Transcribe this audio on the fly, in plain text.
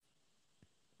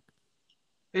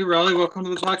Hey, Raleigh, welcome to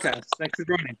the podcast. Thanks for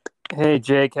joining. Hey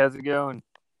Jake, how's it going?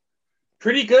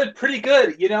 Pretty good, pretty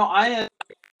good. I am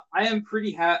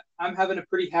I'm having a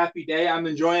pretty happy day. I'm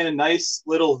enjoying a nice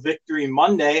little victory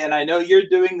Monday, and I know you're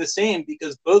doing the same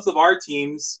because both of our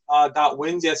teams got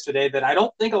wins yesterday that I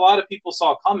don't think a lot of people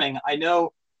saw coming. I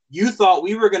know you thought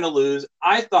we were going to lose.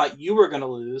 I thought you were going to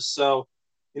lose. So,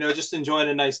 just enjoying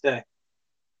a nice day.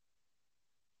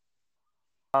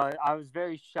 I was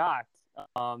very shocked,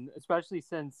 especially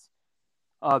since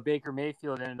Baker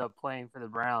Mayfield ended up playing for the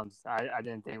Browns. I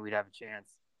didn't think we'd have a chance.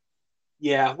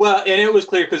 Yeah, well, and it was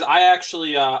clear because I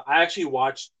actually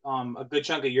watched a good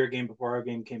chunk of your game before our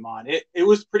game came on. It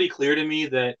was pretty clear to me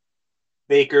that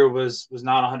Baker was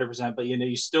not 100%, but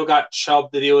you still got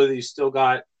Chubb to deal with. You still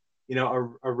got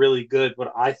a really good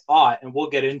what I thought, and we'll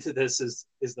get into this as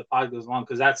the pod goes along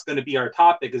because that's going to be our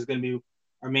topic. Is going to be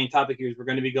our main topic here. Is we're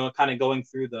going to be going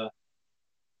through the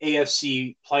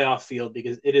AFC playoff field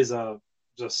because it is a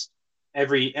just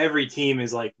every team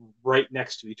is like right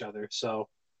next to each other. So,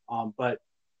 but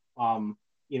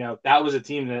that was a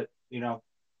team that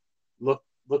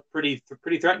looked pretty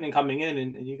threatening coming in,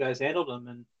 and you guys handled them,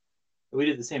 and we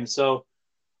did the same. So,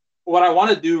 what I want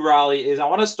to do, Raleigh, is I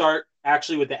want to start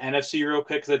actually with the NFC real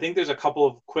quick because I think there's a couple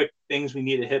of quick things we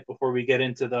need to hit before we get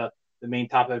into the main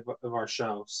topic of our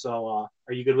show. So,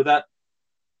 are you good with that?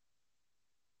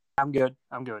 I'm good.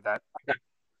 I'm good with that. Okay.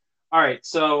 All right.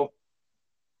 So,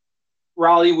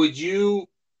 Raleigh, would you?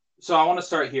 So, I want to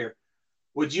start here.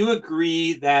 Would you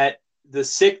agree that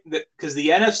because the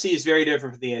NFC is very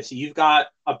different from the AFC? You've got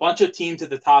a bunch of teams at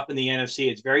the top in the NFC.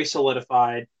 It's very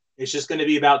solidified. It's just going to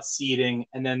be about seeding,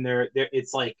 and then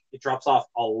it's like it drops off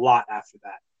a lot after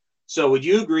that. So, would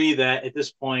you agree that at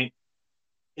this point,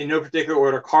 in no particular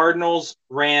order, Cardinals,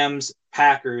 Rams,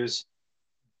 Packers,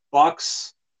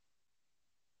 Bucks,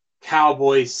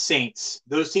 Cowboys, Saints,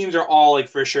 those teams are all like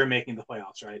for sure making the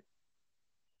playoffs, right?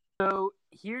 So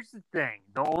here's the thing: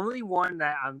 the only one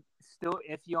that I'm still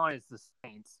iffy on is the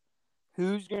Saints.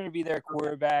 Who's going to be their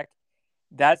quarterback?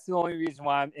 That's the only reason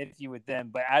why I'm iffy with them.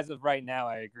 But as of right now,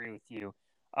 I agree with you.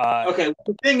 Uh, Okay.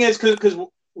 The thing is, because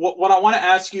what I want to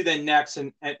ask you then next,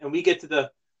 and we get to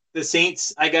the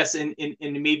Saints, I guess, in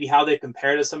maybe how they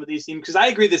compare to some of these teams, because I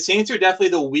agree the Saints are definitely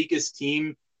the weakest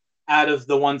team out of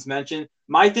the ones mentioned.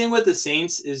 My thing with the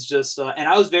Saints is just, and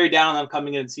I was very down on them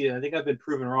coming in the season. I think I've been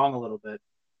proven wrong a little bit.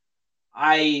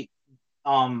 I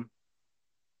um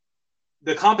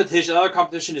the other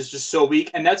competition is just so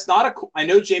weak, and that's not a. I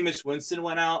know Jameis Winston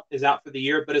is out for the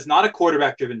year, but it's not a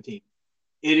quarterback driven team.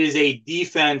 It is a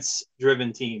defense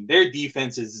driven team. Their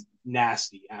defense is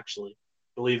nasty, actually,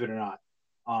 believe it or not.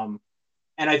 Um,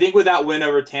 and I think with that win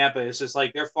over Tampa, it's just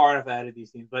like they're far enough ahead of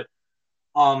these teams. But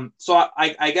so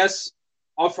I guess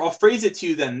I'll phrase it to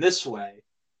you then this way.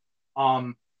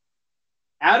 Um,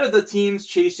 Out of the teams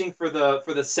chasing for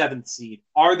the seventh seed,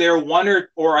 are there one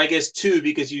or I guess two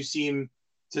because you seem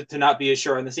to not be as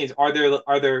sure on the Saints? Are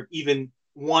there even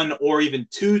one or even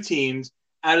two teams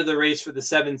out of the race for the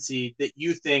seventh seed that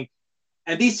you think?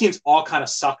 And these teams all kind of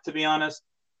suck to be honest.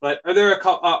 But are there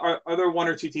one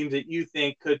or two teams that you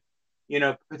think could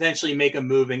potentially make a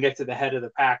move and get to the head of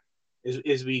the pack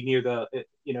as we near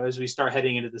as we start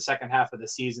heading into the second half of the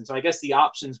season? So I guess the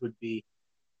options would be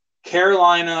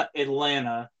Carolina,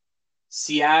 Atlanta,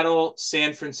 Seattle,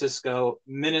 San Francisco,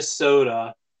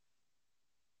 Minnesota,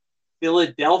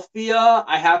 Philadelphia.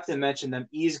 I have to mention them.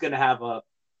 He's going to have a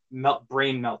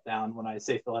brain meltdown when I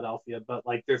say Philadelphia, but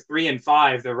like they're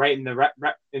 3-5, they're right in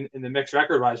the mixed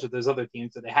record wise with those other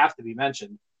teams, so they have to be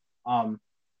mentioned. Um,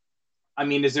 I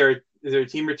mean, is there a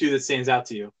team or two that stands out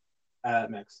to you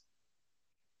mix?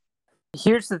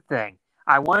 Here's the thing: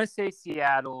 I want to say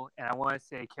Seattle and I want to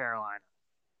say Carolina,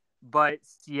 but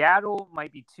Seattle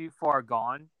might be too far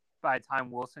gone by the time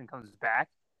Wilson comes back.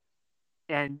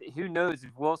 And who knows if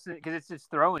Wilson, because it's just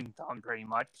throwing to him pretty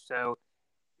much. So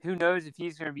who knows if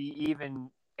he's going to be even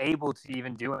able to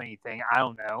even do anything? I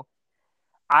don't know.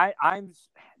 I'm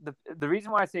the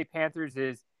reason why I say Panthers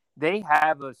is they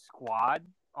have a squad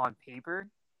on paper.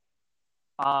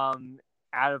 Out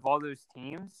of all those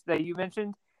teams that you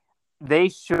mentioned, they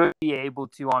should be able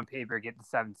to on paper get the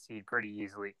seventh seed pretty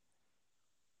easily.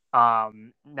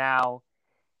 Now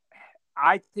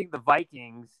I think the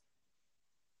Vikings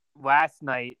last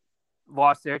night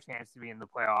lost their chance to be in the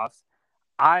playoffs.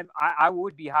 I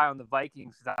would be high on the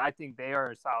Vikings because I think they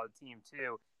are a solid team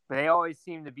too. But they always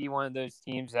seem to be one of those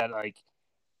teams that like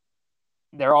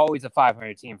they're always a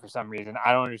 500 team for some reason.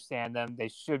 I don't understand them. They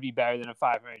should be better than a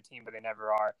 500 team, but they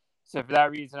never are. So for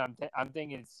that reason, I'm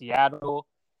thinking Seattle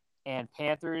and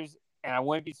Panthers, and I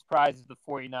wouldn't be surprised if the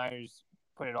 49ers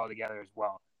put it all together as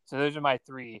well. So those are my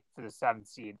three for the 7th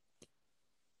seed.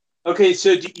 Okay,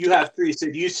 so you have three. So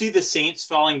do you see the Saints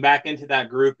falling back into that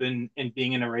group and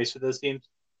being in a race with those teams?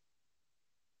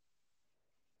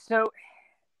 So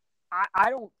I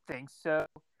don't think so.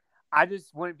 I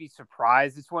just wouldn't be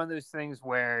surprised. It's one of those things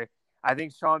where I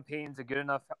think Sean Payton's a good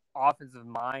enough offensive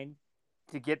mind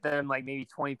to get them like maybe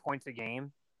 20 points a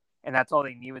game, and that's all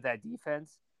they need with that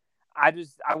defense. I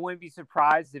wouldn't be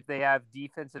surprised if they have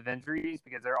defensive injuries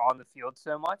because they're on the field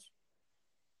so much.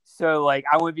 So like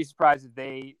I wouldn't be surprised if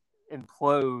they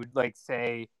implode, like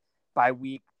say by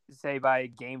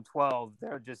game 12,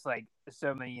 there are just like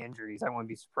so many injuries. I wouldn't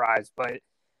be surprised. But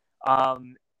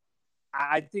um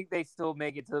I think they still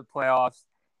make it to the playoffs.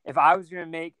 If I was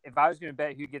gonna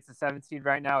bet who gets the 7th seed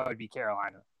right now, it would be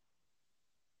Carolina.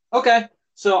 Okay,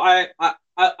 so I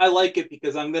like it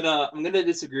because I'm gonna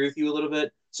disagree with you a little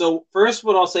bit. So first,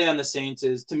 what I'll say on the Saints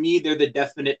is, to me, they're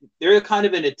kind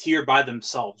of in a tier by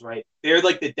themselves, right? They're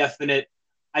like the definite.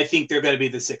 I think they're going to be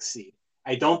the 6th seed.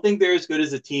 I don't think they're as good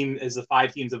as the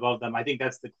 5 teams above them. I think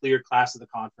that's the clear class of the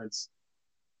conference,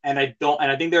 and I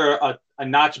think they're a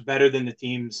notch better than the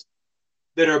teams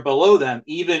that are below them,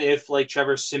 even if like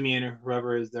Trevor Siemian or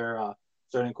whoever is their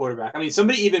starting quarterback. I mean,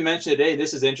 somebody even mentioned today.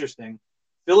 This is interesting.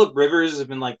 Philip Rivers has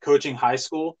been like coaching high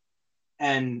school,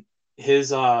 and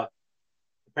his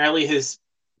apparently his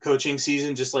coaching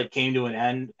season just like came to an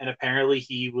end, and apparently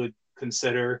he would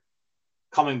consider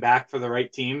coming back for the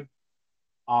right team,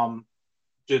 um,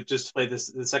 just to play the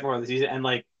second part of the season. And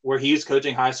like where he was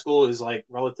coaching high school is like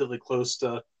relatively close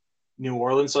to New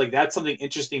Orleans, so like that's something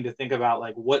interesting to think about.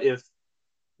 Like, what if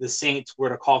the Saints were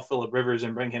to call Philip Rivers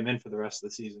and bring him in for the rest of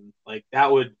the season? Like that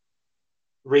would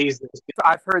raise this.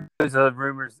 I've heard those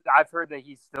rumors. I've heard that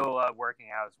he's still working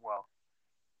out as well.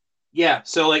 Yeah,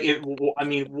 so like I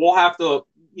mean, we'll have to,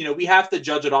 we have to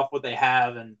judge it off what they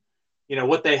have, and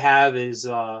what they have is,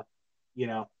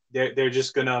 they're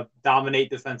just gonna dominate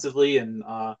defensively, and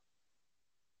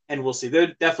we'll see.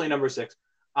 They're definitely number 6.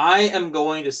 I am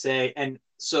going to say, and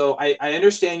so I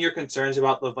understand your concerns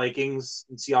about the Vikings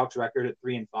and Seahawks record at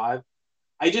 3-5.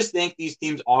 I just think these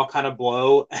teams all kind of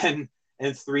blow, and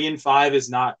 3-5 is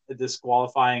not a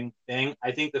disqualifying thing.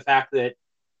 I think the fact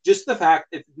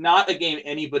it's not a game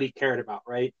anybody cared about,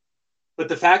 right? But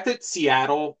the fact that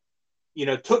Seattle,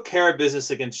 took care of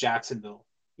business against Jacksonville,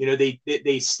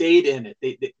 they stayed in it.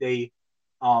 They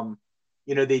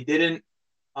didn't,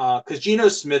 because Geno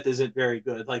Smith isn't very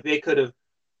good. Like they could have,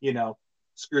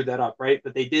 screwed that up, right?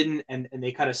 But they didn't, and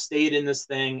they kind of stayed in this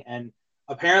thing. And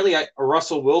apparently,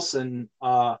 Russell Wilson,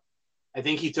 I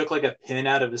think he took like a pin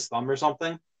out of his thumb or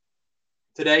something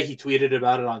today. He tweeted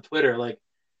about it on Twitter. Like,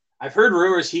 I've heard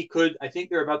rumors he could. I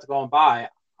think they're about to go on bye.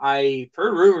 I've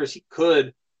heard rumors he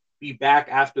could be back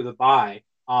after the bye.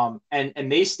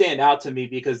 And they stand out to me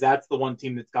because that's the one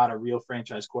team that's got a real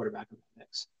franchise quarterback in the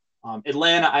mix.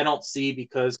 Atlanta, I don't see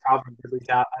because Calvin Ridley's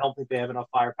out. I don't think they have enough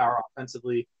firepower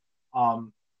offensively.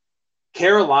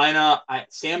 Carolina,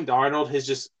 Sam Darnold has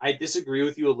just. I disagree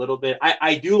with you a little bit.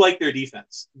 I do like their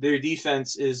defense. Their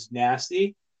defense is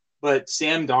nasty, but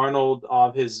Sam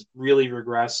Darnold has really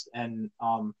regressed, and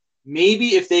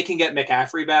maybe if they can get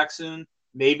McCaffrey back soon,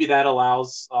 maybe that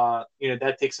allows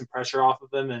that takes some pressure off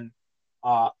of them. And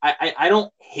I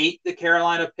don't hate the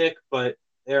Carolina pick, but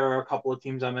there are a couple of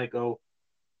teams I might go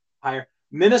higher.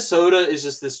 Minnesota is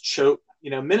just this choke.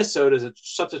 Minnesota is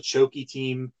such a choky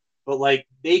team, but like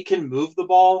they can move the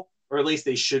ball, or at least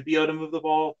they should be able to move the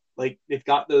ball. Like they've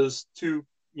got those two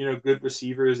good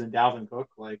receivers in Dalvin Cook.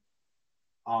 Like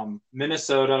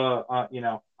Minnesota,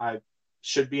 I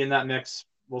should be in that mix.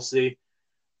 We'll see.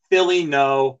 Philly,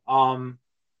 no. I'm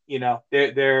not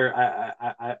going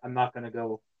to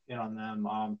go in on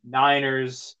them.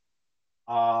 Niners,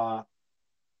 there are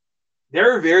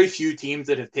very few teams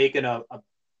that have taken a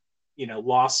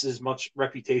lost as much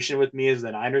reputation with me as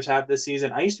the Niners have this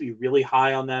season. I used to be really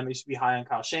high on them. I used to be high on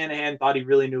Kyle Shanahan. Thought he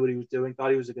really knew what he was doing.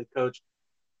 Thought he was a good coach.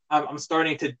 I'm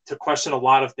starting to question a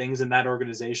lot of things in that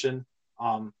organization.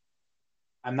 I'm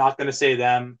not going to say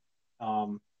them.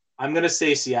 I'm going to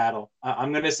say Seattle.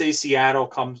 I'm going to say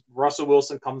Seattle Russell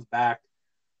Wilson comes back,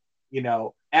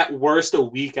 at worst a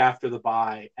week after the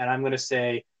bye. And I'm going to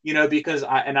say, because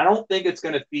I don't think it's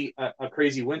going to be a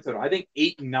crazy win total. I think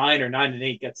 8-9 or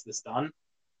 9-8 gets this done.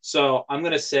 So I'm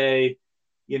going to say,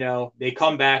 they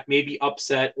come back, maybe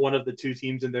upset one of the two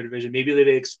teams in their division. Maybe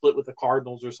they split with the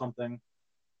Cardinals or something.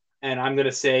 And I'm going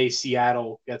to say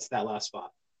Seattle gets that last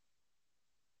spot.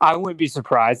 I wouldn't be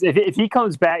surprised if he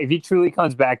comes back. If he truly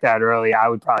comes back that early, I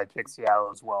would probably pick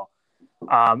Seattle as well.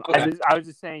 Okay. I was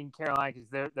just saying Carolina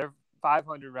because they're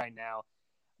 500 right now.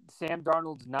 Sam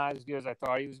Darnold's not as good as I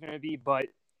thought he was going to be, but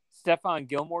Stephon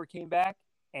Gilmore came back,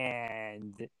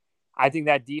 and I think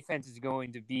that defense is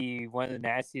going to be one of the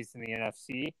nastiest in the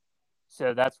NFC.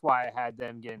 So that's why I had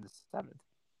them getting the 7th.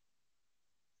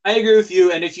 I agree with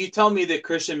you. And if you tell me that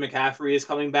Christian McCaffrey is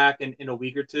coming back in a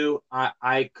week or two,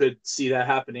 I could see that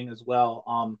happening as well.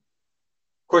 Of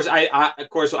course,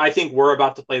 I think we're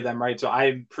about to play them, right? So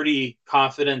I'm pretty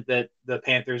confident that the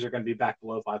Panthers are going to be back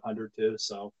below 500 too.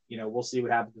 So, we'll see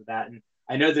what happens with that. And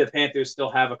I know the Panthers still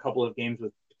have a couple of games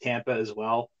with Tampa as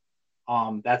well.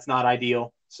 That's not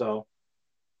ideal. So,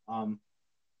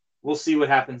 we'll see what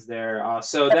happens there.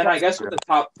 So then I guess with the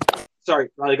top, sorry,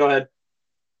 Riley, go ahead.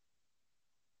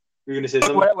 You're going to say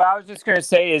something? What I was just going to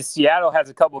say is Seattle has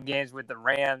a couple of games with the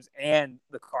Rams and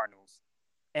the Cardinals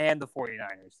and the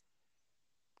 49ers.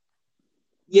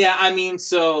 Yeah, I mean,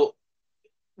 the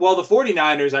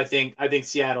 49ers, I think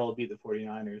Seattle will beat the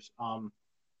 49ers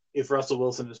if Russell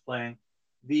Wilson is playing.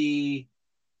 The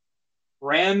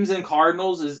Rams and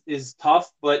Cardinals is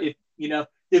tough, but if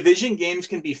division games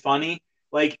can be funny.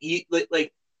 It's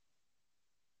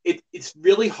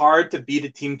really hard to beat a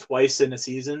team twice in a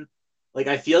season.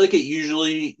 I feel like it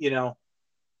usually,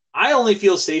 I only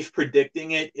feel safe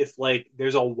predicting it if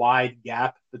there's a wide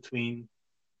gap between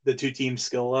the two teams'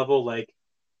 skill level.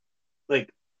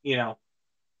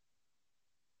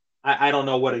 I don't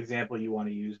know what example you want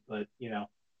to use, but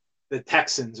the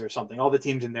Texans or something, all the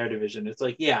teams in their division, it's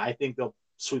I think they'll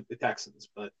sweep the Texans,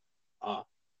 but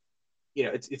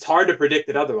it's hard to predict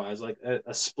it otherwise.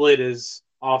 A split is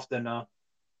often a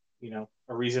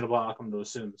reasonable outcome to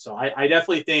assume. So I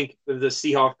definitely think the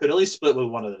Seahawks could at least split with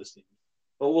one of those teams,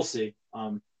 but we'll see.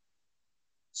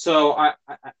 So I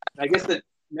guess the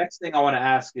next thing I want to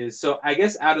ask is, so I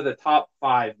guess out of the top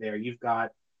 5 there, you've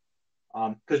got,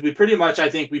 because we pretty much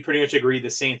agree the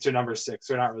Saints are number 6.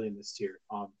 They're not really in this tier.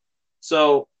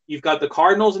 So you've got the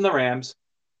Cardinals and the Rams.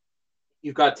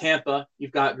 You've got Tampa.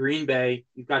 You've got Green Bay.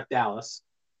 You've got Dallas.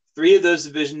 3 of those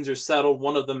divisions are settled.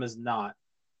 One of them is not.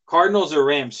 Cardinals or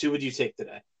Rams, who would you take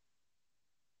today?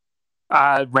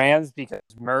 Rams, because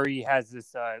Murray has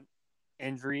this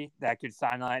injury that could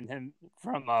sideline him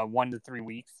from 1 to 3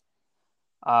 weeks,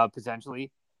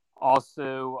 potentially.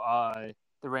 Also,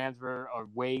 the Rams were a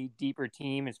way deeper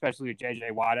team, especially with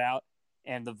J.J. Watt out.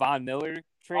 And the Von Miller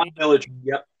trade.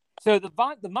 Yep. So the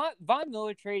Von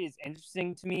Miller trade is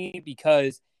interesting to me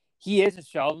because he is a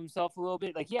shell of himself a little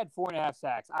bit. He had 4.5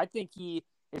 sacks. I think he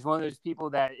is one of those people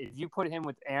that if you put him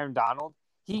with Aaron Donald,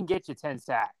 he can get you 10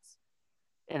 sacks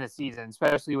in a season,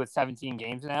 especially with 17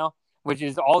 games now, which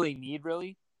is all they need,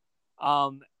 really.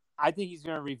 I think he's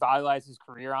going to revitalize his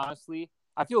career, honestly.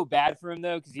 I feel bad for him,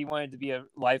 though, because he wanted to be a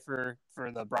lifer for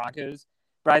the Broncos.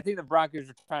 But I think the Broncos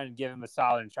are trying to give him a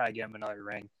solid and try to get him another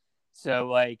ring.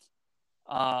 So,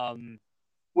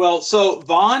 so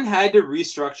Vaughn had to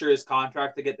restructure his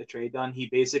contract to get the trade done. He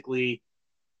basically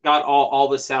got all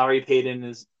the salary paid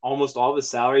almost all the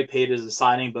salary paid as a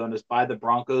signing bonus by the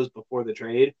Broncos before the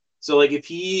trade. So if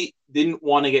he didn't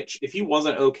want to if he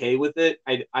wasn't okay with it,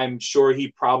 I'm sure he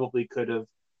probably could have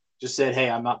just said, "Hey,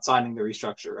 I'm not signing the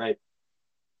restructure," right?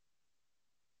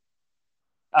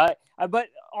 But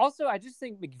also I just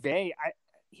think McVay,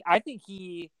 I think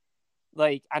he,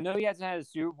 I know he hasn't had a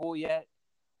Super Bowl yet,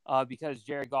 because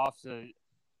Jared Goff's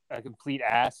a complete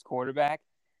ass quarterback,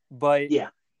 but yeah.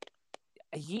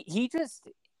 He just,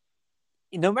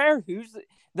 no matter who's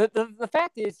the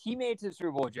fact is he made it to the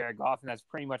Super Bowl with Jared Goff, and that's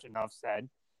pretty much enough said,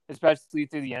 especially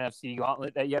through the NFC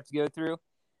gauntlet that you have to go through.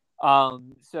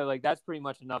 So that's pretty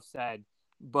much enough said.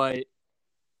 But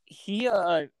he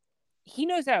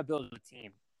knows how to build a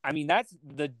team. I mean, that's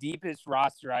the deepest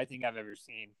roster I think I've ever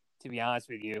seen, to be honest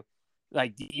with you.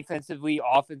 Defensively,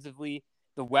 offensively,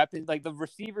 the weapons, the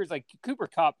receivers, Cooper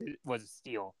Kupp was a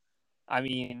steal. I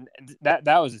mean, that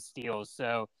was a steal.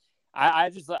 So I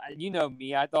just,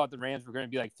 me, I thought the Rams were going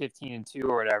to be 15-2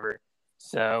 or whatever.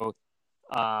 So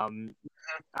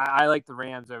I like the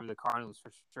Rams over the Cardinals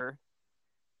for sure.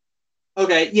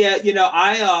 Okay, yeah,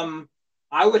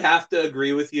 I would have to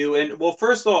agree with you. And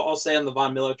first of all, I'll say on the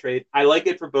Von Miller trade, I like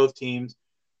it for both teams.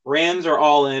 Rams are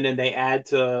all in, and they add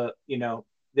to,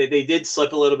 they did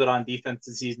slip a little bit on defense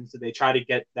this season, so they try to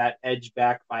get that edge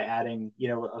back by adding,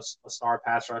 a star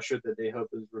pass rusher that they hope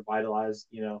is revitalized,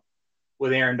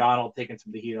 with Aaron Donald taking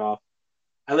some of the heat off.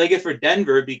 I like it for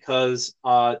Denver because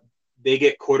they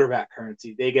get quarterback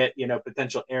currency. They get,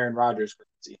 potential Aaron Rodgers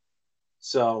currency.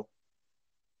 So,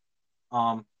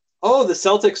 the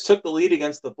Celtics took the lead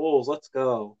against the Bulls. Let's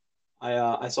go.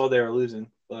 I saw they were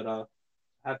losing, but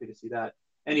happy to see that.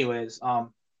 Anyways,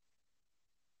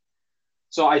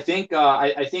 So I think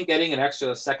getting an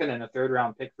extra second and a third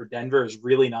round pick for Denver is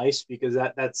really nice because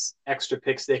that's extra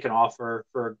picks they can offer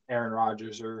for Aaron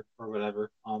Rodgers or whatever.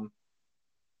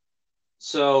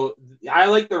 So I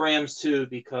like the Rams too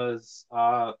because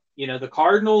the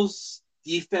Cardinals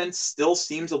defense still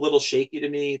seems a little shaky to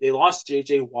me. They lost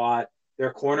J.J. Watt.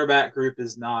 Their cornerback group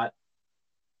is not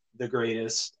the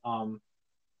greatest.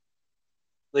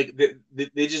 Like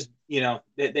they just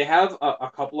they have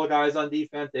a couple of guys on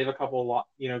defense. They have a couple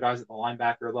of guys at the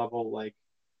linebacker level like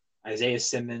Isaiah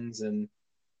Simmons and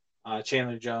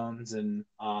Chandler Jones and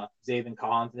Zaven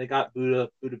Collins. They got Buda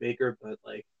Baker, but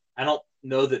like I don't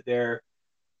know that the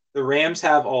Rams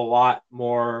have a lot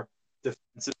more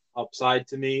defensive upside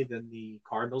to me than the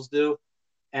Cardinals do.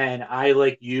 And I,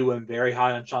 like you, am very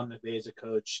high on Sean McVay as a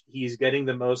coach. He's getting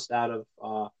the most out of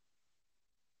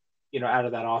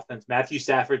that offense. Matthew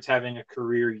Stafford's having a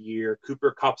career year.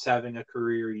 Cooper Kupp's having a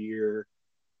career year.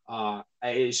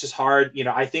 It's just hard.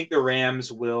 I think the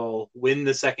Rams will win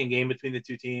the second game between the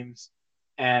two teams,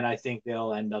 and I think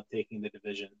they'll end up taking the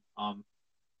division.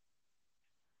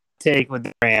 Take with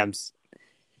the Rams.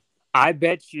 I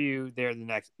bet you they're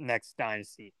the next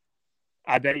dynasty.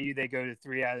 I bet you they go to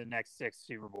 3 out of the next 6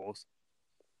 Super Bowls.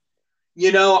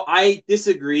 I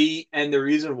disagree, and the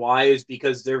reason why is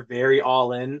because they're very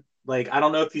all in. Like, I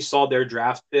don't know if you saw their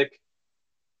draft pick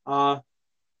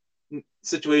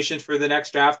situation for the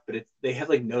next draft, but they have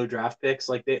like no draft picks.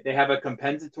 Like they have a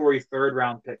compensatory third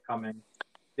round pick coming.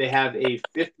 They have a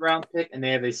 5th round pick and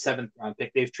they have a 7th round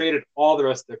pick. They've traded all the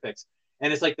rest of their picks.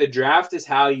 And it's like the draft is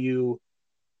how you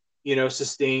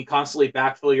constantly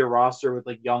backfill your roster with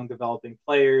like young developing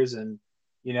players and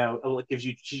it gives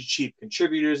you cheap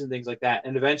contributors and things like that.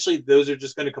 And eventually those are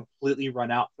just going to completely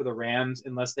run out for the Rams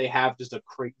unless they have just a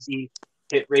crazy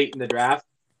hit rate in the draft.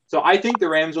 So I think the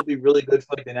Rams will be really good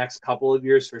for like the next couple of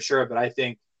years for sure. But I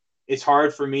think it's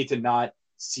hard for me to not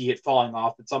see it falling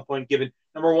off at some point, given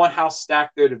number one, how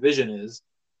stacked their division is.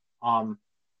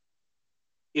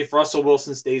 If Russell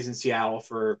Wilson stays in Seattle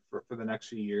for the next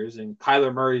few years and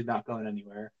Kyler Murray's not going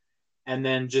anywhere, and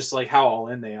then just like how all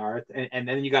in they are, and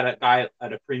then you got a guy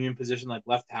at a premium position like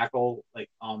left tackle, like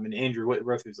and Andrew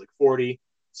Whitworth who's like 40.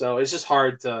 So it's just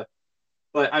hard to.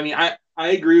 But I mean, I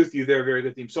agree with you. They're a very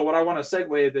good team. So what I want to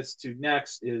segue this to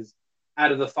next is,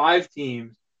 out of the 5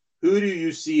 teams, who do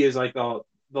you see as like the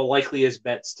likeliest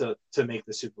bets to make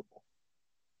the Super Bowl?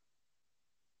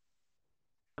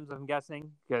 I'm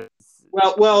guessing because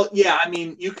well, yeah. I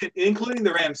mean, you can, including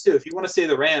the Rams too. If you want to say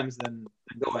the Rams, then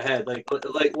go ahead. Like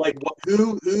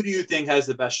who do you think has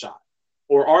the best shot?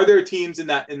 Or are there teams in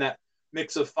that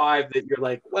mix of 5 that you're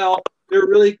like, well, they're a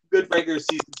really good regular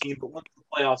season team, but once the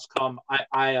playoffs come,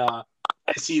 I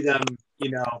see them,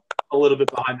 a little bit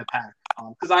behind the pack.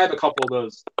 Because I have a couple of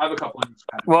those. I have a couple of those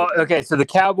kind of. Well, okay, so the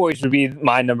Cowboys would be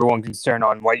my number one concern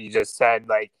on what you just said.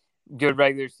 Like, good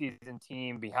regular season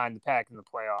team behind the pack in the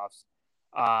playoffs.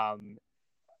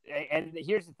 And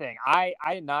here's the thing: I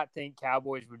did not think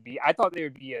Cowboys would be. I thought they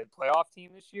would be a playoff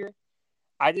team this year.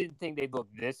 I didn't think they'd look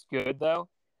this good, though.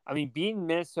 I mean, being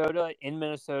Minnesota in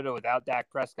Minnesota without Dak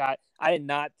Prescott, I did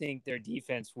not think their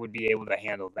defense would be able to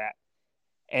handle that.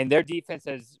 And their defense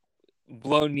has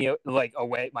blown me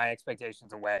away, my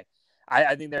expectations away.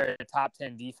 I think they're a top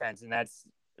 10 defense, and that's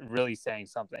really saying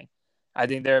something. I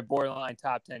think they're a borderline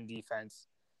top 10 defense.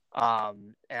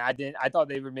 And I thought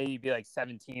they would maybe be like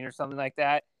 17 or something like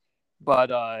that. But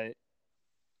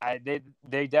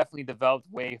they definitely developed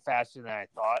way faster than I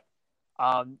thought.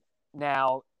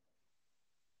 Now,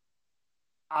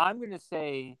 I'm going to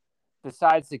say,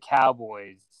 besides the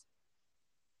Cowboys,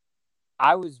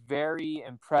 I was very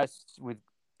impressed with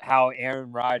how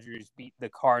Aaron Rodgers beat the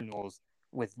Cardinals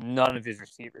with none of his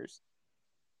receivers.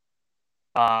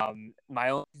 My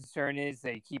only concern is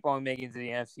they keep on making it to the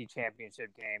NFC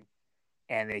Championship game,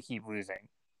 and they keep losing.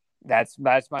 That's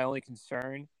my only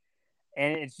concern,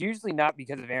 and it's usually not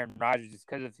because of Aaron Rodgers; it's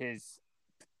because of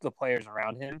the players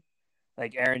around him,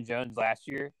 like Aaron Jones last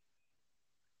year.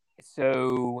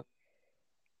 So,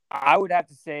 I would have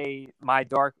to say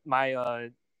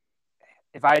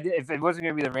if it wasn't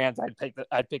going to be the Rams, I'd pick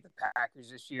the Packers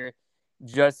this year,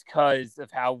 just because of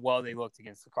how well they looked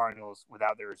against the Cardinals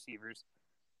without their receivers.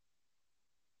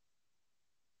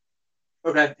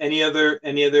 Okay. Any other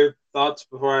thoughts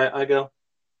before I go?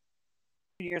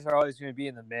 Years are always going to be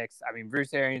in the mix. I mean,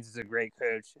 Bruce Arians is a great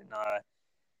coach, and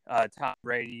Tom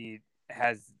Brady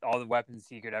has all the weapons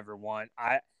he could ever want.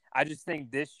 I just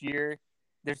think this year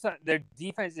their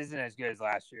defense isn't as good as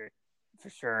last year, for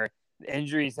sure. The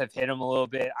injuries have hit them a little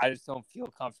bit. I just don't feel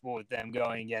comfortable with them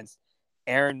going against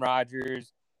Aaron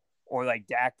Rodgers or like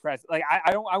Dak Prescott. Like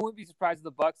I wouldn't be surprised if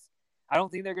the Bucs. I don't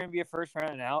think they're going to be a first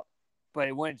round out, but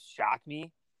it wouldn't shock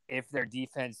me if their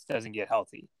defense doesn't get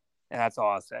healthy. And that's all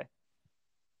I'll say.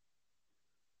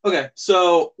 Okay,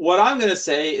 so what I'm gonna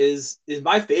say is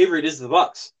my favorite is the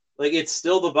Bucks. Like it's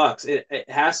still the Bucks. It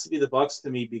has to be the Bucks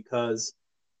to me because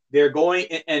they're going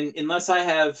and unless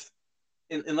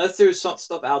there's some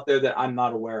stuff out there that I'm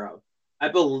not aware of, I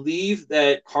believe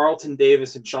that Carlton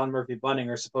Davis and Sean Murphy Bunting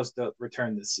are supposed to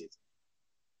return this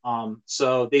season.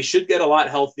 So they should get a lot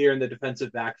healthier in the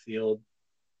defensive backfield,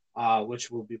 which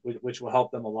will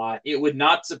help them a lot. It would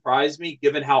not surprise me,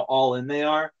 given how all in they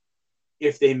are,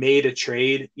 if they made a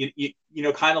trade.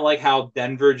 Kind of like how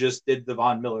Denver just did the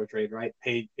Von Miller trade, right?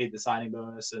 Paid the signing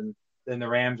bonus, and then the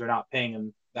Rams are not paying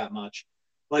him that much.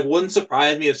 Like, wouldn't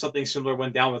surprise me if something similar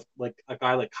went down with like a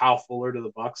guy like Kyle Fuller to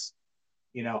the Bucks.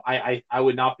 I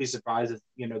would not be surprised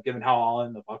if, given how all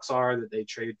in the Bucks are, that they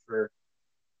trade for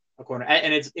a corner.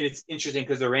 And it's interesting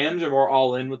because the Rams are more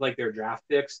all in with like their draft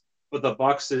picks, but the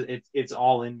Bucks it's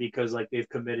all in because like they've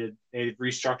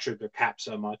restructured their cap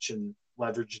so much and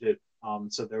leveraged it.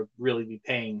 So they'll really be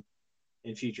paying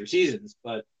in future seasons.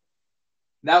 But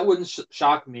that wouldn't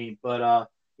shock me. But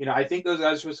I think those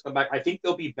guys will come back. I think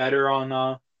they'll be better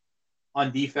on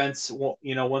defense.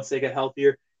 Once they get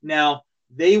healthier. Now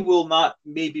they will not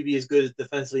maybe be as good as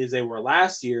defensively as they were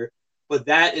last year, but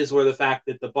that is where the fact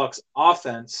that the Bucks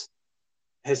offense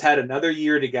has had another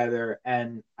year together,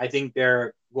 and I think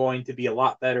they're going to be a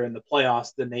lot better in the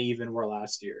playoffs than they even were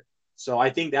last year. So I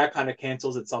think that kind of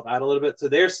cancels itself out a little bit. So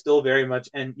they're still very much,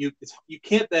 and you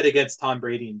can't bet against Tom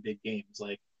Brady in big games.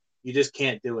 Like you just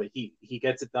can't do it. He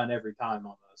gets it done every time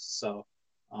almost. So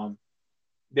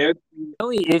the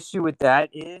only issue with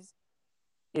that is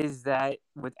that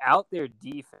without their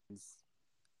defense,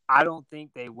 I don't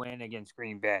think they win against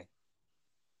Green Bay.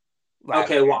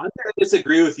 Okay, well, I'm going to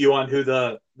disagree with you on who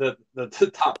the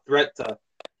top threat to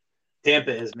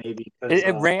Tampa is, maybe.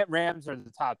 Rams are the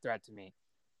top threat to me.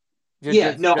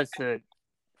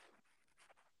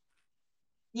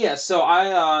 So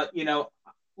I,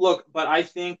 look, but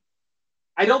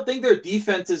I don't think their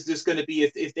defense is just going to be,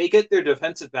 if they get their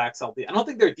defensive backs healthy, I don't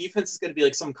think their defense is going to be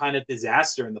like some kind of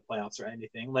disaster in the playoffs or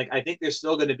anything. Like, I think they're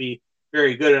still going to be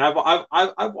very good. And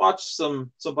I've watched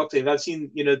some Bucs games. I've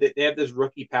seen, they have this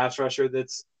rookie pass rusher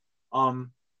that's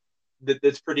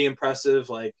pretty impressive.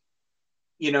 Like,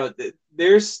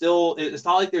 there's still, it's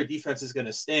not like their defense is going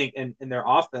to stink, and their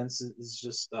offense is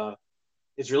just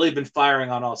it's really been firing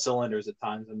on all cylinders at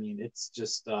times. I mean, it's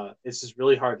just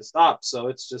really hard to stop. So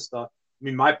it's just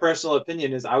my personal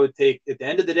opinion is I would take, at the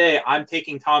end of the day, I'm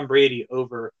taking Tom Brady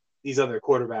over these other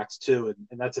quarterbacks too,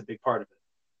 and that's a big part of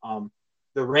it.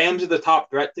 The Rams are the top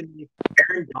threat to me.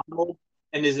 Aaron Donald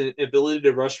and his ability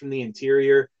to rush from the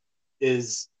interior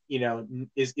is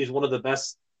one of the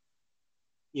best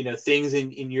things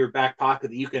in your back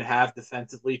pocket that you can have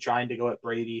defensively trying to go at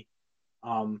Brady.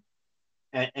 And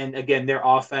again, their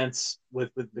offense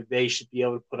with McVay should be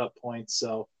able to put up points.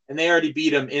 So, and they already beat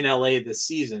them in LA this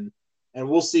season, and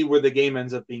we'll see where the game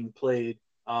ends up being played.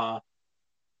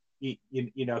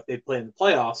 If they play in the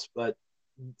playoffs, but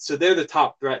so they're the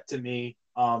top threat to me.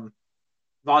 Von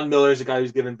Miller is a guy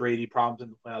who's given Brady problems in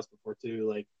the playoffs before too.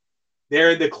 Like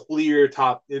they're the clear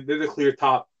top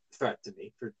threat to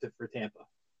me for Tampa.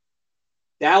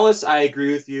 Dallas, I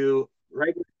agree with you.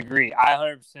 Right? I agree. I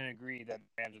 100% agree that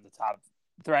the Rams are the top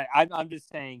threat. I'm just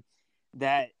saying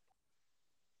that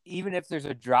even if there's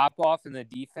a drop off in the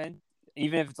defense,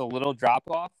 even if it's a little drop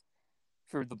off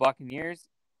for the Buccaneers,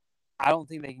 I don't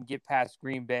think they can get past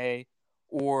Green Bay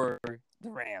or the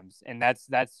Rams, and that's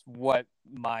what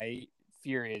my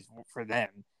fear is for them.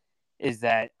 Is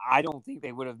that I don't think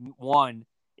they would have won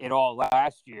it all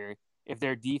last year if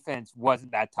their defense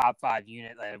wasn't that top 5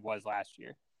 unit that it was last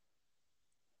year.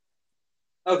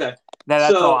 Okay.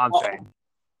 That's all I'm saying.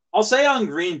 I'll say on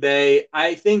Green Bay,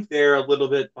 I think they're a little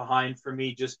bit behind for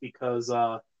me just because,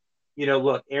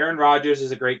 look, Aaron Rodgers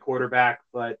is a great quarterback,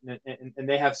 but and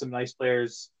they have some nice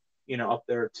players, up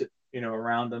there to,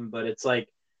 around them. But it's like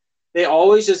they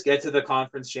always just get to the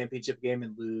conference championship game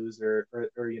and lose or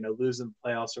lose in the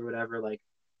playoffs or whatever. Like,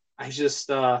 I just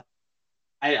don't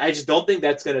think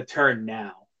that's going to turn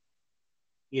now.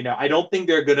 I don't think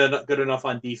they're good enough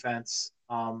on defense.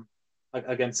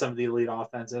 Against some of the elite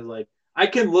offenses. Like I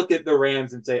can look at the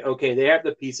Rams and say, okay, they have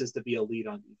the pieces to be elite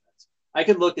on defense. I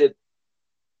can look at.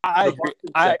 I agree.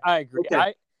 I agree.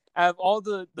 Okay. I have all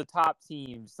the top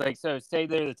teams. Like, so say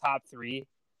they're the top 3.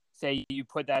 Say you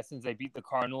put that since they beat the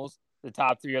Cardinals. The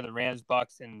top 3 are the Rams,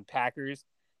 Bucks, and Packers.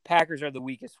 Packers are the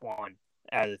weakest one.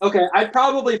 Okay, I'd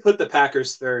probably put the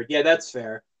Packers 3rd. Yeah, that's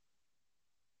fair.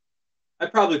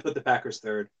 I'd probably put the Packers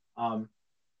 3rd.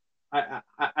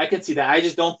 I can see that. I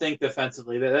just don't think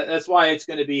defensively. That's why it's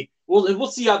going to be. We'll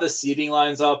see how the seeding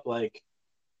lines up, like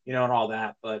and all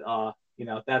that. But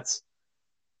that's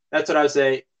what I would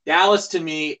say. Dallas to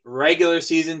me, regular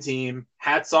season team.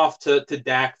 Hats off to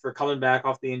Dak for coming back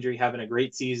off the injury, having a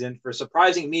great season, for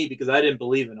surprising me because I didn't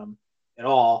believe in him at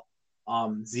all.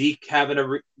 Zeke having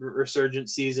a resurgent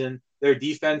season. Their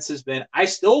defense has been. I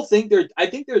think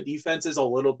their defense is a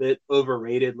little bit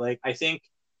overrated. Like I think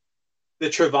the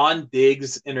Trevon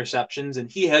Diggs interceptions,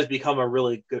 and he has become a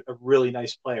really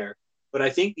nice player. But I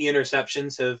think the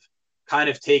interceptions have kind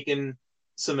of taken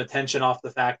some attention off the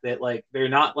fact that like they're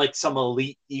not like some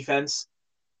elite defense,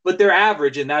 but they're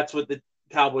average, and that's what the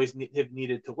Cowboys have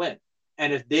needed to win.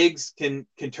 And if Diggs can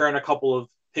turn a couple of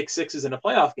pick sixes in a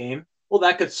playoff game, well,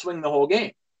 that could swing the whole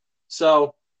game.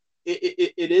 So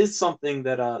it is something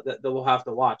that we'll have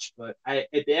to watch. But at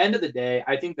the end of the day,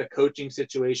 I think the coaching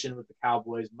situation with the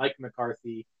Cowboys, Mike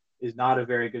McCarthy is not a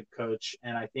very good coach,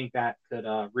 and I think that could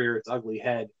rear its ugly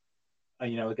head,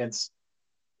 against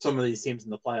some of these teams in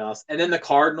the playoffs. And then the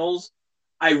Cardinals,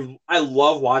 I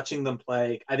love watching them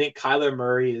play. I think Kyler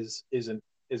Murray is an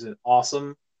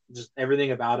awesome. Just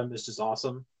everything about him is just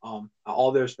awesome.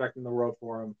 All the respect in the world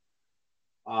for him.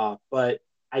 But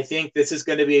I think this is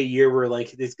going to be a year where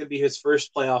like this could be his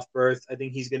first playoff berth. I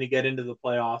think he's going to get into the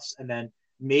playoffs, and then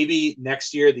maybe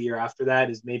next year, the year after that,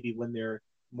 is maybe when they're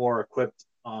more equipped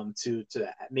to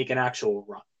make an actual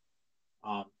run.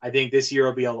 I think this year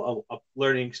will be a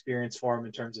learning experience for him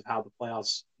in terms of how the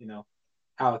playoffs,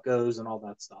 how it goes and all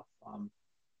that stuff.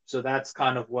 So that's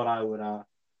kind of what I would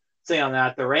say on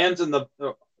that. The Rams and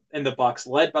the Bucks,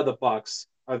 led by the Bucks,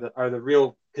 are the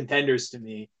real contenders to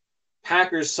me.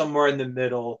 Packers somewhere in the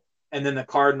middle, and then the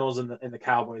Cardinals and the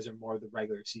Cowboys are more the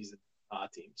regular season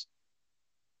teams.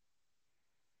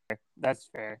 That's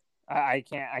fair. I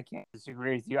can't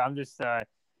disagree with you. I'm just a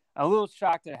little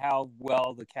shocked at how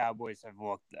well the Cowboys have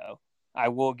looked, though. I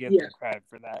will give them credit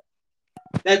for that.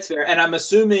 That's fair, and I'm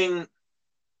assuming.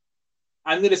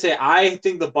 I'm going to say I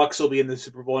think the Bucks will be in the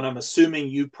Super Bowl, and I'm assuming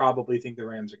you probably think the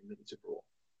Rams are going to be in the Super Bowl.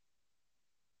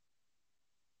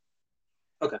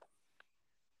 Okay.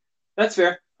 That's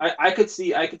fair. I could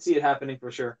see it happening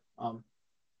for sure.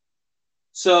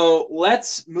 So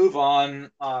let's move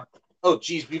on.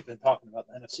 Geez, we've been talking about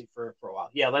the NFC for a while.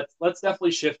 Yeah, let's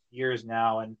definitely shift gears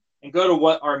now and go to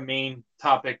what our main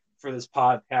topic for this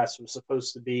podcast was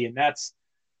supposed to be, and that's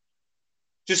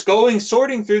just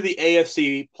sorting through the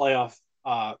AFC playoff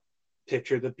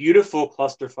picture, the beautiful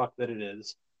clusterfuck that it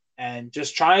is, and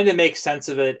just trying to make sense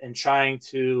of it and trying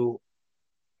to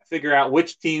figure out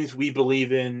which teams we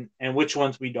believe in and which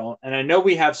ones we don't. And I know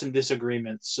we have some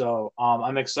disagreements, so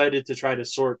I'm excited to try to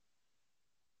sort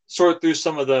through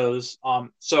some of those.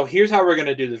 So here's how we're going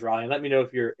to do this, Riley. Let me know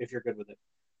if you're good with it.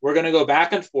 We're going to go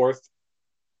back and forth,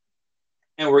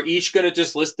 and we're each going to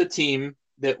just list the team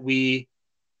that we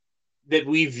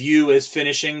view as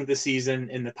finishing the season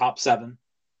in the top 7.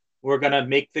 We're going to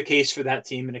make the case for that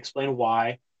team and explain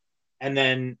why. And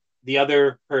then the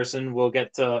other person will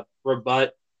get to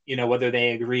rebut, whether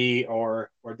they agree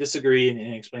or disagree,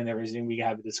 and explain their reasoning. We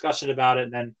have a discussion about it,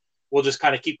 and then we'll just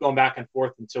kind of keep going back and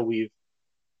forth until we've,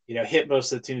 hit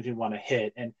most of the teams we want to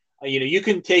hit. And, you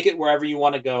can take it wherever you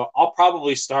want to go. I'll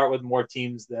probably start with more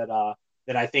teams that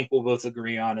I think we'll both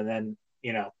agree on. And then,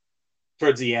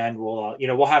 towards the end,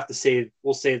 we'll have to save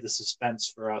the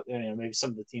suspense for, maybe some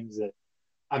of the teams that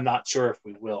I'm not sure if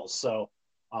we will. So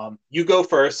you go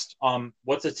first.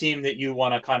 What's a team that you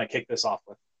want to kind of kick this off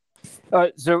with?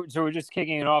 So we're just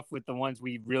kicking it off with the ones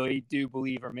we really do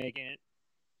believe are making it.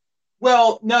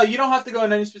 Well, no, you don't have to go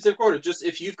in any specific order. Just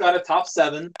if you've got a top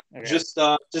 7, okay. just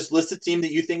list a team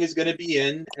that you think is going to be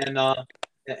in,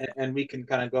 and we can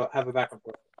kind of go have a back and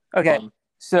forth. Okay,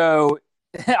 so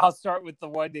I'll start with the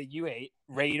one that you hate,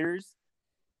 Raiders.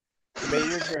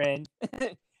 Raiders are in.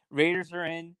 Raiders are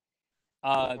in.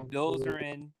 Bills are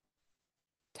in.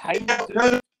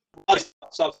 Titans.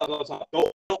 Stop.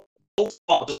 Don't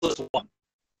stop. Just list one.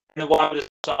 And then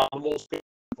we'll just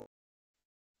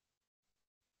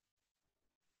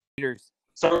Raiders.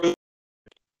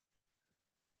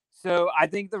 So I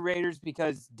think the Raiders,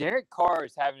 because Derek Carr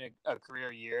is having a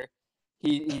career year.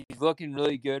 He's looking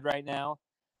really good right now.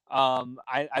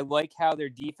 I like how their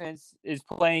defense is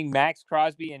playing. Max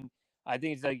Crosby and I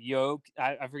think it's like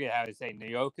I forget how to say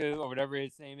Njoku or whatever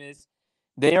his name is.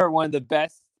 They are one of the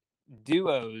best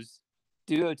duo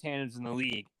tandems in the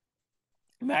league.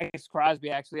 Max Crosby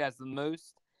actually has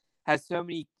so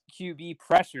many QB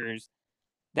pressures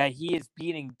that he is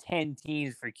beating 10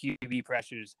 teams for QB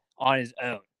pressures on his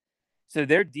own. So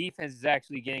their defense is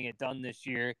actually getting it done this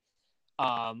year.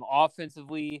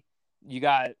 Offensively, you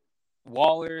got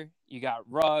Waller, you got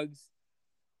Ruggs,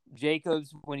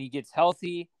 Jacobs when he gets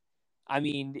healthy. I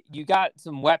mean, you got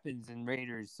some weapons in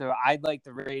Raiders, so I'd like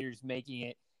the Raiders making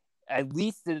it at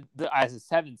least as a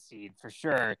 7th seed for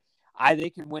sure. They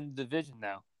could win the division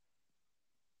though.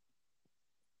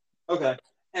 Okay.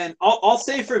 And I'll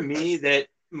say for me that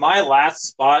my last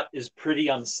spot is pretty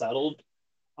unsettled.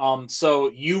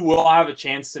 So you will have a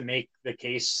chance to make the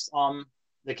case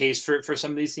for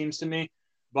some of these teams to me.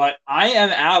 But I am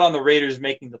out on the Raiders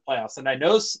making the playoffs, and I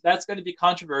know that's going to be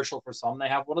controversial for some. They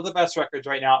have one of the best records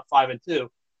right now at 5-2.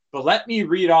 But let me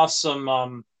read off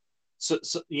some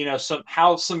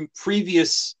some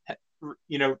previous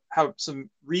how some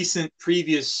recent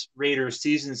previous Raiders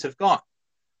seasons have gone.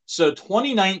 So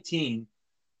 2019,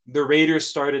 the Raiders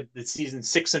started the season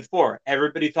 6-4.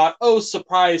 Everybody thought, oh,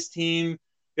 surprise team,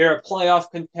 they're a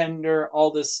playoff contender,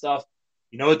 all this stuff.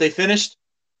 You know what they finished?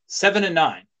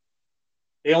 7-9.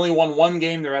 They only won one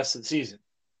game the rest of the season.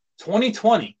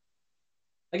 2020,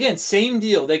 again, same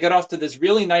deal. They got off to this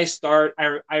really nice start.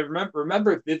 I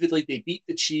remember vividly. They beat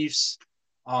the Chiefs.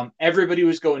 Everybody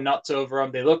was going nuts over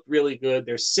them. They looked really good.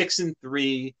 They're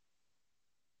 6-3.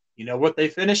 You know what they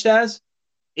finished as?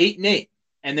 8-8,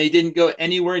 and they didn't go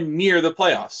anywhere near the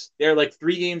playoffs. They're like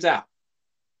 3 games out.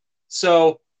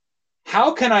 So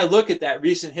how can I look at that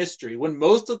recent history when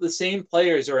most of the same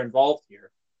players are involved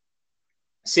here?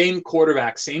 Same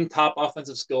quarterback, same top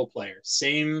offensive skill players,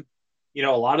 same, a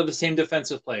lot of the same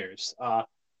defensive players, on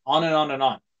and on and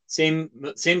on. Same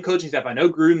coaching staff. I know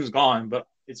Gruden's gone, but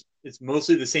it's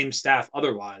mostly the same staff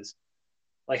otherwise.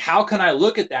 Like, how can I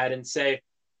look at that and say,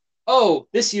 oh,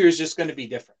 this year is just going to be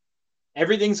different?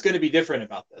 Everything's going to be different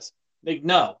about this. Like,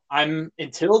 no,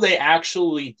 until they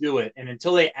actually do it and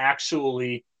until they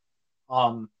actually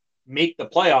make the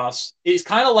playoffs. It's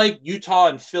kind of like Utah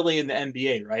and Philly in the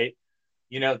NBA, right?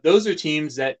 Those are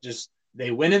teams that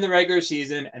they win in the regular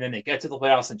season and then they get to the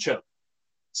playoffs and choke.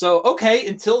 So, okay,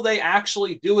 until they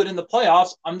actually do it in the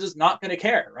playoffs, I'm just not going to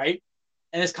care, right?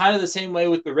 And it's kind of the same way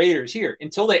with the Raiders here.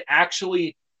 Until they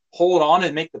actually hold on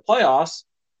and make the playoffs,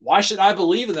 why should I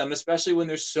believe in them, especially when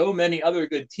there's so many other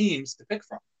good teams to pick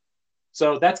from?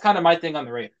 So that's kind of my thing on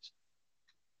the Raiders.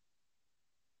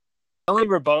 The only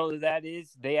rebuttal to that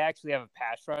is they actually have a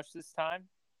pass rush this time.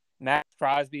 Max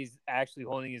Crosby's actually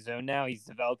holding his own now. He's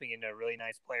developing into a really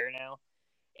nice player now.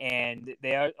 And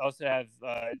they also have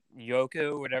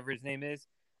Yoko, whatever his name is,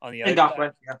 on the other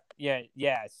side.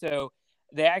 Yeah. So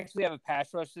they actually have a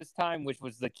pass rush this time, which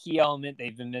was the key element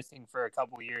they've been missing for a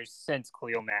couple of years since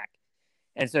Khalil Mack.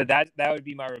 And so that would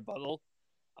be my rebuttal.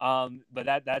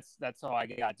 But that's all I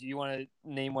got. Do you want to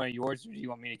name one of yours, or do you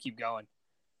want me to keep going?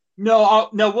 No,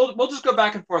 we'll just go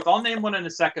back and forth. I'll name one in a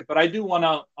second, but I do want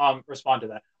to respond to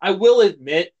that. I will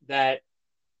admit that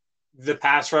the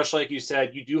pass rush, like you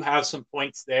said, you do have some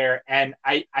points there, and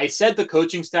I said the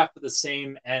coaching staff are the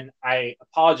same, and I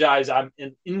apologize. I'm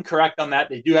incorrect on that.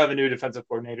 They do have a new defensive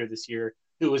coordinator this year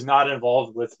who was not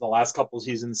involved with the last couple of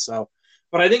seasons. So,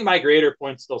 but I think my greater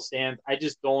point still stands. I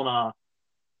just don't.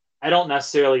 I don't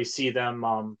necessarily see them.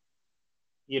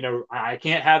 I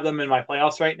can't have them in my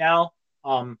playoffs right now.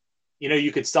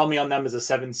 You could sell me on them as a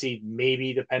 7 seed,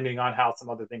 maybe, depending on how some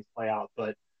other things play out.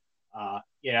 But,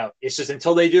 it's just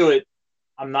until they do it,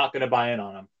 I'm not going to buy in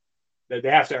on them. They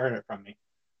have to earn it from me.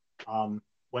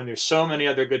 When there's so many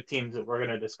other good teams that we're going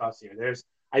to discuss here.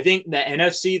 I think the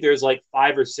NFC, there's like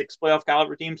 5 or 6 playoff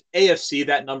caliber teams. AFC,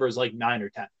 that number is like 9 or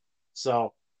 10.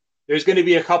 So there's going to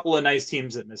be a couple of nice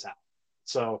teams that miss out.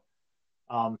 So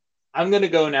I'm going to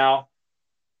go now.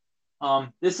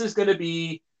 This is going to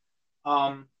be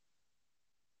one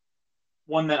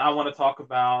that I want to talk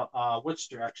about. Which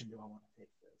direction do I want to take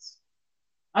this?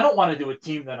 I don't want to do a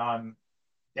team that I'm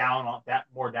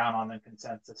more down on than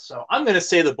consensus. So I'm going to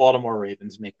say the Baltimore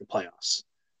Ravens make the playoffs.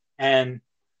 And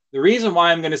the reason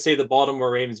why I'm going to say the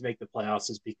Baltimore Ravens make the playoffs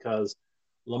is because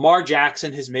Lamar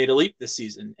Jackson has made a leap this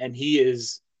season, and he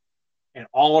is an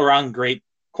all-around great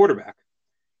quarterback.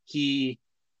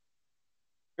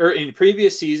 In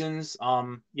previous seasons,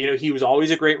 he was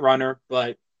always a great runner,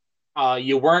 but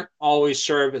you weren't always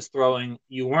sure of his throwing.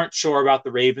 You weren't sure about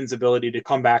the Ravens' ability to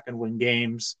come back and win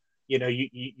games.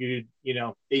 They'd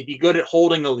be good at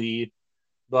holding a lead,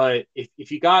 but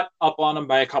if you got up on them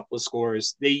by a couple of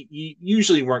scores, they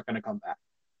usually weren't going to come back.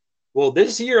 Well,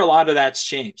 this year, a lot of that's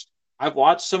changed. I've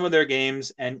watched some of their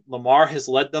games, and Lamar has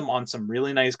led them on some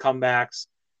really nice comebacks.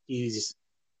 He's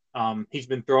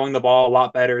been throwing the ball a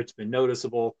lot better. It's been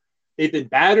noticeable. They've been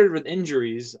battered with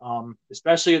injuries,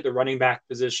 especially at the running back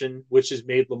position, which has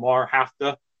made Lamar have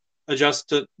to adjust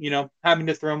to, having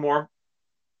to throw more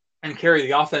and carry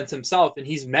the offense himself. And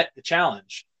he's met the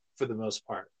challenge for the most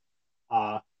part.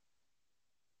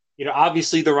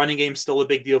 Obviously the running game's still a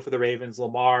big deal for the Ravens.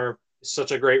 Lamar is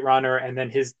such a great runner, and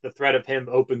then the threat of him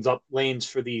opens up lanes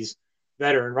for these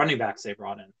veteran running backs they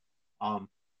brought in. Um,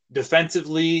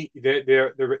 Defensively,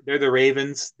 they're the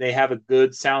Ravens. They have a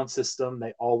good sound system.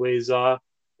 They always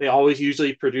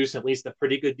usually produce at least a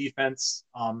pretty good defense.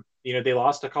 They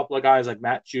lost a couple of guys like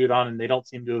Matt Judon, and they don't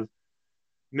seem to have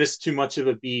missed too much of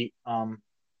a beat.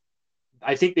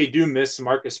 I think they do miss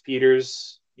Marcus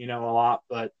Peters, a lot,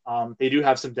 but they do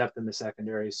have some depth in the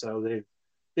secondary, so they've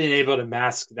been able to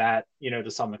mask that,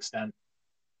 to some extent.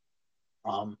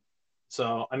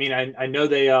 So I mean, I know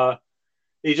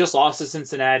they just lost to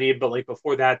Cincinnati, but like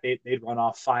before that, they'd run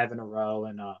off 5 in a row,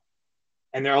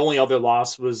 and their only other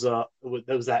loss was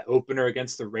that opener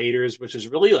against the Raiders, which is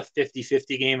really a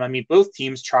 50-50 game. I mean, both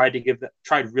teams tried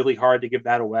really hard to give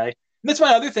that away. And that's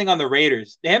my other thing on the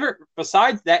Raiders. They haven't,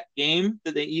 besides that game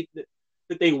that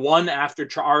they won after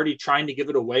already trying to give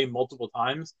it away multiple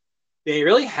times. The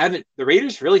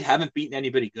Raiders really haven't beaten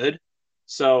anybody good.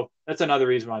 So that's another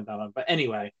reason why I'm done. But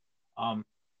anyway,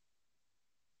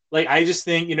 I just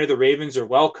think, the Ravens are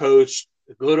well coached,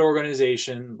 a good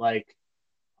organization. I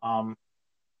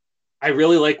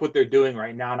really like what they're doing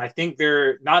right now, and I think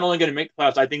they're not only going to make the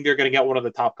playoffs, I think they're going to get one of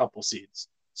the top couple seeds.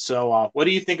 So, what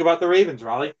do you think about the Ravens,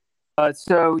 Raleigh?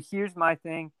 So here's my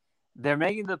thing: they're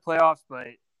making the playoffs, but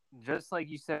just like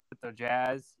you said with the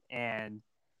Jazz and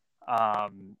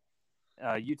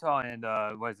Utah and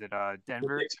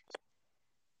Denver,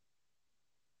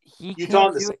 he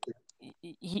Utah can't do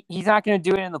it. He's not going to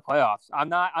do it in the playoffs. I'm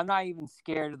not even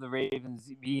scared of the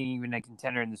Ravens being even a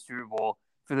contender in the Super Bowl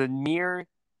for the mere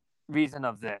reason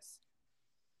of this.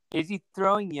 Is he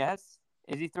throwing? Yes.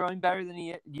 Is he throwing better than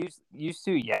he used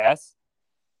to? Yes.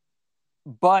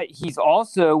 But he's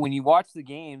also, when you watch the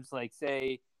games, like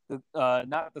say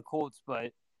not the Colts,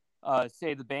 but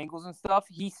say the Bengals and stuff,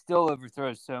 he still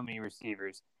overthrows so many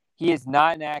receivers. He is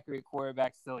not an accurate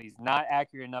quarterback still. He's not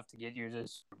accurate enough to get you to the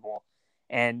Super Bowl.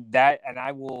 And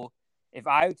I will, if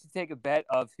I were to take a bet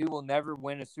of who will never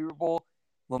win a Super Bowl,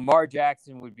 Lamar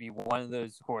Jackson would be one of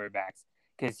those quarterbacks,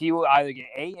 because he will either get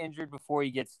injured before he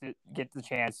gets the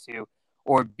chance to,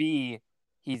 or B,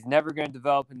 he's never going to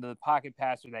develop into the pocket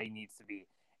passer that he needs to be.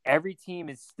 Every team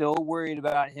is still worried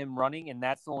about him running, and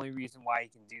that's the only reason why he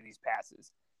can do these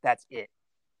passes. That's it.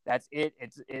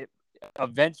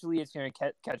 Eventually, it's going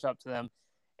to catch up to them.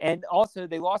 And also,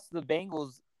 they lost to the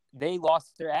Bengals. They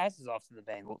lost their asses off to the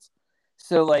Bengals.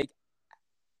 So,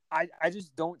 I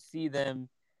just don't see them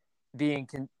being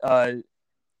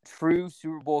true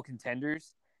Super Bowl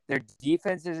contenders. Their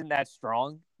defense isn't that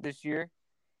strong this year.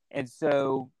 And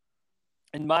so,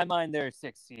 in my mind, they're a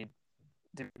 6th seed,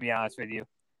 to be honest with you.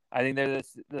 I think they're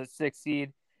the 6th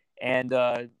seed, and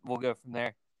we'll go from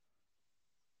there.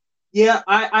 Yeah,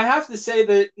 I have to say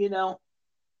that,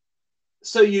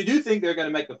 so you do think they're going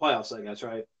to make the playoffs, I guess,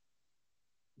 right?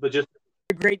 But just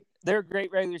they're a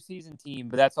great regular season team,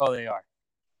 but that's all they are.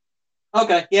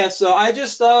 Okay, yeah. So I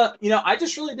just, I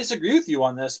just really disagree with you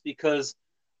on this, because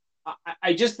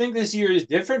I just think this year is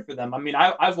different for them. I mean,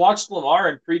 I've watched Lamar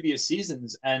in previous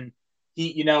seasons, and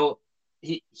he's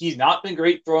not been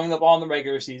great throwing the ball in the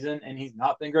regular season, and he's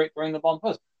not been great throwing the ball in the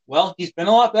post. Well, he's been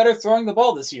a lot better throwing the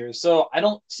ball this year, so I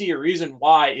don't see a reason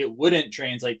why it wouldn't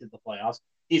translate to the playoffs.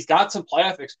 He's got some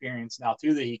playoff experience now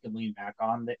too that he can lean back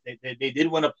on. They did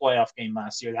win a playoff game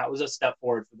last year. That was a step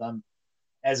forward for them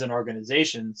as an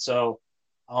organization. So,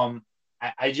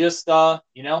 I just, I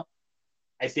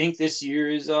think this year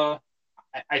is, I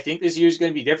think this year is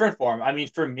going to be different for him. I mean,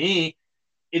 for me,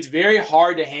 it's very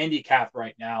hard to handicap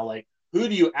right now. Like, who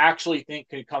do you actually think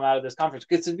could come out of this conference?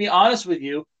 Because to be honest with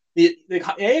you, the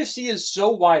AFC is so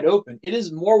wide open. It is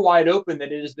more wide open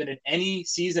than it has been in any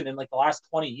season in the last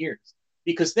 20 years.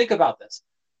 Because think about this: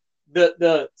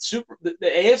 the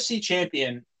AFC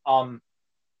champion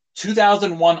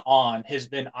 2001 on has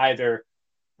been either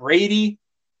Brady,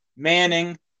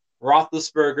 Manning,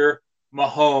 Roethlisberger,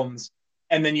 Mahomes,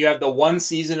 and then you have the one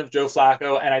season of Joe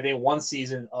Flacco, and I think one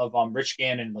season of Rich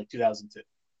Gannon in 2002.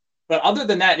 But other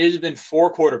than that, it has been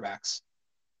 4 quarterbacks.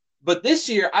 But this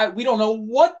year, we don't know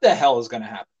what the hell is going to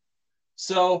happen.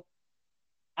 So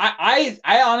I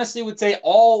honestly would say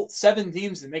all 7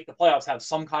 teams that make the playoffs have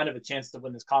some kind of a chance to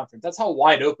win this conference. That's how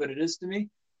wide open it is to me.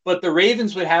 But the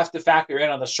Ravens would have to factor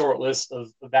in on the short list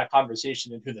of that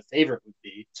conversation and who the favorite would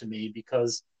be to me,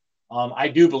 because I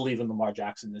do believe in Lamar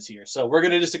Jackson this year. So we're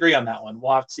going to disagree on that one.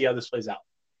 We'll have to see how this plays out.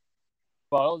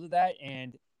 Follows that,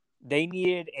 and they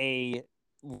needed the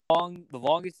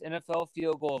longest NFL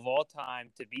field goal of all time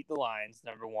to beat the Lions,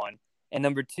 number one. And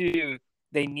number 2,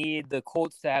 they need the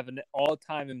Colts to have an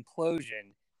all-time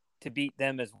implosion to beat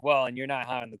them as well, and you're not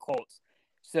high on the Colts.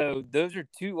 So those are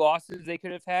 2 losses they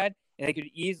could have had, and they could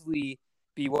easily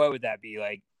be, what would that be,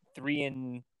 like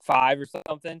 3-5 or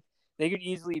something? They could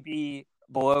easily be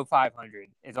below 500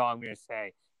 is all I'm going to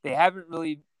say. They haven't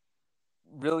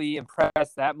really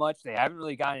impressed that much. They haven't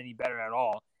really gotten any better at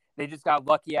all. They just got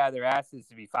lucky out of their asses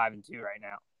to be 5-2 right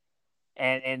now,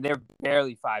 and they're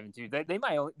barely 5-2.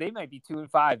 They might be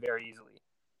 2-5 very easily.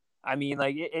 I mean,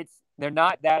 like they're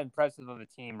not that impressive of a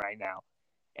team right now,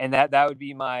 and that would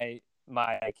be my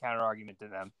counter argument to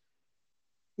them.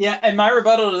 Yeah, and my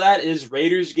rebuttal to that is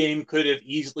Raiders game could have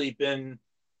easily been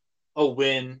a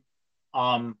win.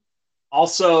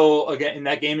 Also, again, in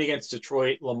that game against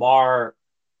Detroit, Lamar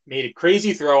made a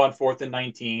crazy throw on 4th and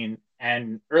 19,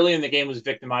 and early in the game was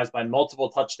victimized by multiple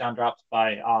touchdown drops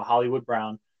by Hollywood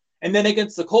Brown. And then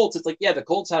against the Colts, it's like, yeah, the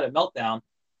Colts had a meltdown,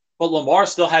 but Lamar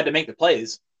still had to make the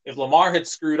plays. If Lamar had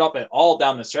screwed up at all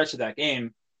down the stretch of that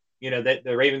game,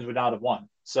 the Ravens would not have won.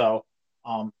 So,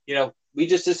 we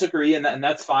just disagree, and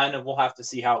that's fine, and we'll have to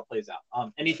see how it plays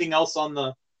out. Anything else on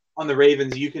the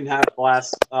Ravens? You can have the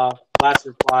last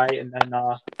reply, and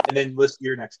then list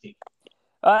your next team.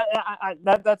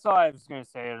 That's all I was going to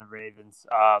say on the Ravens.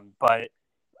 But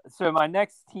so my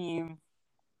next team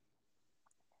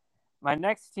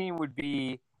would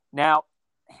be now.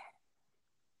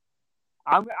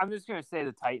 I'm just going to say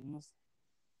the Titans.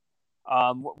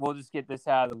 We'll just get this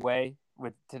out of the way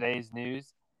with today's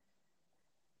news.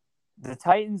 The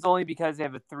Titans, only because they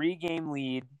have a 3-game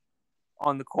lead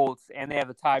on the Colts and they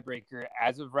have a tiebreaker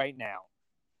as of right now.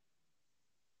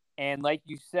 And like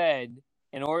you said,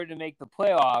 in order to make the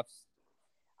playoffs,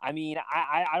 I mean,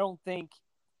 I don't think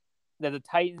that the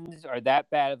Titans are that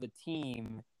bad of a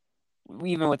team,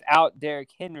 even without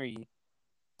Derrick Henry,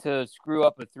 to screw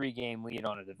up a 3-game lead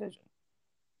on a division.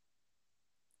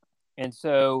 And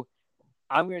so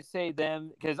I'm going to say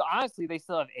them, because honestly, they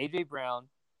still have A.J. Brown.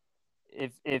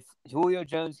 If Julio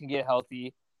Jones can get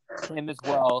healthy, him as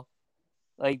well,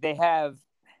 like they have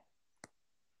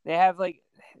like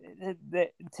the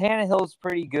Tannehill's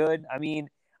pretty good. I mean,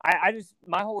 I just,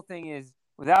 my whole thing is,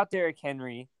 without Derrick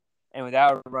Henry and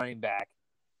without a running back,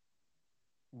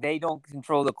 they don't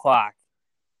control the clock.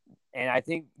 And I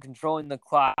think controlling the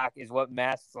clock is what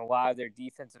masks a lot of their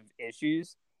defensive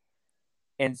issues.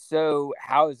 And so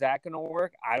how is that going to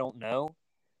work? I don't know.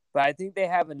 But I think they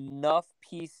have enough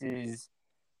pieces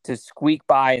to squeak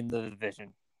by in the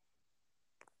division.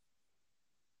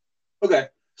 Okay.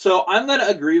 So I'm going to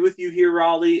agree with you here,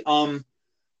 Raleigh.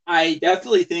 I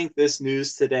definitely think this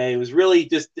news today was really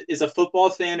just, as a football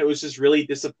fan, it was just really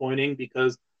disappointing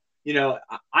because,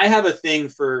 I have a thing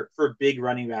for big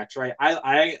running backs, right?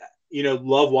 I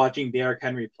love watching Derrick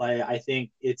Henry play. I think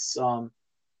it's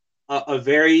a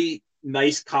very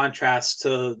nice contrast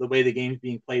to the way the game's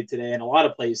being played today. In a lot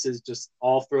of places, just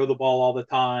all throw the ball all the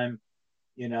time,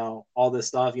 all this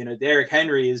stuff. Derrick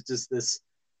Henry is just this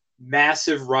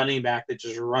massive running back that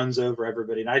just runs over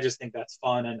everybody. And I just think that's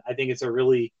fun. And I think it's a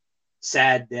really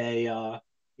sad day,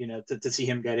 to see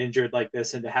him get injured like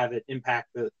this and to have it impact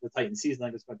the Titans season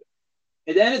like this. But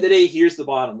at the end of the day, here's the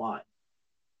bottom line.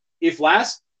 If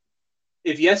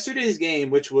yesterday's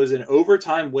game, which was an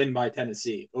overtime win by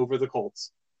Tennessee over the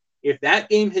Colts, if that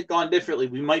game had gone differently,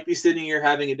 we might be sitting here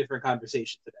having a different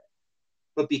conversation today.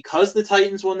 But because the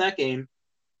Titans won that game,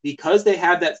 because they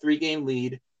have that 3-game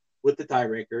lead with the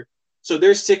tiebreaker, so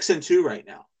they're 6-2 right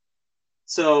now.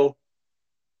 So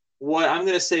what I'm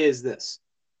going to say is this.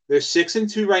 They're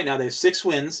 6-2 right now. They have 6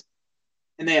 wins,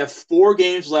 and they have 4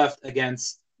 games left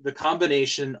against the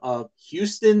combination of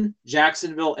Houston,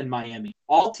 Jacksonville, and Miami,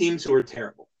 all teams who are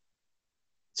terrible.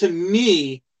 To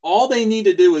me, all they need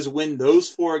to do is win those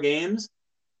 4 games,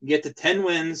 get to 10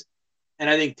 wins, and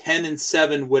I think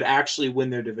 10-7 would actually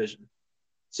win their division.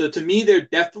 So to me, they're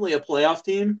definitely a playoff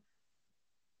team.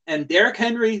 And Derrick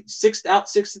Henry, 6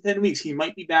 to 10 weeks, he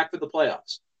might be back for the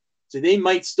playoffs. So they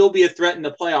might still be a threat in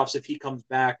the playoffs if he comes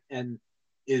back and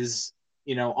is,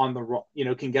 on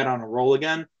the can get on a roll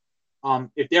again.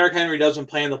 If Derrick Henry doesn't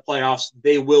play in the playoffs,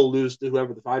 they will lose to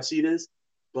whoever the 5 seed is.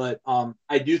 But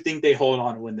I do think they hold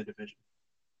on and win the division.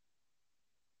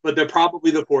 But they're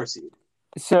probably the 4 seed.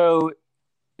 So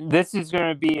this is going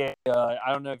to be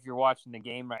I don't know if you're watching the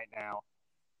game right now,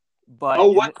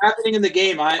 but what's happening in the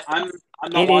game? I'm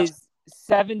not watching. It is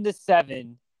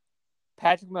 7-7.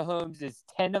 Patrick Mahomes is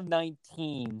 10 of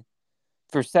 19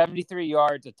 for 73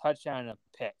 yards, a touchdown, and a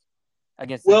pick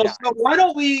against the Giants. So why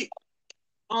don't we?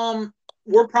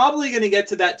 We're probably going to get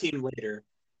to that team later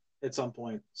at some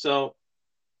point. So,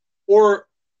 or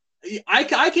I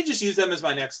can just use them as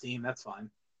my next team. That's fine.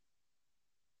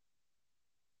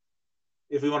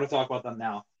 If we want to talk about them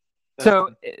now. So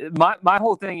my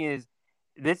whole thing is,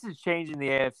 this is changing the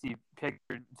AFC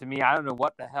picture to me. I don't know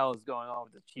what the hell is going on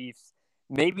with the Chiefs.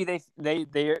 Maybe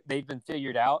they've been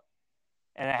figured out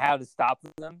and how to stop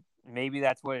them. Maybe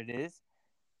that's what it is.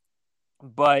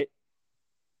 But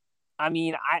I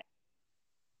mean,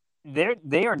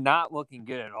 they are not looking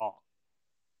good at all.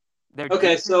 Their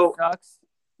defense sucks.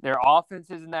 Their offense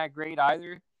isn't that great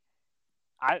either.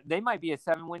 They might be a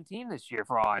 7-win team this year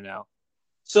for all I know.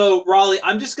 So Raleigh,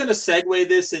 I'm just going to segue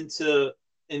this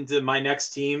into my next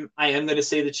team. I am going to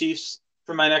say the Chiefs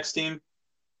for my next team.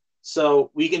 So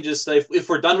we can just say, if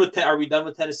we're done with, are we done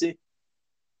with Tennessee?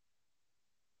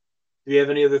 Do you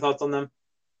have any other thoughts on them?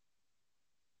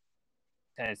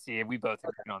 Tennessee, we both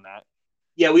agree on that.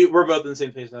 Yeah, we're both on the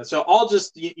same page on that. So I'll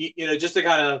just, just to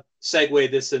kind of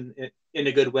segue this in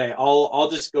a good way, I'll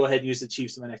just go ahead and use the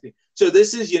Chiefs in my next team. So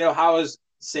this is, how I was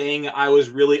saying I was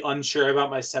really unsure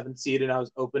about my 7th seed and I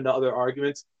was open to other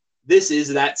arguments. This is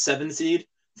that 7 seed.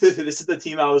 This is the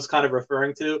team I was kind of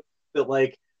referring to that,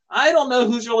 like, I don't know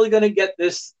who's really going to get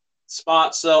this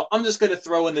spot. So I'm just going to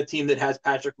throw in the team that has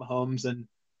Patrick Mahomes and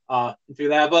figure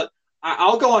that out. But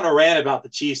I'll go on a rant about the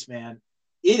Chiefs, man.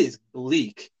 It is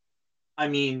bleak. I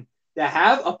mean, to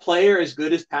have a player as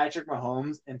good as Patrick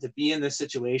Mahomes and to be in this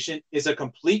situation is a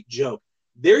complete joke.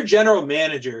 Their general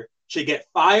manager should get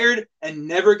fired and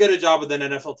never get a job with an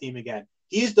NFL team again.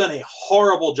 He's done a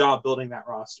horrible job building that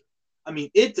roster. I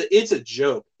mean, it's a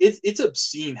joke. It's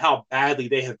obscene how badly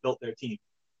they have built their team.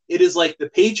 It is like the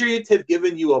Patriots have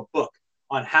given you a book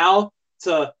on how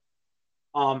to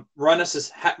run a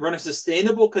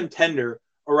sustainable contender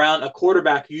around a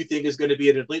quarterback who you think is going to be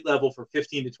at an elite level for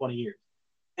 15 to 20 years.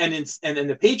 And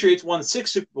the Patriots won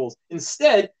 6 Super Bowls.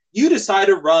 Instead, you decide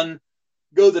to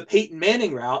go the Peyton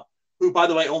Manning route, who, by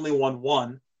the way, only won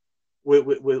 1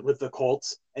 with the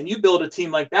Colts, and you build a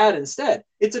team like that instead.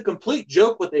 It's a complete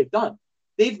joke what they've done.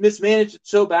 They've mismanaged it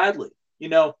so badly.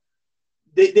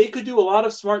 They could do a lot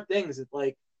of smart things. It's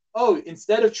like,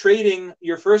 instead of trading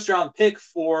your first-round pick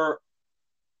for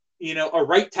a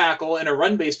right tackle and a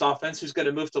run-based offense who's going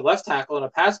to move to left tackle and a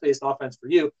pass-based offense for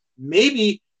you,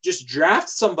 maybe just draft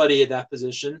somebody at that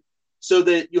position so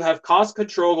that you have cost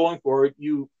control going forward.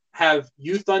 You have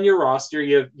youth on your roster.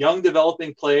 You have young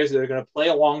developing players that are going to play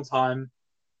a long time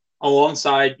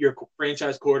alongside your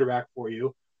franchise quarterback for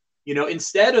you.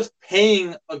 Instead of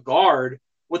paying a guard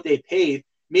what they paid,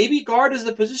 maybe guard is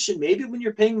the position. Maybe when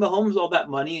you're paying Mahomes all that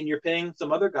money and you're paying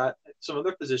some other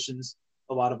positions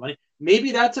a lot of money,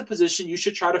 maybe that's a position you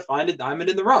should try to find a diamond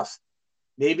in the rough.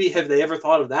 Maybe have they ever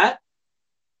thought of that?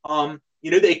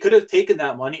 They could have taken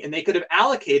that money and they could have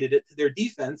allocated it to their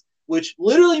defense, which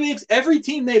literally makes every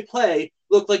team they play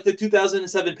look like the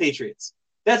 2007 Patriots.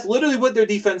 That's literally what their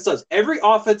defense does. Every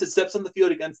offense that steps on the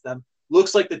field against them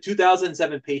looks like the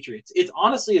 2007 Patriots. It's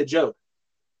honestly a joke.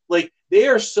 Like, they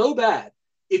are so bad.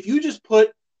 If you just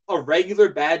put a regular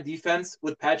bad defense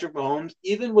with Patrick Mahomes,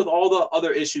 even with all the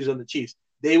other issues on the Chiefs,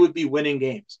 they would be winning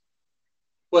games.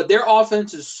 But their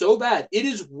offense is so bad. It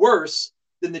is worse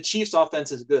than the Chiefs'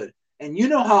 offense is good. And you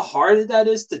know how hard that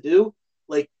is to do?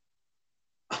 Like,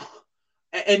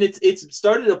 and it's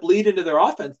started to bleed into their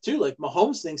offense too. Like,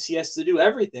 Mahomes thinks he has to do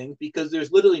everything because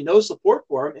there's literally no support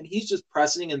for him, and he's just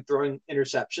pressing and throwing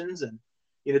interceptions. And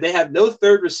they have no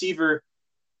third receiver,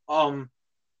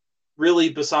 really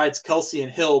besides Kelsey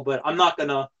and Hill. But I'm not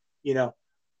gonna,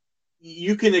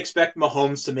 you can expect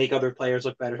Mahomes to make other players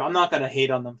look better. I'm not gonna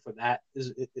hate on them for that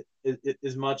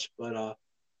as much. But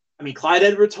I mean, Clyde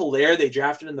Edwards-Helaire, they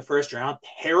drafted in the first round.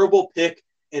 Terrible pick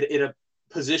at a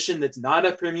position that's not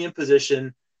a premium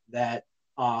position, that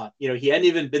he hadn't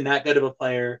even been that good of a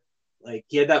player. Like,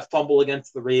 he had that fumble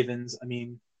against the Ravens. I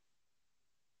mean,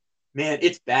 man,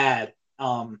 it's bad.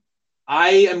 I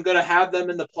am gonna have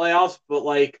them in the playoffs, but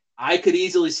like, I could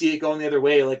easily see it going the other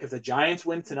way. Like, if the Giants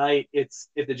win tonight, it's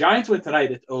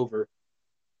over.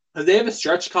 Because they have a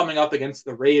stretch coming up against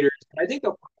the Raiders. I think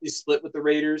they'll probably split with the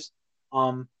Raiders.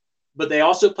 But they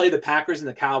also play the Packers and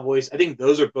the Cowboys. I think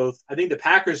the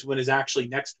Packers win is actually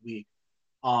next week.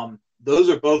 Those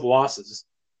are both losses.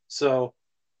 So,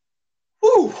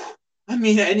 whew, I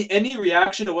mean, any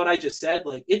reaction to what I just said?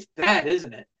 Like, it's bad,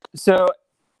 isn't it? So,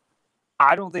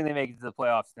 I don't think they make it to the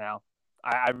playoffs now.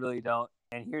 I really don't.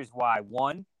 And here's why.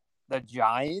 1, the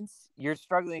Giants. You're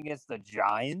struggling against the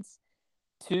Giants.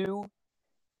 2,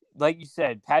 like you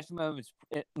said, Patrick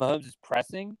Mahomes is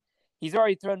pressing. He's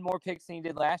already thrown more picks than he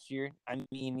did last year. I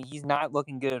mean, he's not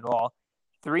looking good at all.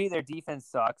 3, their defense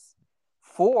sucks.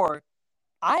 4,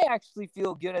 I actually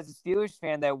feel good as a Steelers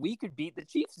fan that we could beat the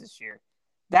Chiefs this year.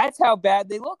 That's how bad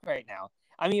they look right now.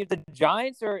 I mean, if the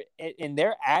Giants are – and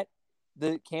they're at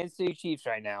the Kansas City Chiefs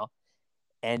right now,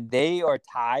 and they are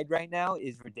tied right now,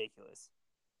 is ridiculous.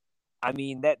 I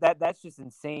mean, that's just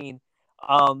insane.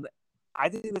 I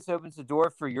think this opens the door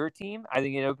for your team. I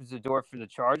think it opens the door for the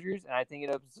Chargers, and I think it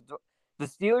opens the door. The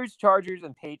Steelers, Chargers,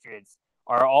 and Patriots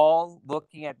are all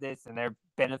looking at this and they're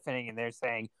benefiting and they're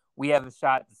saying we have a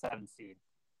shot at the 7th seed.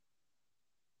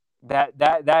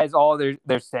 That is all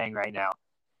they're saying right now.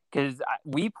 Because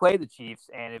we play the Chiefs,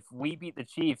 and if we beat the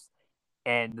Chiefs,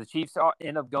 and the Chiefs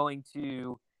end up going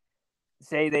to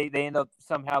say they end up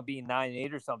somehow being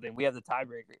 9-8 or something, we have the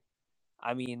tiebreaker.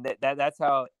 I mean that's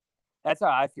how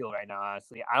I feel right now.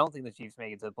 Honestly, I don't think the Chiefs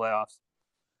make it to the playoffs.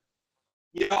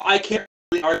 I can't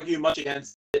really argue much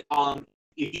against it.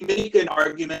 If you make an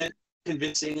argument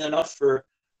convincing enough for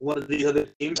one of the other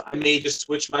teams, I may just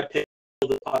switch my pick to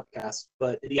the podcast.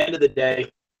 But at the end of the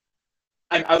day,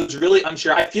 I was really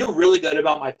unsure. I feel really good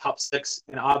about my top 6,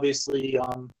 and obviously,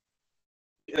 out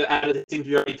of the teams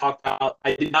we already talked about,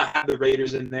 I did not have the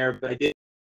Raiders in there, but I did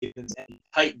have the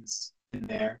Titans in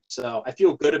there. So I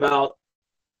feel good about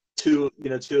two,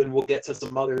 and we'll get to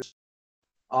some others.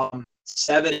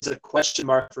 7 is a question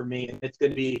mark for me, and it's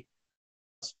going to be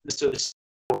necessarily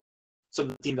some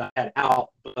of the teams I had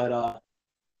out, but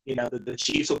the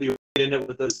Chiefs will be right in it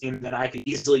with those teams, and I could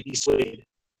easily be swayed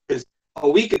because a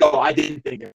week ago I didn't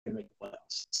think they were going to make the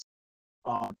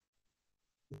playoffs.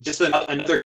 Just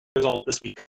another result this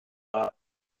week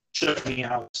shook me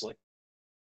out. It's like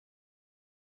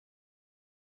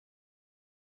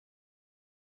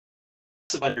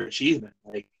it's an underachievement.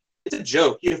 Like it's a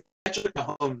joke. You have Patrick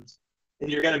Mahomes, and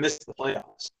you're going to miss the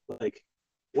playoffs. Like,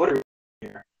 what are we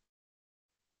doing here?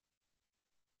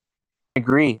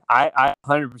 Agree. I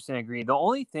 100% agree. The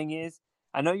only thing is,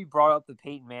 I know you brought up the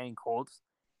Peyton Manning Colts.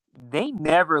 They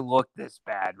never looked this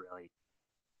bad, really.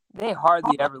 They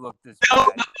hardly ever looked this bad.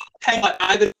 No, hang on.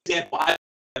 I have an example.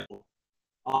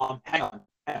 Hang on.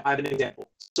 I have an example.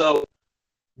 So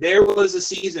there was a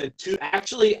season,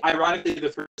 actually, ironically, the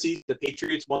first season the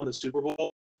Patriots won the Super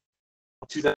Bowl,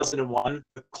 2001.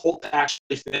 The Colts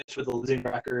actually finished with a losing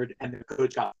record, and their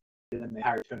coach got fired, and then they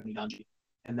hired Tony Dungy.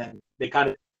 And then they kind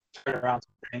of turned around.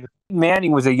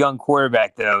 Manning was a young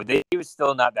quarterback, though. He was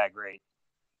still not that great.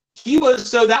 He was,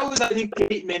 so that was, I think,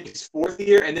 Peyton Manning's 4th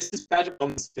year, and this is Patrick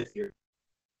Mahomes' 5th year.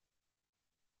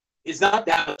 It's not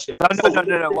that much difference.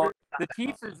 No. Well,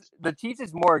 the Chiefs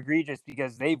is more egregious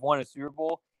because they've won a Super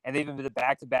Bowl, and they've been to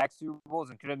back-to-back Super Bowls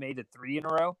and could have made it 3 in a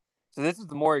row. So this is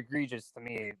the more egregious to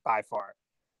me by far.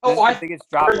 I think it's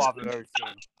dropped off of those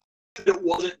teams. It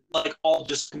wasn't like all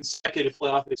just consecutive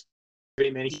playoff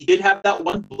experience. He did have that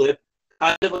one blip,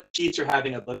 kind of like the Chiefs are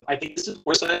having a blip. I think this is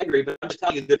worse. I agree, but I'm just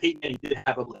telling you that Peyton Manning did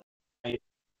have a blip. Right?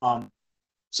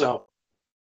 So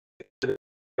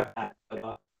I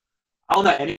don't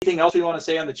know. Anything else you want to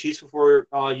say on the Chiefs before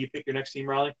you pick your next team,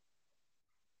 Riley?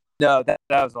 No, that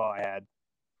was all I had.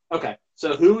 Okay,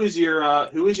 so who is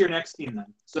your next team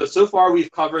then? So far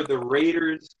we've covered the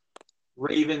Raiders,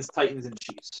 Ravens, Titans, and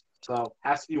Chiefs. So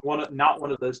has to be not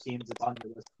one of those teams that's on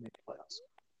your list to make the playoffs.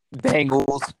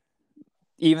 Bengals.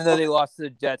 Even though they lost to the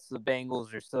Jets, the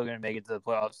Bengals are still going to make it to the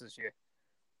playoffs this year.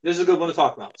 This is a good one to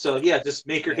talk about. So yeah, just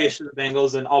make your case for the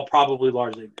Bengals, and I'll probably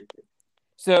largely agree with you.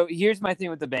 So here's my thing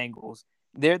with the Bengals.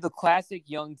 They're the classic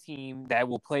young team that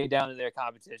will play down to their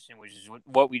competition, which is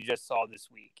what we just saw this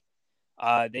week.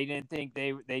 They didn't think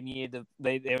they needed to.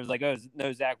 They was like, oh,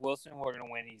 no, Zach Wilson, we're going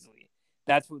to win easily.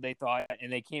 That's what they thought,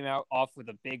 and they came out off with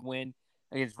a big win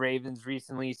against Ravens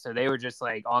recently. So they were just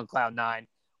like on cloud 9.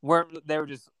 They were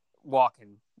just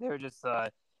walking. They were just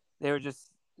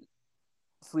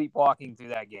sleepwalking through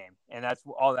that game, and that's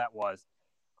all that was.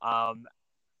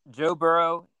 Joe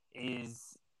Burrow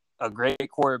is a great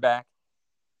quarterback,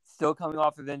 still coming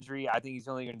off of injury. I think he's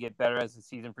only going to get better as the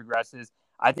season progresses.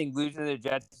 I think losing to the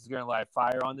Jets is going to light a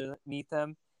fire underneath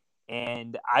them,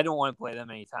 and I don't want to play them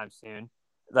anytime soon.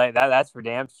 Like that's for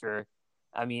damn sure.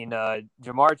 I mean,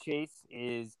 Jamar Chase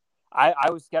is. I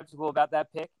was skeptical about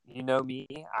that pick. You know me.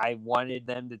 I wanted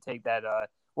them to take that.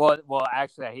 Well,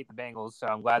 actually, I hate the Bengals, so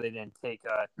I'm glad they didn't take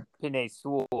Penei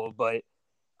Sewell. But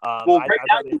now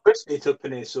you wish they took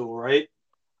Penei Sewell, right?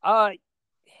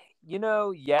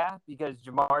 Yeah, because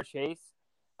Jamar Chase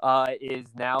is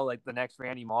now like the next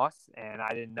Randy Moss, and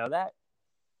I didn't know that.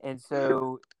 And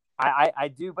so I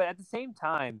do, but at the same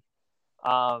time,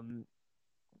 I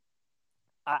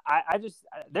just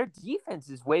their defense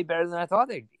is way better than I thought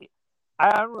they'd be.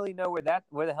 I don't really know where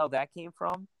the hell that came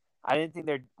from. I didn't think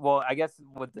they're well. I guess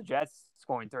with the Jets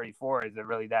scoring 34, is it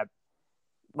really that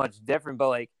much different? But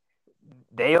like,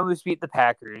 they almost beat the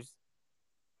Packers.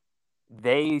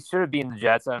 They should have beaten the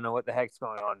Jets. I don't know what the heck's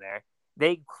going on there.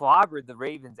 They clobbered the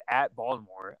Ravens at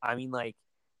Baltimore. I mean, like,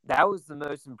 that was the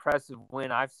most impressive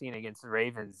win I've seen against the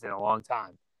Ravens in a long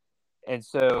time. And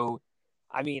so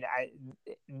I mean,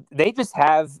 they just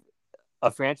have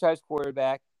a franchise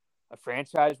quarterback, a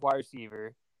franchise wide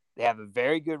receiver. They have a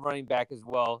very good running back as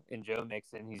well in Joe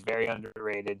Mixon. He's very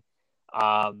underrated.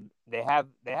 They have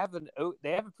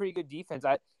a pretty good defense.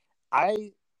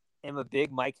 I am a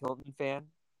big Mike Hilton fan,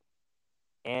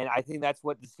 and I think that's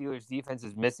what the Steelers defense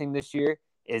is missing this year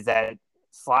is that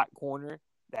slot corner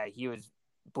that he was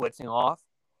blitzing off.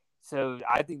 So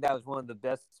I think that was one of the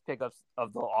best pickups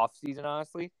of the offseason,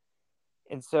 honestly.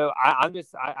 And so I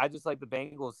just like the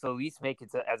Bengals to at least make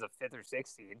it as a 5th or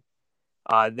 6th seed.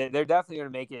 They're definitely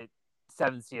going to make it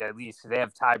 7th seed at least because they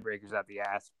have tiebreakers at the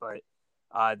ass. But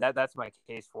that's my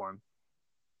case for them.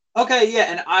 Okay, yeah,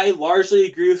 and I largely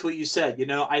agree with what you said.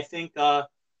 I think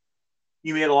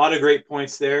you made a lot of great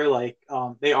points there. Like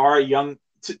they are a young.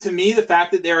 To me, the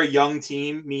fact that they're a young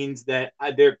team means that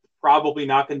they're probably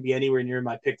not going to be anywhere near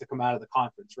my pick to come out of the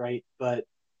conference, right? But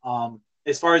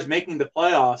as far as making the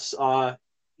playoffs, a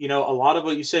lot of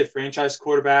what you said, franchise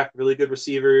quarterback, really good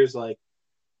receivers. Like,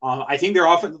 I think their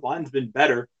offensive line's been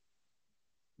better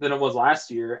than it was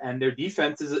last year, and their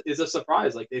defense is a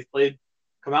surprise. Like they've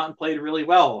come out and played really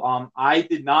well. I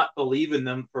did not believe in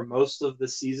them for most of the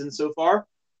season so far,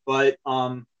 but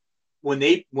when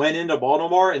they went into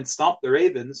Baltimore and stomped the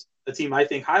Ravens, a team I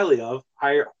think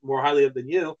more highly of than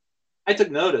you, I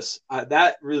took notice.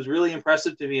 That was really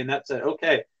impressive to me, and that said,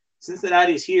 okay,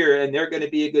 Cincinnati's here, and they're going to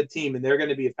be a good team, and they're going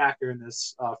to be a factor in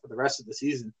this for the rest of the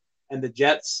season. And the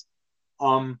Jets,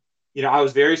 I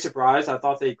was very surprised. I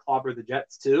thought they'd clobber the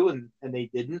Jets too, and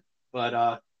they didn't.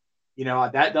 But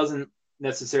that doesn't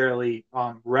necessarily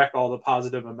wreck all the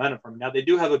positive momentum from. Now they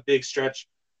do have a big stretch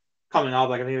coming up.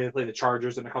 Like I think they play the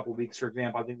Chargers in a couple of weeks, for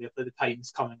example. I think they play the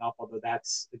Titans coming up, although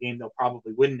that's a game they'll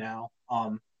probably win now.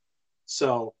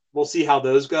 So we'll see how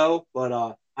those go.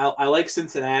 But I like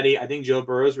Cincinnati. I think Joe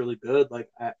Burrow is really good. Like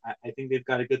I think they've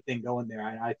got a good thing going there.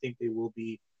 I think they will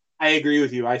be. I agree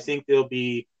with you. I think they'll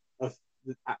be.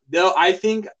 I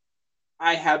think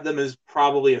I have them as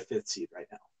probably a 5th seed right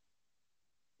now.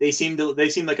 They seem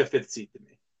like a 5th seed to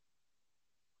me.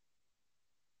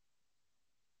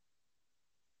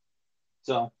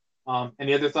 So,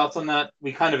 any other thoughts on that?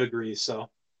 We kind of agree. So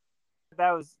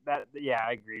that. Yeah,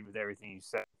 I agreed with everything you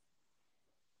said.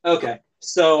 Okay,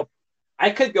 so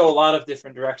I could go a lot of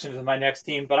different directions with my next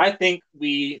team, but I think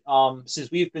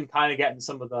since we've been kind of getting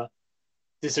some of the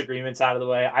disagreements out of the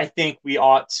way, I think we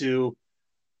ought to,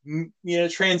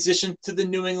 transition to the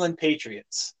New England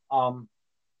Patriots,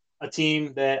 a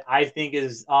team that I think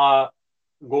is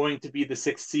going to be the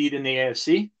 6th seed in the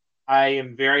AFC. I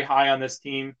am very high on this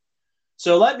team.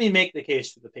 So let me make the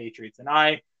case for the Patriots. And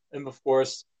I am, of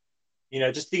course,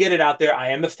 just to get it out there, I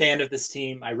am a fan of this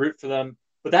team. I root for them.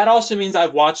 But that also means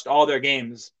I've watched all their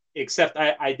games, except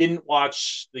I didn't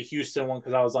watch the Houston one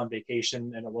because I was on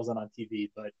vacation and it wasn't on TV.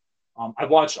 But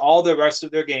I've watched all the rest of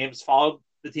their games, followed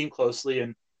the team closely.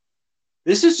 And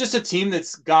this is just a team that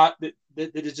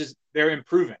is just, they're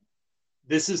improving.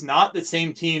 This is not the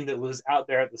same team that was out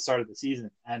there at the start of the season.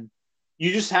 And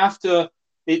you just have to,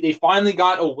 they finally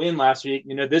got a win last week.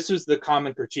 This was the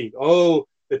common critique. Oh,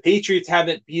 the Patriots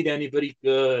haven't beat anybody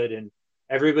good. And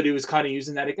everybody was kind of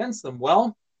using that against them.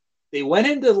 Well, they went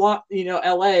into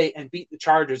LA and beat the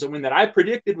Chargers, a win that I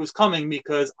predicted was coming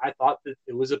because I thought that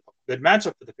it was a good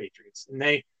matchup for the Patriots. And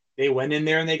they went in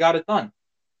there and they got it done.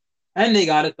 And they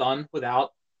got it done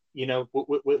without,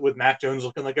 with Mac Jones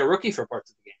looking like a rookie for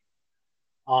parts of the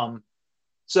game.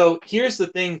 So here's the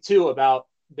thing too about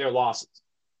their losses.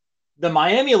 The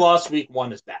Miami loss week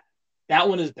 1 is bad. That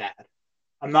one is bad.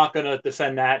 I'm not going to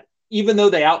defend that, even though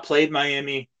they outplayed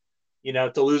Miami.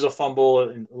 To lose a fumble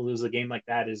and lose a game like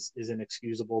that is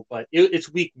inexcusable. But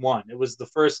it's week 1. It was the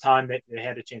first time that they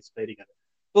had a chance to play together.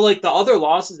 But like the other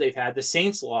losses they've had, the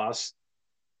Saints loss,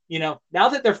 now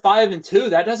that they're 5-2,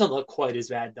 that doesn't look quite as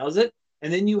bad, does it?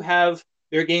 And then you have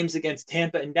their games against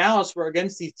Tampa and Dallas, where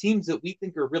against these teams that we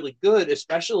think are really good,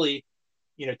 especially,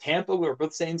 Tampa, we were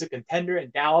both saying is a contender,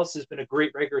 and Dallas has been a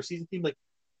great regular season team. Like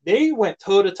they went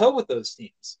toe to toe with those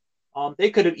teams.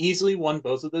 They could have easily won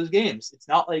both of those games. It's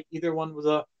not like either one was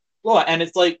a blowout. And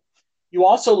it's like you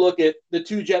also look at the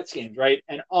 2 Jets games, right?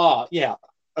 And yeah,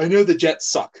 I know the Jets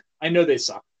suck. I know they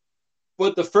suck.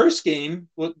 But the first game,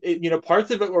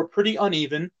 parts of it were pretty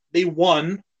uneven. They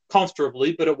won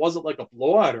comfortably, but it wasn't like a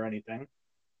blowout or anything.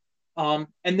 And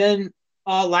then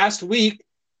last week,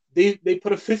 they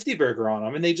put a 50 burger on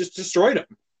them and they just destroyed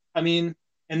them. I mean,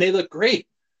 and they look great.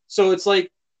 So it's like,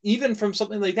 even from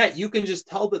something like that, you can just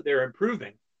tell that they're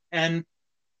improving. And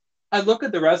I look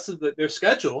at the rest of their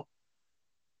schedule.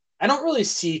 I don't really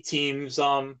see teams.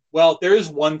 Well, there is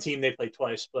one team they play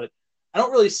twice, but I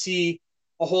don't really see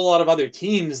a whole lot of other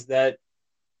teams that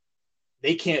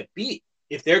they can't beat.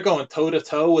 If they're going toe to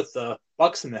toe with the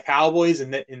Bucks and the Cowboys,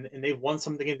 and they've won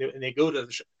something, and they go to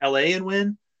LA and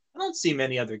win, I don't see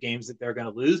many other games that they're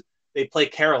going to lose. They play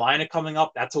Carolina coming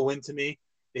up. That's a win to me.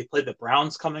 They play the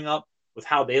Browns coming up with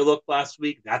how they looked last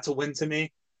week. That's a win to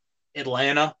me.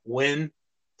 Atlanta, win.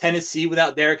 Tennessee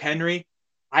without Derrick Henry.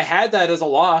 I had that as a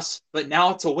loss, but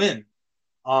now it's a win.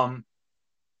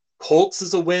 Colts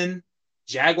is a win.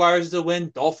 Jaguars is a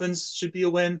win. Dolphins should be a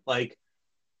win. Like,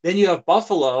 then you have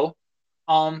Buffalo.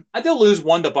 I they'll lose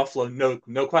one to Buffalo,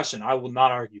 no question. I will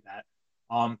not argue that.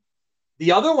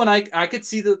 The other one, I could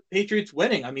see the Patriots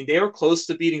winning. I mean, they were close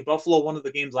to beating Buffalo one of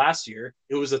the games last year.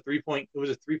 It was a 3-point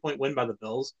win by the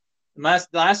Bills. And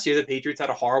last year, the Patriots had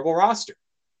a horrible roster.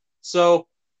 So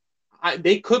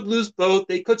they could lose both.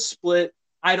 They could split.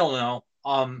 I don't know.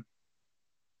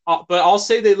 But I'll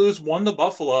say they lose one to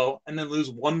Buffalo and then lose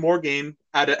one more game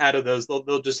out of those.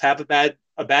 They'll just have a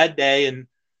bad day and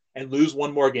lose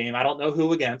one more game. I don't know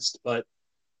who against,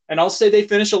 and I'll say they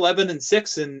finish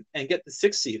 11-6 and get the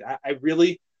 6th seed. I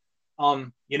really,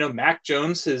 Mac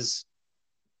Jones has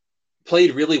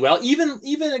played really well, even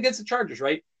against the Chargers.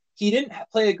 Right, he didn't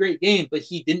play a great game, but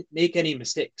he didn't make any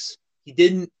mistakes. He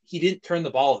didn't turn the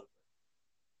ball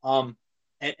over.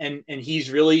 And he's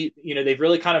really, they've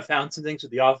really kind of found some things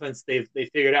with the offense. They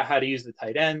figured out how to use the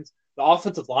tight ends. The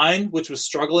offensive line, which was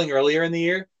struggling earlier in the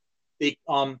year, they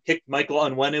kicked Michael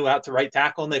Onwenu out to right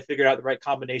tackle, and they figured out the right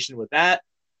combination with that.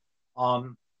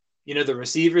 The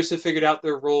receivers have figured out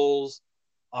their roles.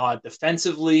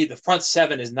 Defensively, the front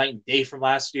seven is night and day from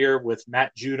last year with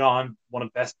Matt Judon, one of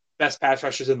the best pass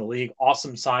rushers in the league.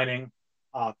 Awesome signing.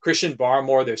 Christian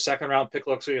Barmore, their second-round pick,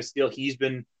 looks like a steal. He's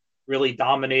been really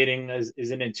dominating as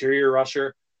an interior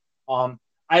rusher.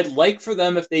 I'd like for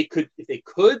them if they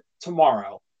could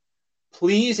tomorrow,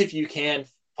 please, if you can,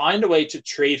 find a way to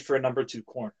trade for a number 2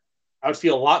 corner. I would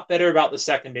feel a lot better about the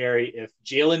secondary if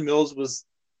Jalen Mills was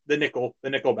the nickel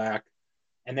back,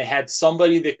 and they had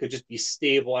somebody that could just be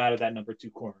stable out of that number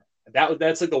 2 corner.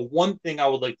 That's like the one thing I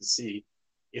would like to see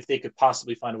if they could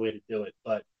possibly find a way to do it.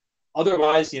 But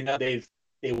otherwise, they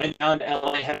went down to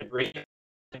LA, had a great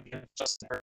Justin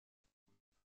Herbert.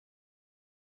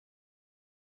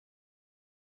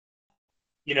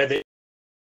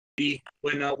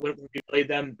 When we played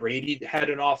them, Brady had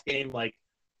an off game. Like,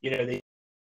 they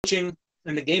coaching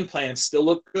and the game plan still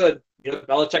look good.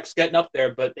 Belichick's getting up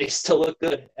there, but they still look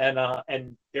good, and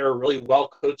they're a really well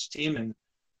coached team. And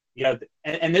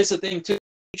and this is the thing too.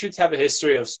 Patriots have a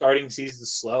history of starting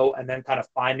seasons slow and then kind of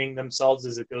finding themselves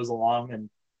as it goes along. And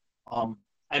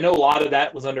I know a lot of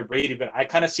that was under Brady, but I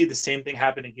kind of see the same thing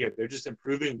happening here. They're just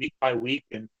improving week by week,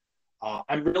 and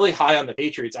I'm really high on the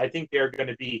Patriots. I think they're going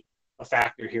to be a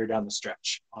factor here down the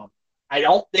stretch. I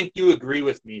don't think you agree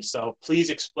with me, so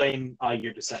please explain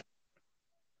your dissent.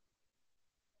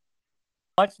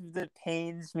 Much of it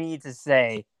pains me to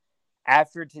say,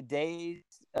 after today's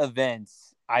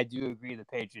events, I do agree the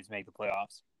Patriots make the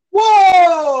playoffs.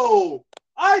 Whoa!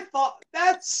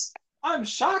 I'm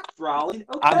shocked, Raleigh.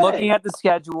 Okay. I'm looking at the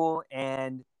schedule,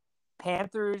 and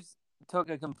Panthers took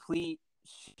a complete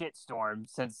shitstorm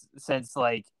since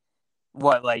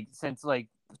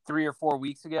 3 or 4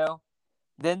 weeks ago.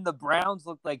 Then the Browns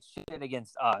looked like shit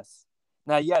against us.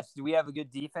 Now, yes, do we have a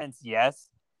good defense? Yes,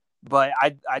 but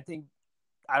I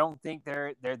don't think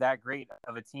they're that great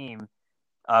of a team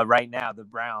right now. The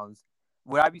Browns.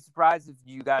 Would I be surprised if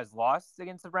you guys lost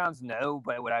against the Browns? No,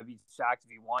 but would I be shocked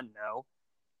if you won? No.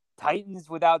 Titans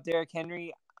without Derrick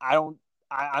Henry, I'm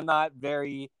not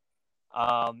very.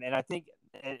 And I think,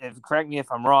 correct me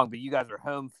if I'm wrong, but you guys are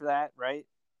home for that, right?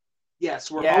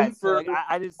 Yes, we're home for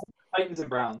I just Titans and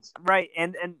Browns. Right,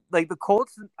 and like the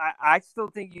Colts, I still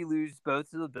think you lose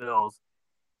both to the Bills.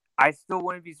 I still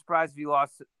wouldn't be surprised if you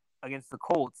lost against the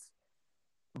Colts,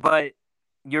 but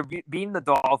you're beating the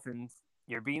Dolphins,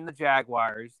 you're beating the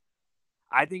Jaguars.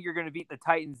 I think you're going to beat the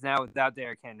Titans now without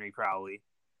Derrick Henry, probably.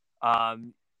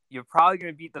 You're probably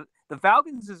going to beat the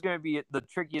Falcons is going to be the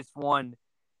trickiest one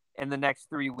in the next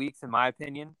 3 weeks, in my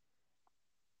opinion.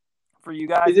 For you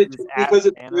guys, is it because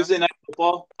it's Thursday Night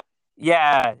Football?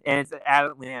 Yeah, and it's at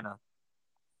Atlanta.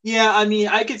 Yeah, I mean,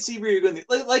 I could see where you're going.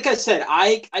 Like I said,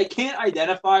 I can't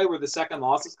identify where the second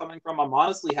loss is coming from. I'm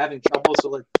honestly having trouble.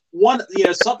 So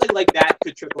something like that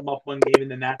could trip them up one game, and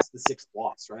then that's the 6th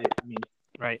loss, right? I mean,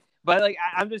 right. But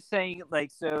I'm just saying,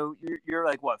 so you're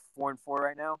like what, 4-4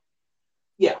 right now?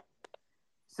 Yeah.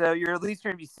 So you're at least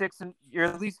going to be 6, and you're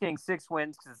at least getting 6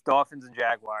 wins because it's Dolphins and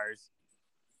Jaguars.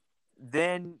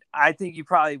 Then I think you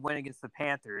probably win against the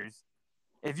Panthers.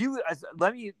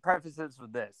 Let me preface this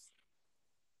with this.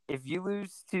 If you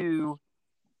lose to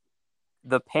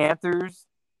the Panthers,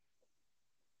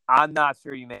 I'm not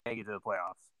sure you make it to the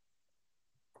playoffs.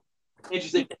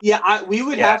 Interesting. Yeah, we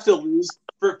would have to lose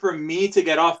for me to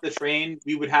get off the train.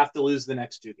 We would have to lose the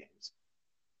next 2 games.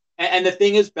 And the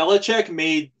thing is, Belichick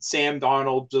made Sam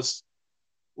Darnold just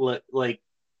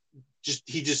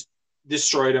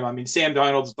destroyed him. I mean, Sam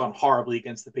Darnold's done horribly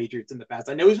against the Patriots in the past.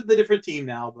 I know he's with a different team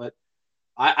now, but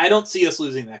I don't see us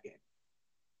losing that game.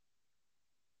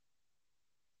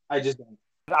 I just don't.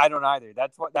 I don't either.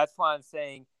 That's why I'm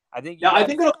saying I think. I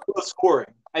think it'll go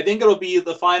scoring. I think it'll be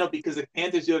the final because the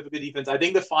Panthers do have a good defense. I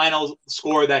think the final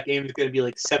score of that game is going to be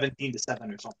like 17-7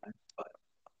 or something.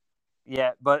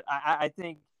 But I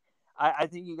think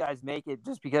you guys make it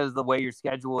just because of the way your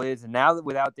schedule is, and now that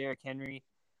without Derrick Henry,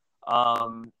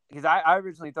 because I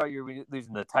originally thought you were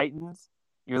losing the Titans,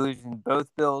 you're losing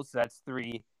both Bills, so that's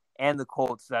 3, and the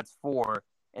Colts, so that's 4,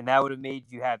 and that would have made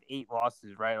you have 8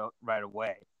 losses right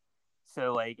away.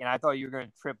 So and I thought you were going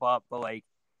to trip up, but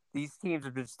these teams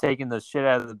are just taking the shit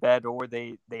out of the bed, or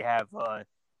they have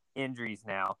injuries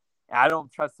now. And I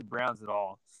don't trust the Browns at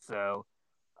all, so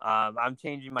I'm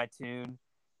changing my tune,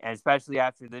 and especially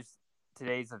after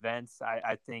today's events,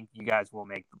 I think you guys will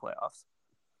make the playoffs.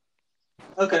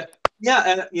 Okay. Yeah,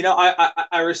 and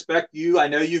I respect you. I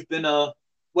know you've been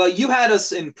you had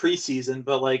us in preseason,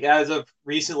 but as of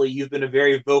recently, you've been a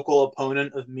very vocal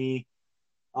opponent of me,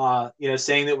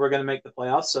 saying that we're going to make the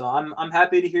playoffs. So I'm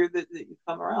happy to hear that you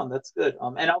come around. That's good.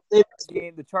 And I'll say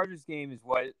the Chargers game is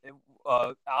what.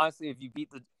 Honestly, if you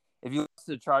lost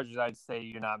to the Chargers, I'd say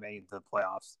you're not making the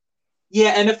playoffs.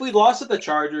 Yeah, and if we lost to the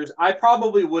Chargers, I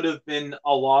probably would have been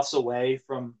a loss away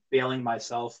from failing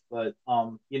myself. But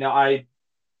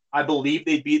I believe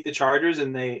they beat the Chargers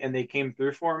and they came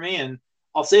through for me. And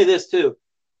I'll say this too: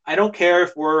 I don't care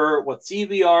if we're what seed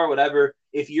we are, whatever.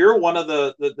 If you're one of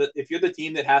if you're the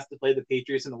team that has to play the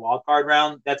Patriots in the wild card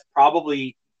round, that's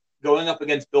probably going up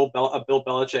against Bill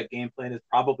Belichick game plan is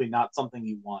probably not something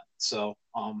you want. So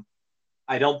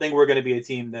I don't think we're going to be a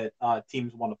team that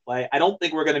teams want to play. I don't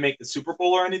think we're going to make the Super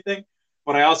Bowl or anything,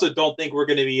 but I also don't think we're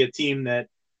going to be a team that,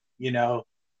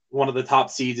 one of the top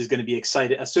seeds is going to be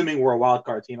excited, assuming we're a wild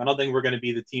card team. I don't think we're going to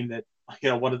be the team that,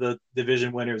 one of the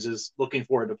division winners is looking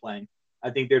forward to playing. I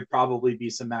think there'd probably be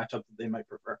some matchups that they might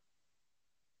prefer.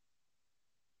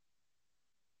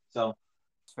 So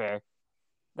that's fair.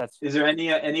 Is there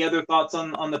any other thoughts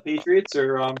on the Patriots,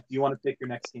 or do you want to pick your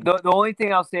next team? The only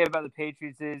thing I'll say about the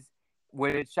Patriots is,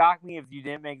 would it shock me if you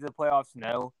didn't make the playoffs?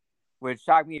 No. Would it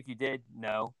shock me if you did?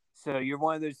 No. So you're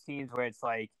one of those teams where it's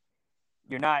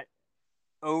you're not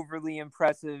overly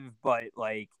impressive, but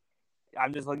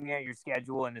I'm just looking at your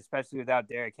schedule, and especially without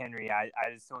Derrick Henry, I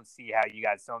just don't see how you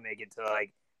guys don't make it to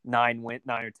 9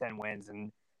 or 10 wins,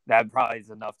 and that probably is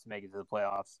enough to make it to the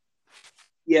playoffs.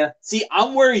 Yeah. See,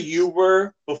 I'm where you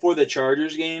were before the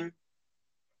Chargers game.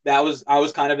 I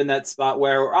was kind of in that spot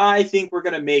where I think we're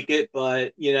going to make it,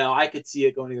 but I could see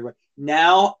it going either way.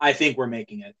 Now I think we're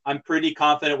making it. I'm pretty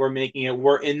confident we're making it.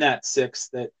 We're in that 6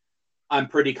 that I'm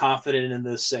pretty confident in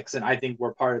those 6, and I think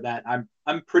we're part of that.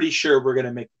 I'm pretty sure we're going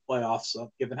to make the playoffs.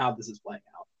 So given how this is playing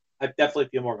out, I definitely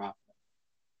feel more confident.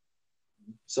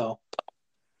 So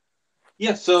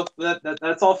yeah, so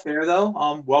that's all fair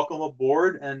though. Welcome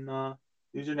aboard, and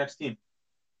who's your next team?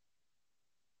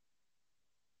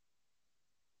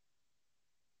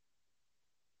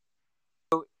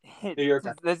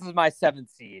 This is my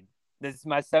 7th seed. This is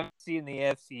my 7th seed in the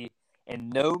AFC. And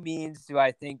no means do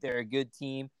I think they're a good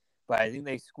team, but I think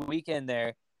they squeak in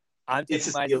there. I'm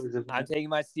taking my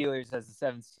Steelers as the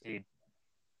 7th seed.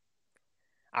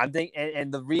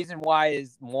 And the reason why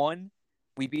is, 1,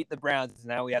 we beat the Browns, and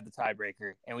now we have the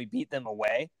tiebreaker, and we beat them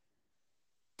away.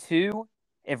 2,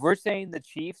 if we're saying the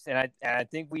Chiefs, and I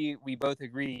think we both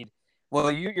agreed.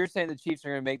 Well, you're saying the Chiefs are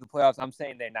going to make the playoffs. I'm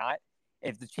saying they're not.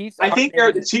 If the Chiefs, I think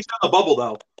the Chiefs are on the bubble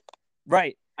though.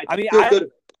 Right.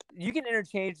 You can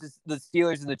interchange the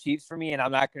Steelers and the Chiefs for me, and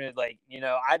I'm not going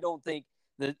to I don't think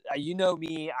that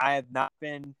me. I have not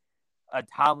been a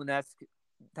Tomlin-esque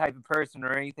type of person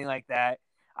or anything like that.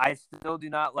 I still do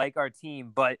not like our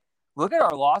team, but look at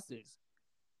our losses: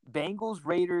 Bengals,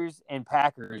 Raiders, and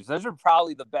Packers. Those are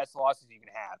probably the best losses you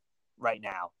can have right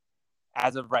now,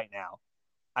 as of right now.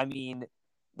 I mean,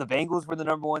 the Bengals were the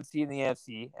number 1 seed in the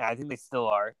AFC, and I think they still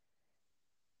are.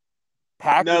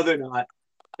 Packers, no, they're not.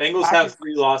 Bengals have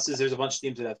 3 losses. There's a bunch of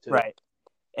teams that have 2. Right.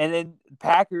 And then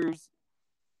Packers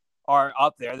are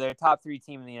up there. They're a top 3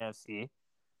 team in the NFC.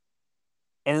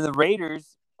 And then the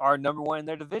Raiders are number 1 in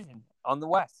their division on the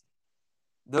West.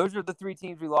 Those are the 3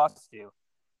 teams we lost to.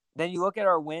 Then you look at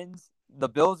our wins. The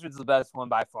Bills are the best one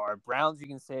by far. Browns, you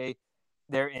can say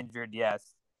they're injured,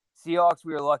 yes. Seahawks,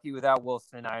 we were lucky without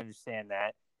Wilson. I understand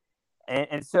that.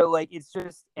 And so, like, it's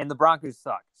just – and the Broncos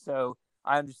suck. So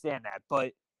I understand that.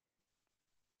 But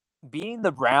beating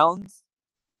the Browns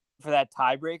for that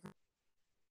tiebreaker,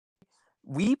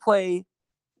 we play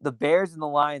the Bears and the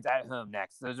Lions at home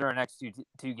next. Those are our next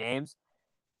two games.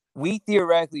 We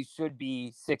theoretically should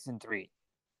be 6-3.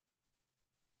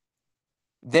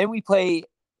 Then we play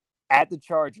at the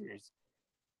Chargers.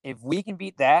 If we can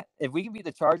beat that, if we can beat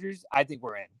the Chargers, I think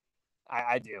we're in.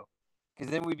 I do.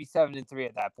 Because then we'd be 7-3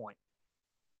 at that point.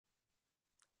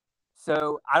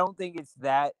 So I don't think it's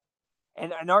that.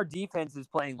 And our defense is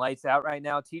playing lights out right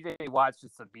now. TJ Watt's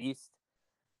just a beast.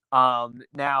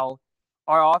 Now,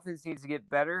 our offense needs to get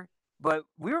better, but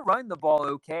we were running the ball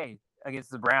okay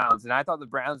against the Browns, and I thought the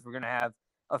Browns were going to have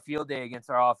a field day against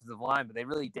our offensive line, but they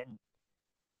really didn't.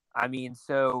 I mean,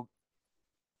 so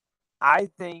I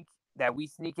think that we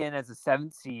sneak in as a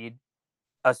 7th seed,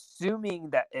 assuming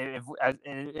that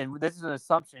and this is an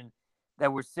assumption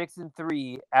that we're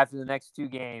 6-3 after the next 2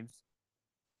 games,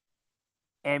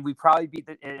 and we probably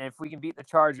and if we can beat the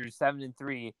Chargers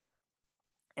 7-3,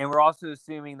 and we're also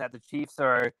assuming that the Chiefs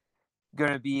are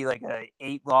going to be like a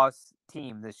 8-loss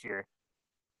team this year.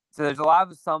 So there's a lot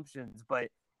of assumptions, but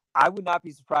I would not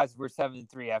be surprised if we're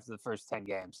 7-3 after the first 10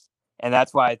 games. And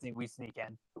that's why I think we sneak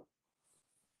in.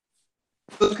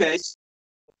 Okay.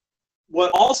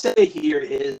 What I'll say here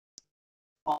is,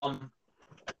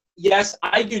 yes,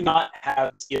 I do not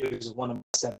have Steelers as one of my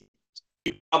 7 teams.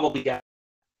 You probably get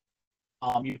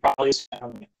you probably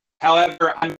assume.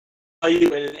 However, I'm going to tell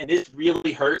you, and it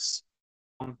really hurts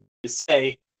to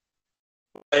say,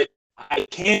 but I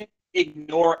can't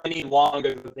ignore any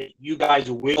longer that you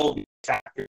guys will be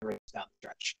factored down the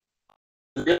stretch.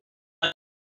 I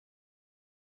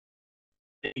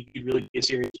think you'd really be a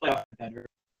serious playoff contender.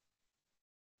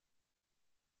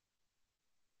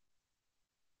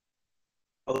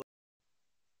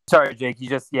 Sorry, Jake. You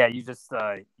just what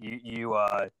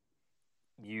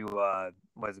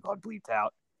is it called? Bleeped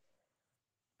out.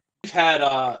 We've had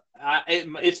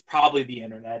it's probably the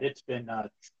internet. It's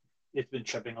been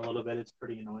tripping a little bit. It's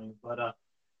pretty annoying, but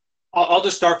I'll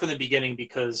just start from the beginning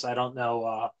because I don't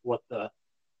know what the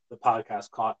podcast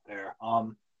caught there.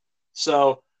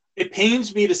 So it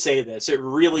pains me to say this. It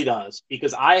really does,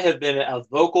 because I have been a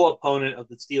vocal opponent of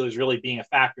the Steelers really being a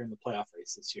factor in the playoff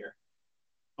race this year.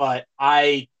 But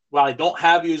while I don't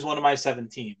have you as one of my 7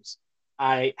 teams,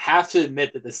 I have to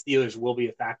admit that the Steelers will be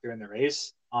a factor in the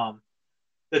race.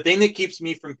 The thing that keeps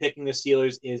me from picking the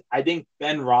Steelers is I think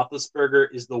Ben Roethlisberger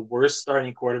is the worst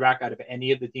starting quarterback out of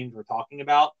any of the teams we're talking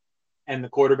about, and the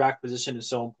quarterback position is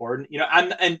so important. You know,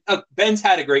 and Ben's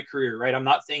had a great career, right? I'm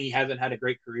not saying he hasn't had a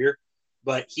great career,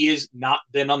 but he has not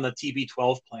been on the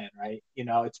TB12 plan, right? You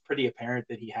know, it's pretty apparent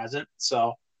that he hasn't.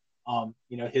 So,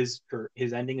 you know, his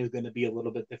ending is going to be a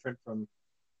little bit different from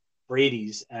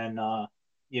Brady's, and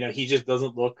you know, he just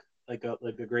doesn't look like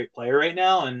a great player right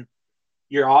now, and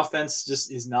your offense just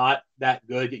is not that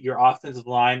good. Your offensive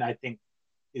line, I think,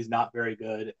 is not very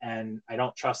good, and I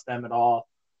don't trust them at all.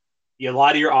 A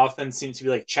lot of your offense seems to be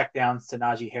like check downs to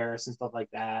Najee Harris and stuff like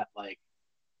that. Like,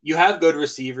 you have good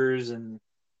receivers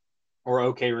or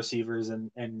okay receivers,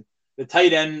 and the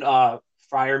tight end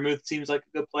Freiermuth seems like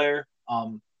a good player.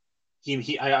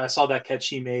 I saw that catch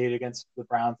he made against the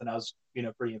Browns, and I was, you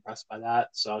know, pretty impressed by that.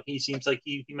 So he seems like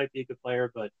he might be a good player,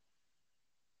 but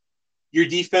your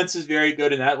defense is very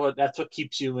good, and that's what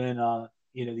keeps you in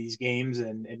you know, these games,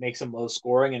 and it makes them low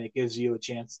scoring, and it gives you a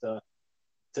chance to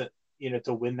you know,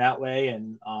 to win that way.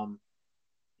 And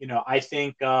you know, I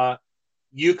think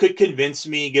you could convince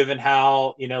me, given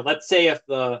how, you know, let's say if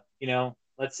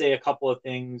let's say a couple of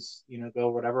things, you know, go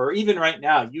whatever, or even right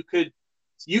now, you could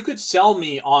sell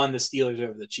me on the Steelers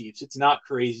over the Chiefs. It's not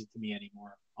crazy to me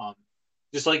anymore.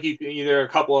 Just like there are a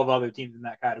couple of other teams in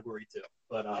that category too,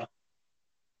 but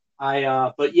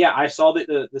but yeah, I saw that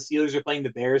the Steelers are playing the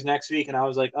Bears next week, and I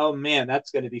was like, oh man,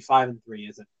 that's going to be 5-3,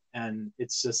 isn't it? And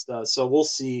it's just so we'll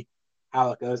see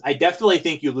how it goes. I definitely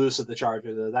think you lose to the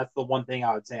Chargers, though. That's the one thing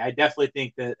I would say. I definitely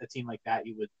think that a team like that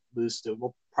you would lose to.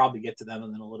 We'll probably get to them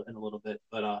in a little bit,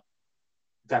 but in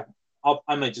fact,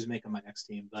 I might just make them my next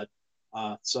team. But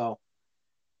so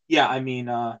yeah, I mean,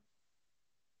 I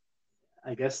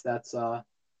guess that's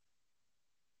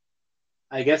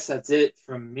it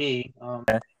from me.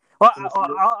 Well,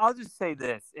 I'll just say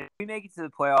this: if we make it to the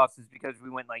playoffs, it's because we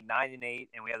went like 9-8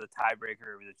 and we have the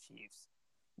tiebreaker over the Chiefs.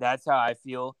 That's how I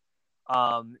feel.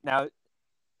 Now,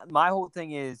 my whole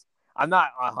thing is I'm not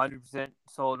 100%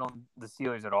 sold on the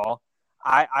Steelers at all.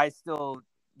 I still,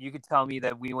 you could tell me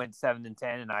that we went 7-10,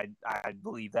 and I'd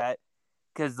believe that,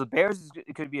 because the Bears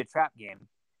could be a trap game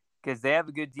because they have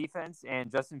a good defense,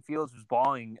 and Justin Fields was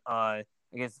balling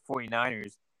against the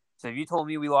 49ers. So if you told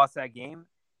me we lost that game,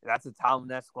 that's a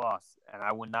Tomlin-esque loss, and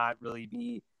I would not really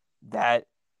be that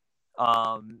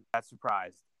that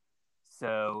surprised.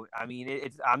 So I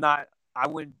mean, I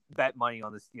wouldn't bet money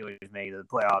on the Steelers making the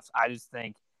playoffs. I just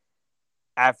think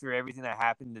after everything that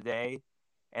happened today,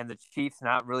 and the Chiefs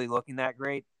not really looking that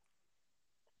great,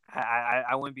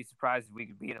 I wouldn't be surprised if we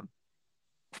could beat them.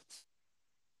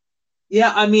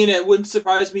 Yeah, I mean, it wouldn't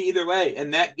surprise me either way.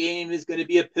 And that game is going to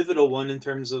be a pivotal one in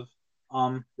terms of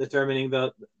determining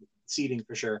the seeding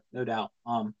for sure, no doubt.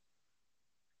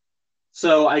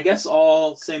 So I guess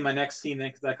I'll say my next team then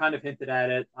because I kind of hinted at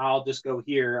it. I'll just go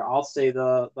here. I'll say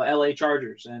the LA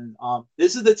Chargers, and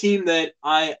this is the team that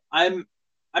I'm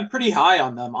pretty high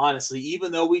on them, honestly.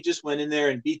 Even though we just went in there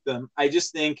and beat them, I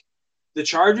just think the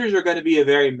Chargers are going to be a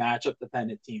very matchup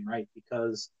dependent team, right?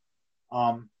 Because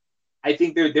um, I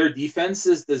think their defense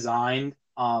is designed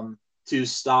to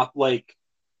stop like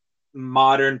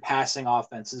modern passing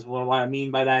offenses. Well, what I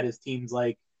mean by that is teams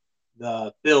like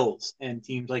the Bills and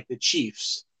teams like the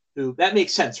Chiefs, who that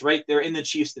makes sense, right? They're in the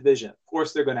Chiefs division. Of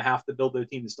course, they're going to have to build their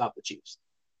team to stop the Chiefs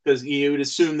because you would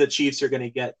assume the Chiefs are going to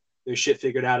get their shit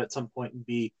figured out at some point and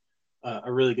be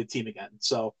a really good team again.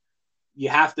 So you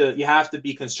have to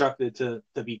be constructed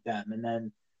to beat them. And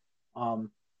then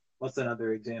what's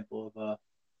another example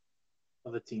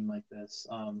of a team like this?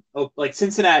 Like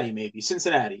Cincinnati, maybe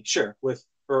Cincinnati, sure, with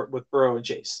Burrow and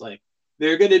Chase. Like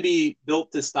they're going to be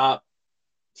built to stop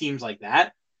teams like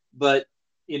that, but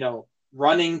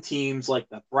running teams like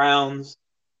the Browns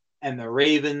and the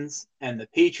Ravens and the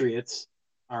Patriots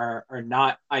are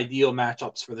not ideal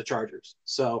matchups for the Chargers.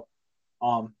 So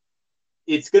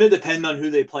it's going to depend on who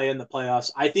they play in the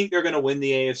playoffs. I think they're going to win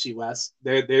the AFC West.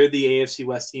 They're the AFC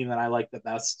West team that I like the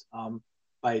best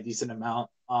by a decent amount.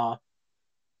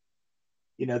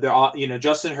 They're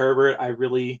Justin Herbert. I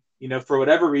really for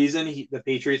whatever reason the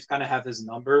Patriots kind of have his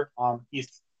number.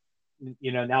 He's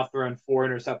now throwing 4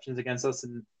 interceptions against us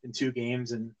in 2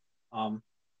 games, and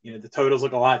the totals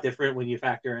look a lot different when you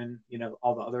factor in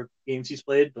all the other games he's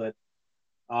played. But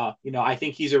I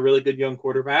think he's a really good young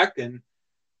quarterback, and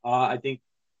I think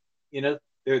they're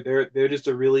just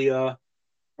a really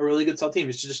good sub team.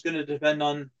 It's just going to depend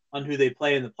on who they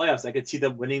play in the playoffs. I could see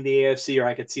them winning the AFC, or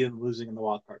I could see them losing in the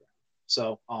wild card round.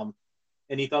 So,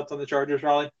 any thoughts on the Chargers,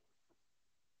 Raleigh?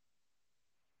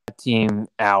 Team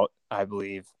out, I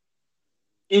believe.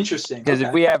 Interesting. Because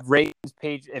if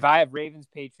I have Ravens,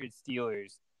 Patriots,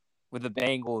 Steelers with the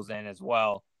Bengals in as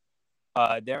well,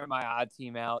 they're my odd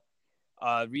team out.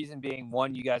 Reason being,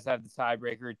 1, you guys have the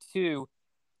tiebreaker. 2,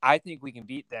 I think we can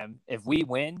beat them. If we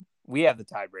win, we have the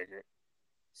tiebreaker.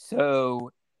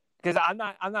 So, because I'm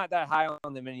not that high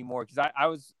on them anymore. Because I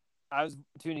was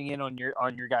tuning in on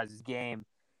your guys' game,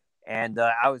 and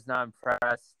I was not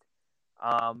impressed.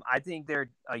 I think they're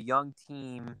a young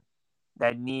team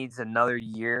that needs another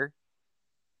year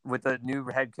with a new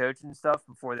head coach and stuff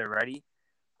before they're ready.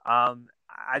 I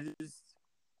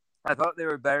thought they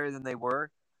were better than they were,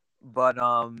 but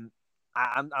I'm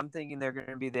thinking they're going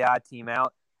to be the odd team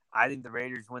out. I think the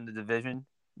Raiders win the division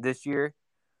this year.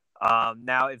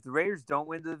 Now, if the Raiders don't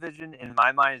win the division, in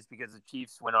my mind, it's because the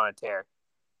Chiefs went on a tear.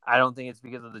 I don't think it's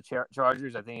because of the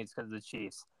Chargers. I think it's because of the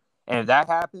Chiefs. And if that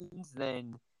happens,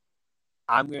 then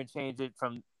I'm going to change it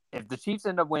from if the Chiefs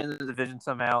end up winning the division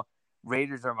somehow,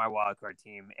 Raiders are my wild card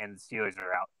team and the Steelers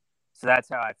are out. So that's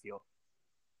how I feel.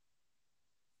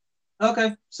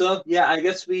 Okay, so yeah, I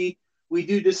guess we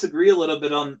do disagree a little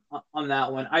bit on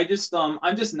that one. I'm just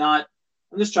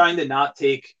trying to not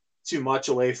take too much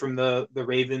away from the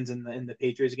Ravens and the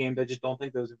Patriots games. I just don't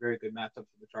think those are very good matchups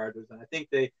for the Chargers, and I think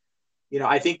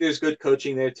I think there's good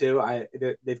coaching there too.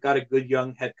 They've got a good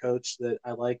young head coach that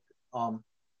I like,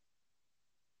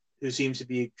 who seems to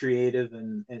be creative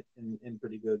and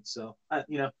pretty good. So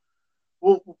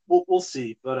we'll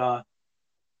see. But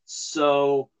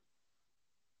so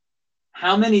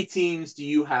how many teams do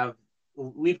you have?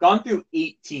 We've gone through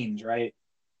 8 teams, right?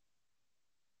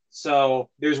 So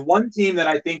there's one team that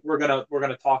I think we're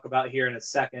gonna talk about here in a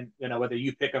second. Whether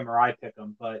you pick them or I pick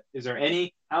them. But is there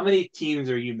any? How many teams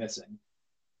are you missing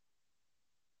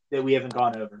that we haven't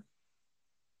gone over?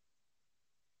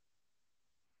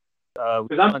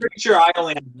 Because I'm pretty sure I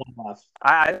only have one left.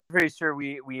 I'm pretty sure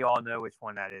we all know which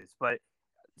one that is. But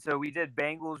so we did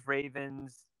Bengals,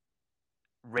 Ravens,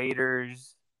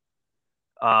 Raiders,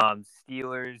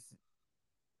 Steelers,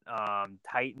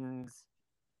 Titans,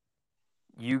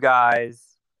 you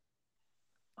guys.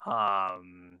 So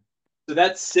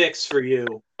that's 6 for you.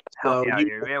 Help me out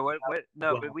here. Yeah, what?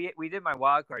 No, but we did my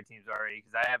wild card teams already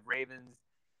because I have Ravens,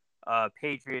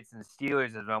 Patriots, and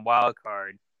Steelers as my wild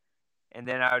card, and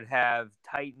then I would have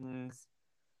Titans,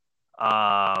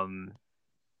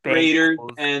 Raiders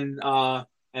Bengals.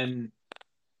 and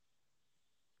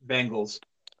Bengals.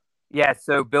 Yeah,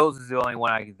 so Bills is the only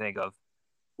one I can think of.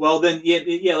 Well, then,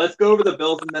 yeah. Let's go over the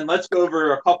Bills, and then let's go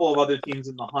over a couple of other teams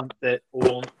in the hunt that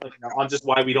will, on just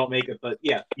why we don't make it. But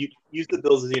yeah, you use the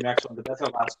Bills as your next one, but that's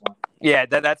our last one. Yeah,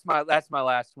 that's my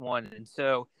last one. And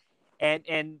so,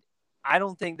 and I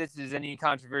don't think this is any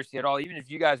controversy at all. Even if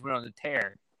you guys went on the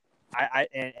tear,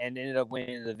 and ended up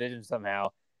winning the division somehow,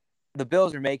 the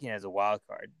Bills are making it as a wild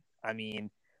card. I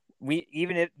mean, we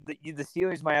even if the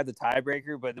Steelers might have the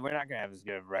tiebreaker, but we're not going to have as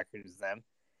good of a record as them.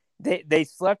 They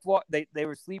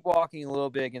were sleepwalking a little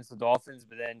bit against the Dolphins,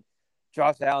 but then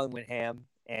Josh Allen went ham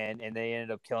and they ended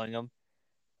up killing them.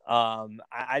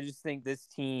 I just think this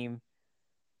team.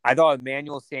 I thought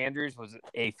Emmanuel Sanders was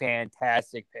a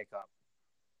fantastic pickup.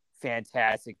 I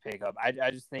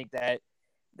just think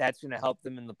that's going to help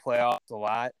them in the playoffs a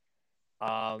lot.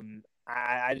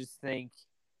 I just think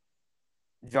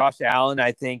Josh Allen,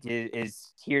 I think,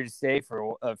 is here to stay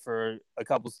for a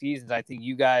couple seasons. I think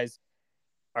you guys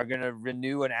are going to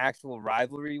renew an actual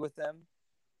rivalry with them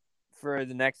for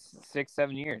the next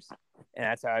 6-7 years, and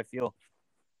that's how I feel.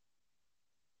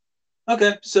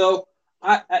 Okay, so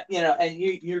and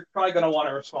you're probably going to want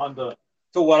to respond to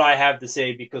what I have to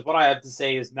say, because what I have to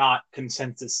say is not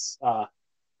consensus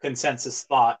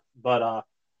thought, but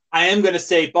I am going to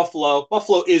say Buffalo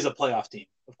is a playoff team,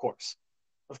 of course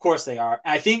they are.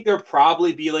 I think they'll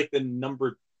probably be like they'll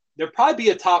probably be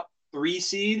a top 3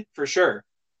 seed for sure.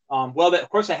 Of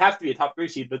course they have to be a top 3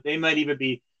 seed, but they might even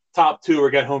be top 2 or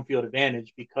get home field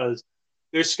advantage because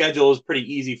their schedule is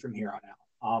pretty easy from here on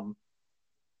out.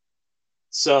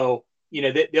 So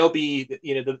they'll be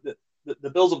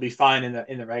the Bills will be fine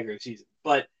in the regular season,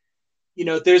 but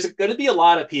there's going to be a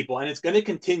lot of people, and it's going to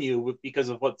continue because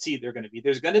of what seed they're going to be.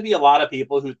 There's going to be a lot of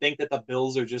people who think that the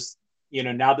Bills are just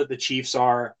now that the Chiefs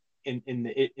are in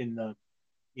the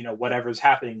whatever's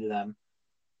happening to them,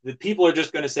 the people are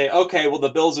just going to say, okay, well the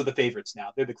Bills are the favorites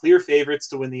now. They're the clear favorites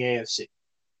to win the AFC.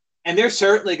 And they're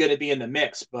certainly going to be in the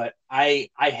mix, but I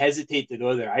hesitate to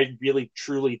go there. I really,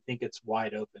 truly think it's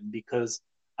wide open because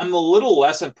I'm a little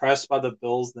less impressed by the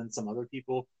Bills than some other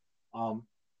people.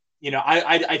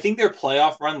 I think their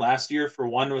playoff run last year, for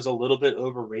one, was a little bit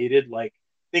overrated. Like,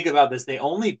 think about this. They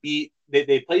only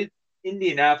they played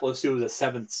Indianapolis, who was a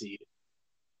 7th seed,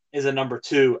 is a number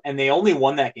 2, and they only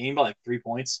won that game by like 3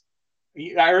 points.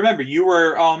 I remember we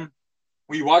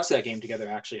watched that game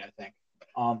together, actually, I think.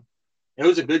 It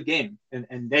was a good game,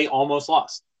 and they almost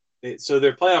lost. So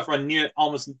their playoff run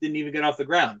almost didn't even get off the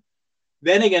ground.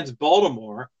 Then against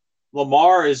Baltimore,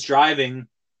 Lamar is driving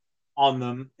on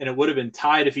them, and it would have been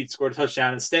tied if he'd scored a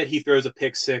touchdown. Instead, he throws a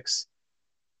pick six.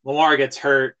 Lamar gets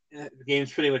hurt. The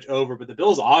game's pretty much over. But the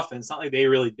Bills' offense, not like they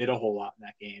really did a whole lot in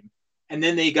that game. And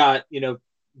then they got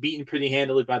beaten pretty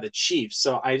handily by the Chiefs.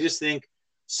 So I just think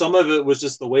some of it was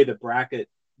just the way the bracket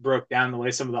broke down, the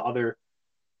way some of the other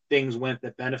things went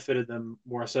that benefited them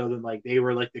more so than like they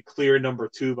were like the clear number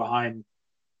 2 behind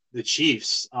the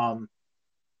Chiefs. Now,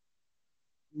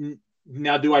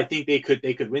 do I think they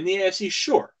could win the AFC?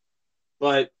 Sure.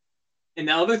 And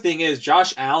the other thing is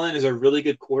Josh Allen is a really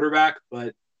good quarterback,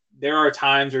 but there are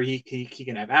times where he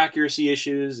can have accuracy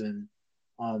issues, and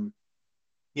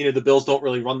the Bills don't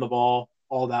really run the ball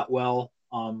all that well.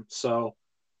 And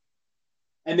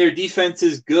their defense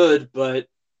is good, but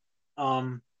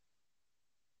they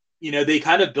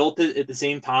kind of built it at the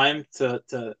same time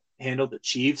to handle the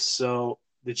Chiefs. So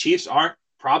the Chiefs aren't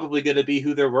probably going to be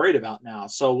who they're worried about now.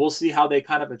 So we'll see how they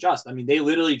kind of adjust. I mean, they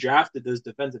literally drafted those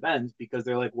defensive ends because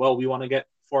they're like, well, we want to get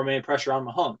 4-man pressure on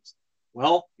Mahomes.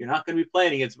 Well, you're not going to be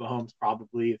playing against Mahomes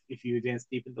probably if you advance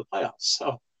deep into the playoffs.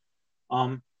 So,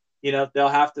 they'll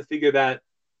have to figure that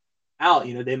out.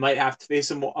 They might have to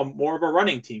face more of a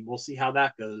running team. We'll see how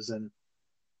that goes. And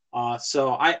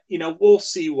so we'll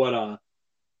see what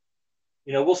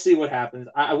we'll see what happens.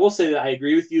 I will say that I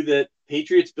agree with you that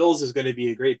Patriots Bills is going to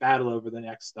be a great battle over the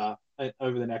next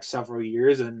several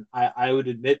years, and I would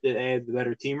admit that they have the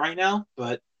better team right now.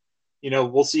 But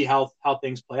we'll see how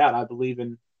things play out. I believe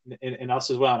in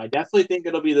us as well, and I definitely think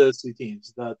it'll be those 2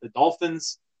 teams. The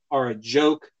Dolphins are a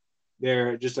joke;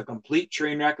 they're just a complete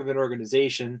train wreck of an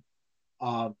organization.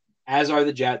 As are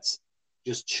the Jets,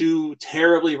 just 2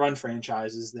 terribly run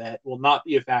franchises that will not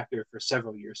be a factor for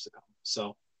several years to come.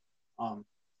 So.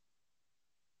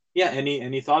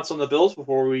 Any thoughts on the Bills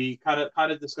before we kind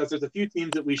of discuss? There's a few teams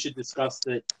that we should discuss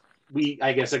that we,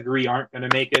 I guess, agree aren't going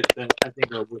to make it that I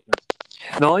think are with us.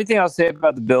 The only thing I'll say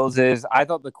about the Bills is I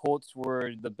thought the Colts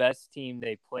were the best team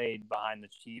they played behind the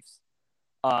Chiefs.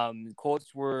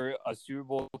 Colts were a Super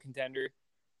Bowl contender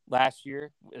last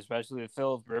year, especially with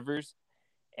Phillip Rivers,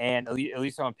 and at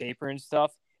least on paper and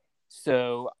stuff.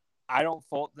 So I don't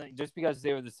fault them just because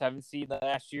they were the 7th seed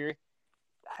last year.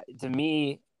 To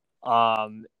me,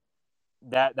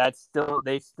 that's still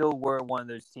they still were one of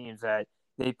those teams that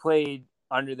they played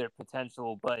under their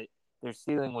potential, but their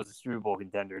ceiling was a Super Bowl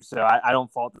contender. So I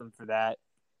don't fault them for that.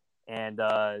 And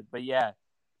but yeah,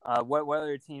 what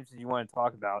other teams did you want to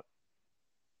talk about?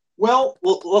 Well,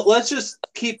 let's just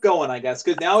keep going, I guess,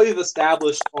 because now we've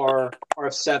established our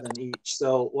 7 each.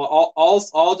 So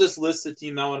I'll just list the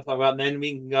team I want to talk about, and then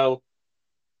we can go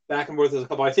back and forth with a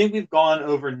couple. I think we've gone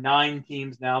over 9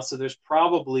 teams now, so there's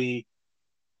probably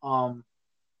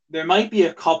there might be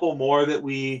a couple more that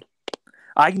we.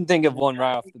 I can think of one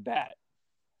right off the bat.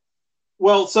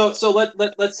 Well, so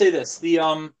let's say this: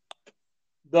 the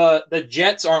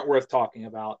Jets aren't worth talking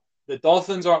about. The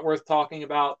Dolphins aren't worth talking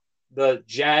about. The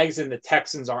Jags and the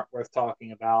Texans aren't worth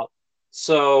talking about.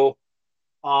 So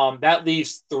that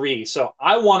leaves 3. So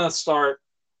I want to start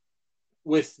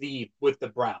with the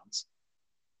Browns.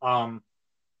 And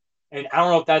I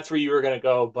don't know if that's where you were going to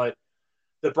go, but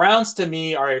the Browns to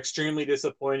me are extremely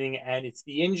disappointing, and it's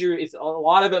the injury. It's a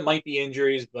lot of it might be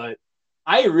injuries, but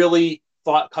I really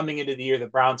thought coming into the year the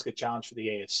Browns could challenge for the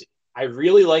AFC. I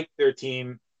really liked their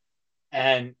team,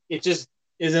 and it just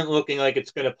isn't looking like it's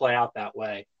going to play out that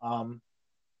way.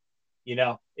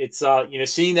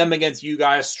 It's seeing them against you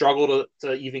guys struggle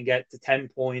to even get to 10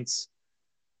 points.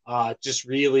 Just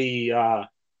really,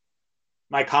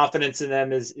 my confidence in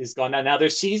them is gone now. Now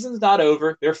their season's not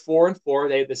over. They're 4-4.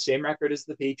 They have the same record as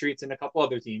the Patriots and a couple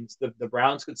other teams. The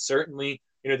Browns could certainly,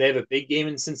 they have a big game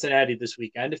in Cincinnati this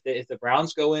weekend. If the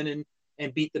Browns go in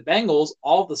and beat the Bengals,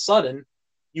 all of a sudden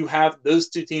you have those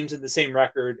 2 teams in the same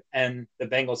record, and the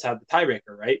Bengals have the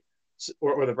tiebreaker, right?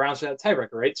 Or the Browns have the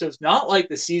tiebreaker, right? So it's not like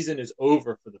the season is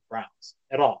over for the Browns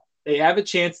at all. They have a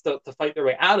chance to fight their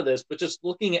way out of this, but just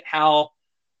looking at how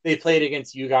they played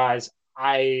against you guys,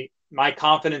 my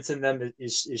confidence in them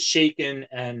is shaken,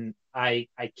 and I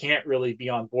can't really be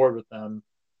on board with them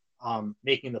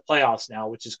making the playoffs now,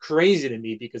 which is crazy to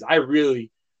me because I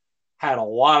really had a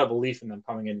lot of belief in them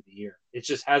coming into the year. It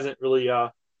just hasn't really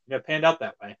panned out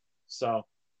that way. So,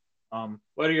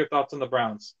 what are your thoughts on the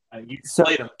Browns? You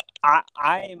played them.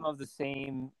 I am of the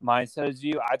same mindset as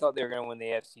you. I thought they were going to win the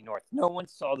AFC North. No one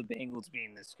saw the Bengals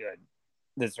being this good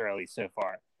this early so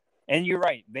far. And you're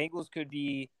right. Bengals could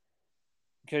be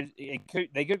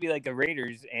they could be like the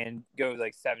Raiders and go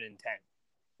like 7-10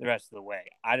 the rest of the way.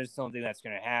 I just don't think that's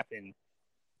going to happen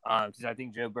because I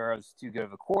think Joe Burrow's too good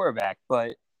of a quarterback.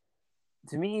 But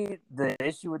to me, the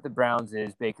issue with the Browns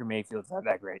is Baker Mayfield's not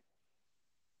that great.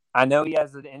 I know he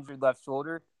has an injured left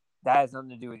shoulder. That has nothing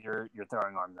to do with your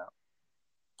throwing arm, though.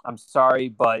 I'm sorry,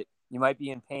 but you might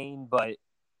be in pain, but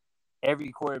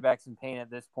every quarterback's in pain at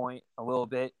this point a little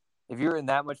bit. If you're in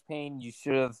that much pain, you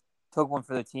should have took one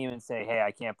for the team and say, hey,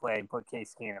 I can't play, and put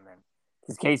Case Keenum in.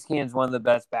 Because Case Keenum's one of the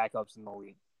best backups in the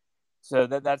league. So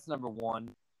that's number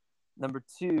 1. Number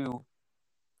 2,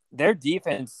 their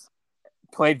defense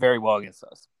played very well against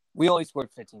us. We only scored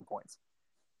 15 points.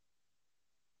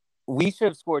 We should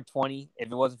have scored 20 if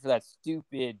it wasn't for that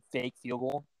stupid fake field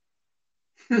goal.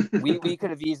 we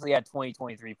could have easily had 20,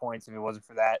 23 points if it wasn't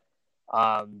for that.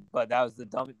 But that was the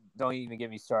dumb. Don't even get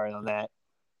me started on that.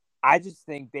 I just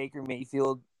think Baker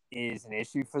Mayfield is an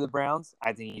issue for the Browns.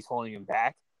 I think he's holding him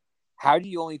back. How do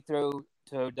you only throw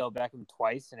to Odell Beckham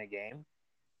twice in a game?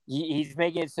 He's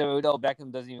making it so Odell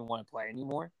Beckham doesn't even want to play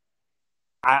anymore.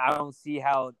 I don't see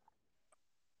how.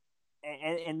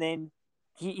 And then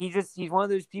he's one of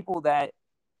those people that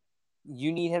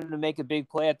you need him to make a big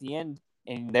play at the end,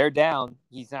 and they're down.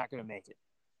 He's not going to make it.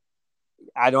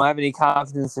 I don't have any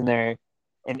confidence in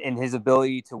his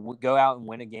ability to go out and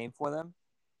win a game for them.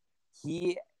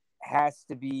 He has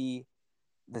to be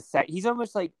he's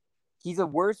almost like he's a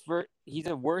worse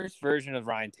version of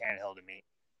Ryan Tannehill to me,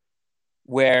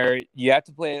 where you have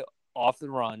to play off the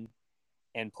run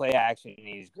and play action, and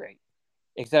he's great.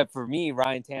 Except for me,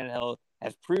 Ryan Tannehill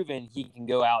has proven he can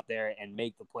go out there and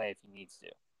make the play if he needs to.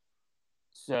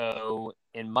 So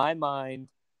in my mind,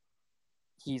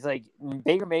 he's like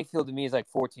Baker Mayfield to me is like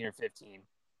 14 or 15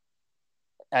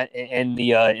 in the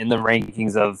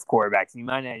rankings of quarterbacks. He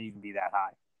might not even be that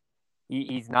high.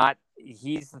 He's not.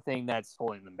 He's the thing that's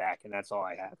holding them back, and that's all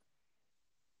I have.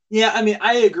 Yeah, I mean,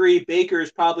 I agree. Baker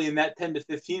is probably in that 10 to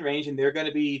 15 range, and they're going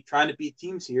to be trying to beat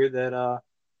teams here that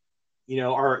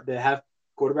that have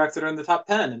quarterbacks that are in the top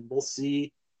 10, and we'll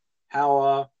see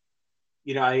how.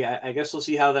 I guess we'll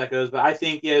see how that goes. But I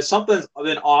think something's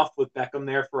been off with Beckham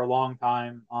there for a long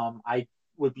time. I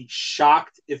would be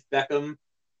shocked if Beckham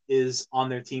is on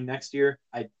their team next year.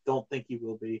 I don't think he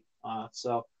will be.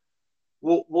 So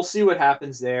we'll see what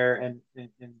happens there. And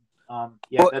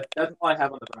yeah, Well, that's all I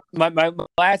have on the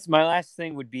Browns. My last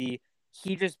thing would be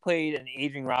he just played an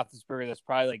aging Roethlisberger that's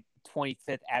probably like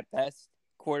 25th at best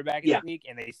quarterback in Yeah, the league,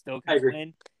 and they still I can agree.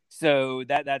 win. So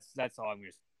that's all I'm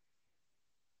gonna say.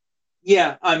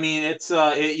 Yeah, I mean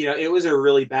it was a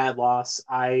really bad loss.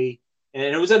 And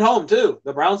it was at home too.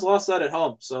 The Browns lost that at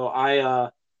home. So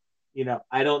I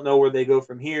don't know where they go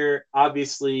from here.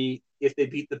 Obviously, if they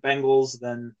beat the Bengals,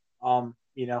 then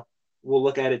we'll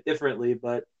look at it differently.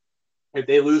 But if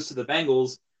they lose to the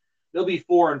Bengals, they'll be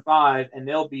 4-5, and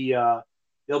they'll be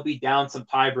down some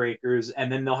tiebreakers, and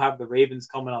then they'll have the Ravens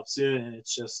coming up soon, and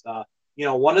it's just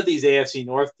one of these AFC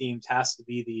North teams has to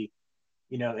be the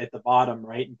at the bottom,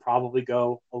 right, and probably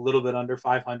go a little bit under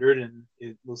 500, and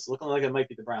it was looking like it might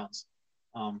be the Browns,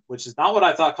 which is not what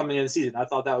I thought coming into the season. I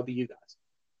thought that would be you guys,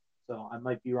 so I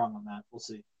might be wrong on that. We'll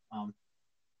see.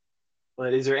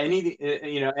 But is there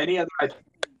any other?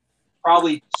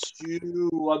 Probably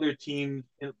two other teams,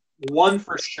 one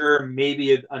for sure,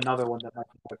 maybe another one that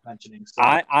might be worth mentioning. So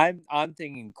I'm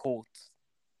thinking Colts.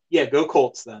 Yeah, go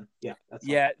Colts then. Yeah, that's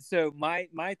yeah. Fine. So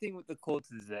my thing with the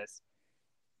Colts is this: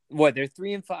 what, they're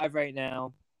 3-5 right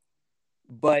now,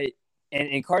 but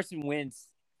and Carson Wentz.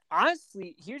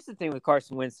 Honestly, here's the thing with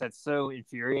Carson Wentz that's so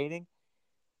infuriating.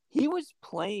 He was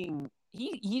playing.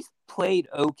 He's played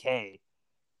okay.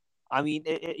 I mean,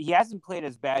 he hasn't played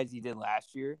as bad as he did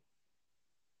last year.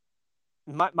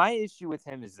 My issue with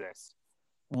him is this: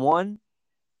 one,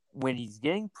 when he's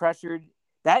getting pressured,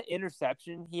 that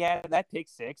interception he had, that pick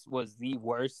six, was the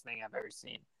worst thing I've ever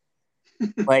seen.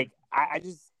 Like, I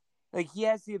just, like, he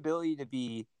has the ability to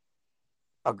be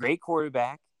a great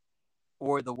quarterback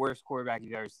or the worst quarterback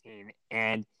you've ever seen.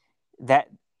 And that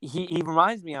he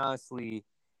reminds me, honestly,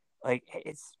 like,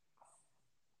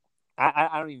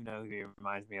 I don't even know who he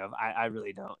reminds me of. I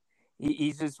really don't.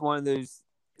 He's just one of those,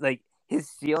 like, his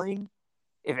ceiling,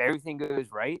 if everything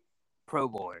goes right, Pro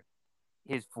Bowler.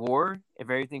 His floor, if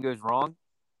everything goes wrong,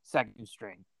 second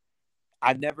string.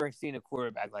 I've never seen a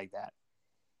quarterback like that.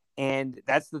 And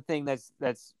that's the thing that's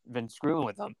been screwing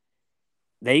with them.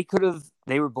 They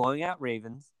were blowing out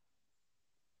Ravens.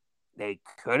 They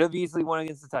could have easily won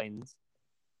against the Titans.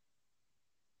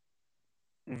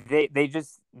 They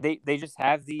just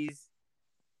have these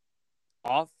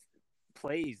off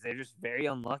plays. They're just very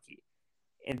unlucky.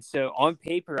 And so on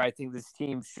paper, I think this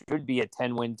team should be a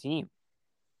 10-win team.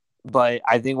 But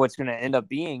I think what's going to end up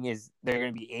being is they're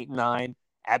going to be 8-9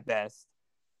 at best,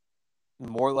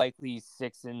 more likely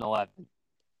 6-11,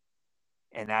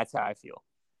 and that's how I feel.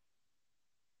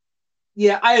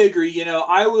 Yeah, I agree.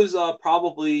 I was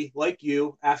probably like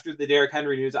you after the Derrick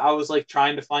Henry news. I was like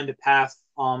trying to find a path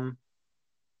for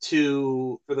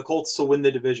the Colts to win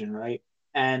the division, right?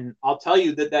 And I'll tell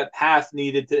you that path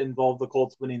needed to involve the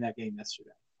Colts winning that game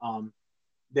yesterday.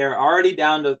 They're already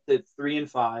down to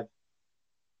 3-5.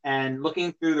 And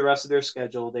looking through the rest of their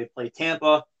schedule, they play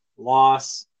Tampa,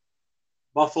 loss,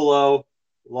 Buffalo,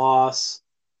 loss,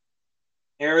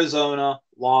 Arizona,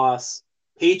 loss,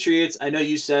 Patriots. I know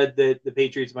you said that the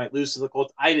Patriots might lose to the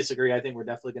Colts. I disagree. I think we're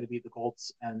definitely going to beat the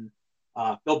Colts. And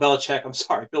Bill Belichick, I'm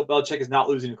sorry, Bill Belichick is not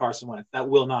losing to Carson Wentz. That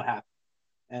will not happen.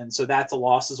 And so that's a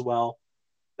loss as well.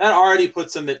 That already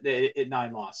puts them at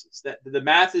 9 losses. That the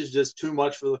math is just too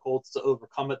much for the Colts to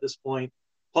overcome at this point.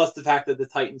 Plus the fact that the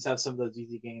Titans have some of those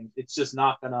easy games, it's just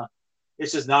not gonna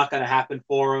happen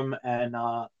for them. And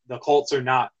the Colts are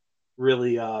not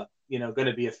really going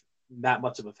to be that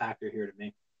much of a factor here to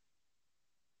me.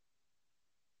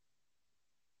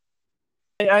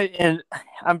 And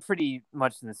I'm pretty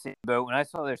much in the same boat. When I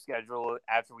saw their schedule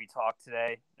after we talked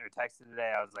today or texted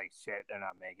today, I was like, shit, they're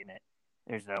not making it.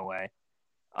 There's no way.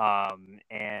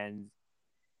 And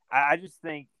I just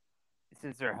think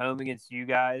since they're home against you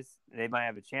guys, they might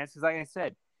have a chance. Because like I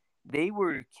said, they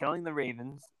were killing the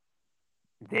Ravens.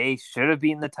 They should have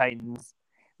beaten the Titans.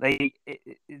 They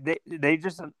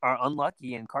just are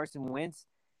unlucky. And Carson Wentz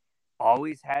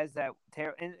always has that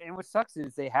and what sucks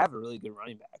is they have a really good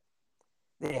running back.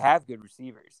 They have good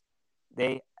receivers.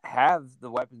 They have the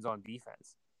weapons on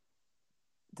defense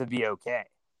to be okay.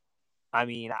 I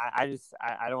mean, I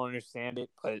don't understand it,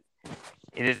 but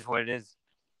it is what it is.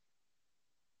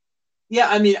 Yeah,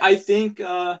 I mean, I think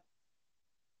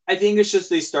it's just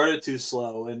they started too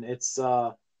slow, and it's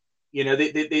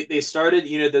they started,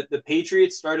 the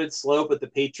Patriots started slow, but the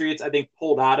Patriots I think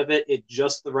pulled out of it at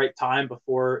just the right time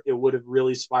before it would have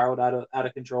really spiraled out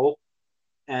of control.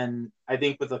 And I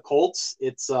think with the Colts,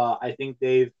 it's I think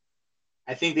they've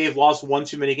lost one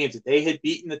too many games. If they had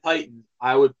beaten the Titans,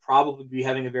 I would probably be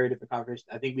having a very different conversation.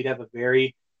 I think we'd have a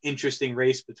very interesting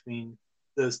race between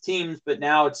those teams. But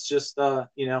now it's just, I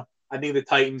think the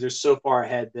Titans are so far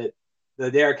ahead that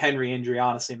the Derrick Henry injury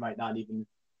honestly might not even,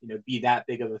 be that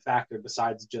big of a factor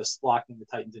besides just locking the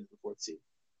Titans into the fourth seed.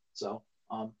 So,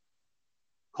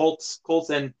 Colts,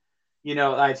 and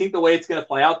I think the way it's going to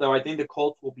play out, though, I think the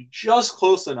Colts will be just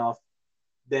close enough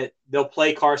that they'll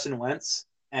play Carson Wentz,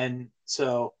 and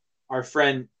so our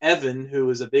friend Evan, who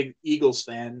is a big Eagles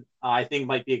fan, I think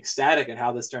might be ecstatic at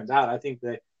how this turns out. I think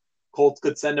the Colts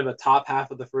could send him a top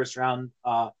half of the first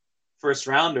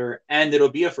rounder, and it'll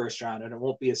be a first round, and it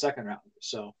won't be a second rounder.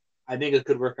 So I think it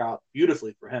could work out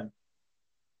beautifully for him.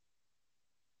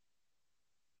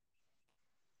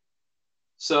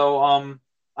 So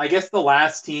I guess the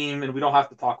last team, and we don't have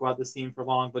to talk about this team for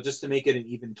long, but just to make it an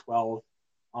even 12,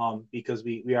 because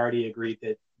we already agreed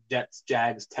that Jets,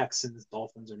 Jags, Texans,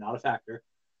 Dolphins are not a factor.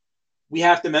 We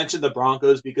have to mention the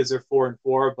Broncos because they're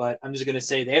 4-4, but I'm just going to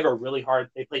say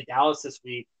they play Dallas this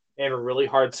week. They have a really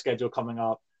hard schedule coming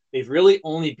up. They've really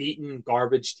only beaten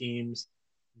garbage teams.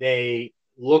 They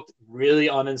looked really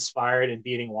uninspired in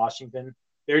beating Washington.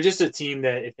 They're just a team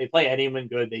that if they play anyone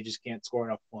good, they just can't score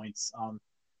enough points.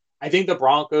 I think the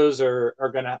Broncos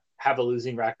are going to have a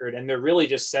losing record, and they're really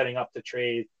just setting up to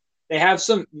trade. They have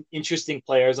some interesting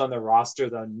players on their roster,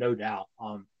 though, no doubt.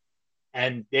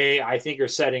 And they, I think, are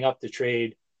setting up to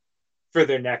trade for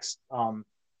their next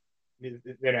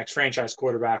franchise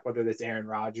quarterback, whether it's Aaron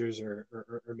Rodgers or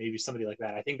maybe somebody like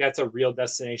that. I think that's a real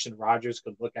destination Rodgers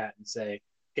could look at and say,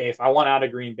 okay, if I want out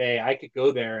of Green Bay, I could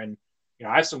go there and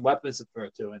I have some weapons to throw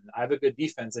to, and I have a good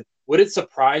defense. And would it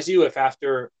surprise you if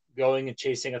after going and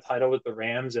chasing a title with the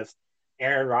Rams, if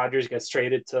Aaron Rodgers gets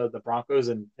traded to the Broncos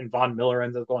and Von Miller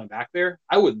ends up going back there?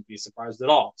 I wouldn't be surprised at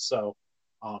all. So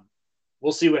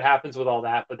we'll see what happens with all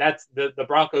that. But that's the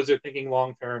Broncos are thinking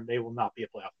long term. They will not be a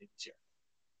playoff team this year.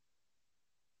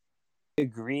 I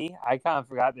agree. I kind of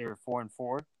forgot they were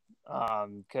 4-4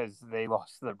 because they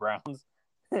lost to the Browns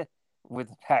with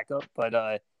the backup. But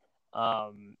I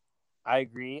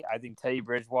agree. I think Teddy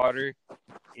Bridgewater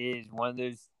is one of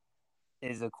those.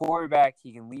 Is a quarterback.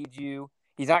 He can lead you.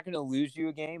 He's not going to lose you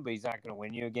a game, but he's not going to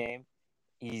win you a game.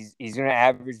 He's going to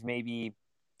average maybe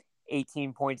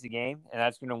 18 points a game, and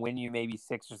that's going to win you maybe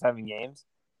 6 or 7 games,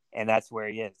 and that's where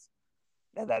he is.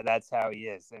 That's how he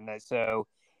is, and so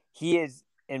he is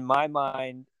in my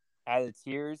mind out of the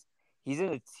tiers. He's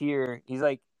in a tier. He's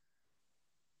in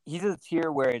a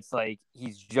tier where it's like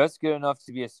he's just good enough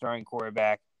to be a starting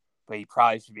quarterback, but he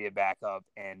probably should be a backup,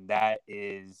 and that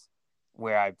is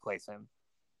where I'd place him.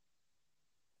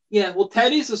 Yeah, well,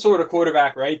 Teddy's the sort of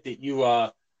quarterback, right, that you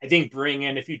I think bring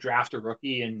in if you draft a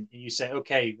rookie and you say,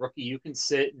 okay, rookie, you can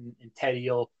sit and Teddy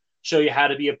will show you how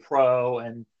to be a pro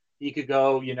and he could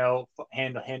go,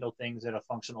 handle things at a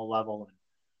functional level and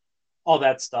all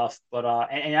that stuff. But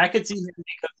and I could see him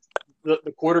because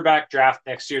the quarterback draft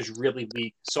next year is really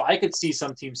weak. So I could see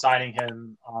some team signing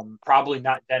him, probably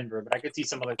not Denver, but I could see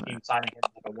some other team signing him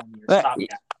like a 1-year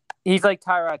stopgap. He's like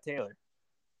Tyrod Taylor.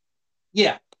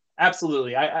 Yeah,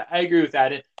 absolutely. I agree with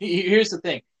that. Here's the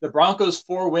thing. The Broncos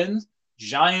 4 wins,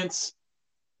 Giants,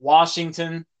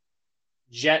 Washington,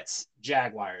 Jets,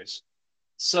 Jaguars.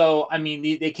 So, I mean,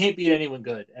 they can't beat anyone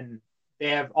good. And they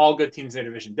have all good teams in their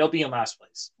division. They'll be in last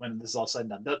place when this is all said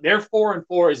and done. Their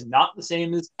 4-4 is not the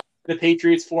same as the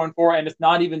Patriots 4-4, and it's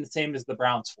not even the same as the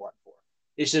Browns 4-4.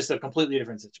 It's just a completely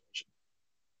different situation.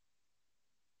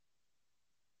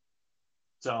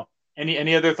 So,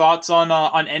 any other thoughts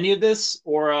on any of this,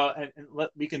 or and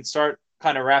we can start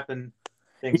kind of wrapping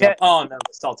things up. Oh no,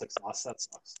 the Celtics lost. That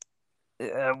sucks.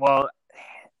 Well,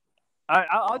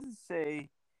 I'll just say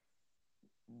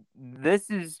this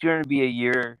is going to be a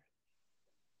year.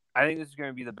 I think this is going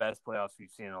to be the best playoffs we've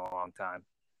seen in a long time.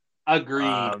 Agreed.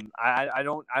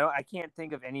 I can't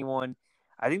think of anyone.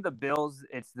 I think the Bills.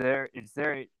 It's their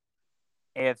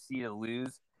AFC to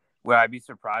lose. Would I be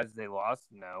surprised if they lost?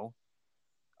 No.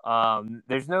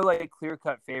 There's no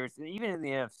clear-cut favorites, even in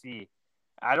the NFC.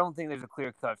 I don't think there's a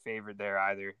clear-cut favorite there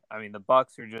either. I mean, the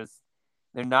Bucks are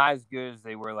they're not as good as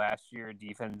they were last year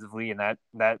defensively, and that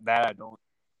I don't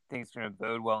think is going to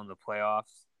bode well in the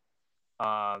playoffs.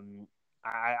 I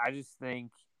just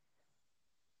think,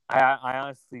 I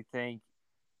honestly think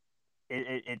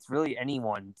it's really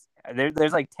anyone.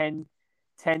 There's like 10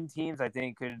 teams I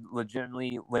think could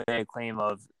legitimately lay a claim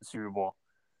of Super Bowl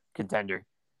contender.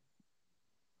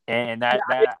 And that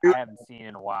I haven't seen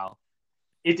in a while.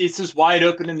 It's just wide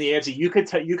open in the AFC. You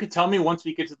could tell me once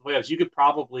we get to the playoffs, you could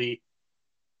probably,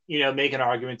 make an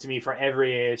argument to me for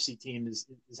every AFC team is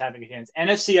having a chance.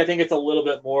 NFC, I think it's a little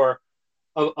bit more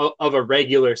of a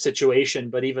regular situation,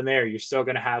 but even there, you're still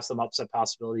going to have some upset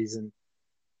possibilities. And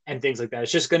and things like that.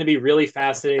 It's just going to be really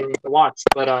fascinating to watch.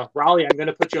 But Raleigh, I'm going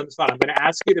to put you on the spot. I'm going to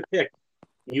ask you to pick.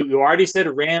 You already said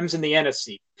Rams in the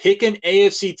NFC. Pick an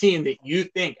AFC team that you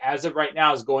think, as of right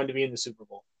now, is going to be in the Super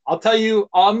Bowl. I'll tell you,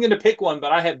 I'm going to pick one,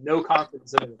 but I have no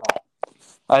confidence in it at all.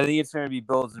 I think it's going to be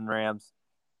Bills and Rams.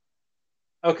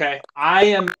 Okay,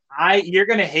 you're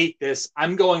going to hate this.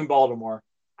 I'm going Baltimore.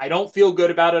 I don't feel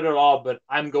good about it at all, but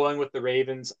I'm going with the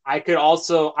Ravens. I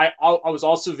was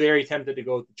also very tempted to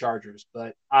go with the Chargers,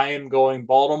 but I am going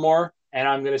Baltimore, and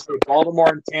I'm going to say Baltimore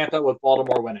and Tampa with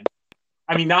Baltimore winning.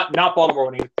 I mean, not Baltimore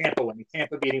winning, Tampa winning.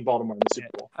 Tampa beating Baltimore in the Super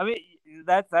Bowl. I mean,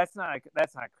 that's not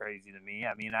crazy to me.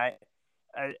 I mean,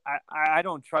 I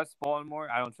don't trust Baltimore.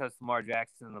 I don't trust Lamar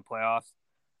Jackson in the playoffs.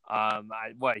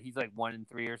 He's like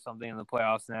 1-3 or something in the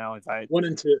playoffs now. It's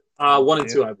 1-2.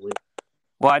 1-2, I believe.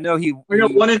 Well, I know he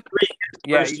 1-3.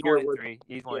 Yeah, he's 1-3.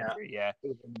 He's 1-3. Yeah.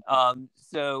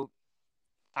 So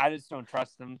I just don't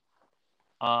trust him.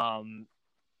 I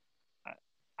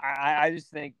just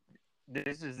think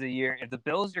this is the year. If the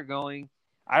Bills are going,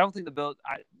 I don't think the Bills.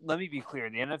 Let me be clear: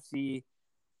 the NFC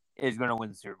is going to win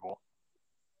the Super Bowl.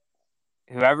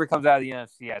 Whoever comes out of the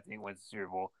NFC, I think, wins the Super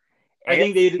Bowl. I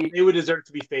think they would deserve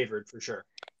to be favored for sure.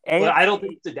 But I don't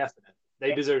think it's a definite.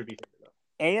 They deserve to be favored,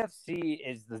 though. AFC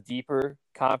is the deeper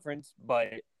conference, but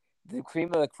the cream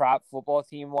of the crop football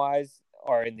team-wise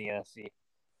are in the NFC.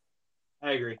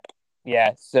 I agree.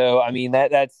 Yeah, so, I mean,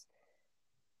 that's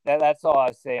all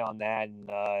I'll say on that. And,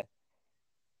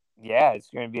 yeah, it's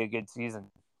going to be a good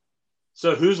season.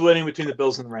 So who's winning between the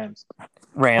Bills and the Rams?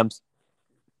 Rams.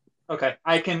 Okay,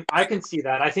 I can see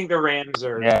that. I think the Rams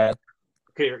are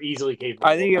easily capable.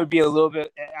 I think it would be a little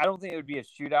bit. I don't think it would be a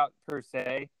shootout per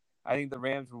se. I think the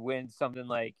Rams would win something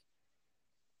like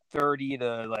 30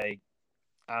 to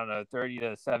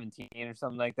 17 or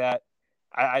something like that.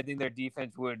 I think their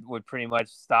defense would pretty much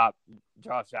stop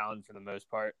Josh Allen for the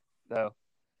most part, though.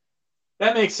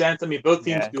 That makes sense. I mean, both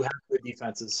teams do have good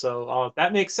defenses, so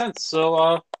that makes sense.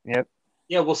 So, yep.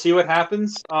 Yeah, we'll see what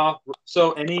happens.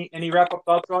 So any wrap up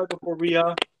thoughts, Rod, before we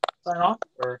sign off?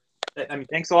 Or I mean,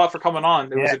 thanks a lot for coming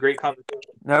on. It was a great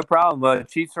conversation. No problem.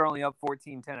 Chiefs are only up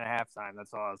 14-10 at halftime.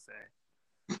 That's all I'll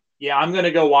say. Yeah, I'm gonna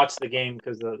go watch the game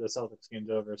because the Celtics game's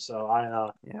over.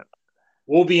 So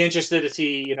we'll be interested to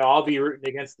see. I'll be rooting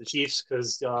against the Chiefs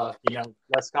because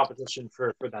less competition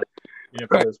for that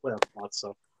for those playoff spots.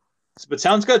 So, but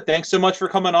sounds good. Thanks so much for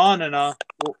coming on, and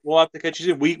we'll have to catch you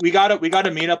soon. We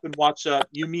gotta meet up and watch.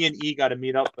 You, me, and E got to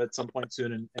meet up at some point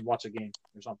soon and watch a game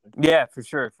or something. Yeah, for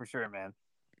sure, man.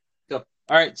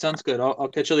 All right, sounds good. I'll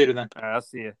catch you later then. All right, I'll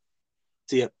see you.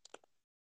 See ya.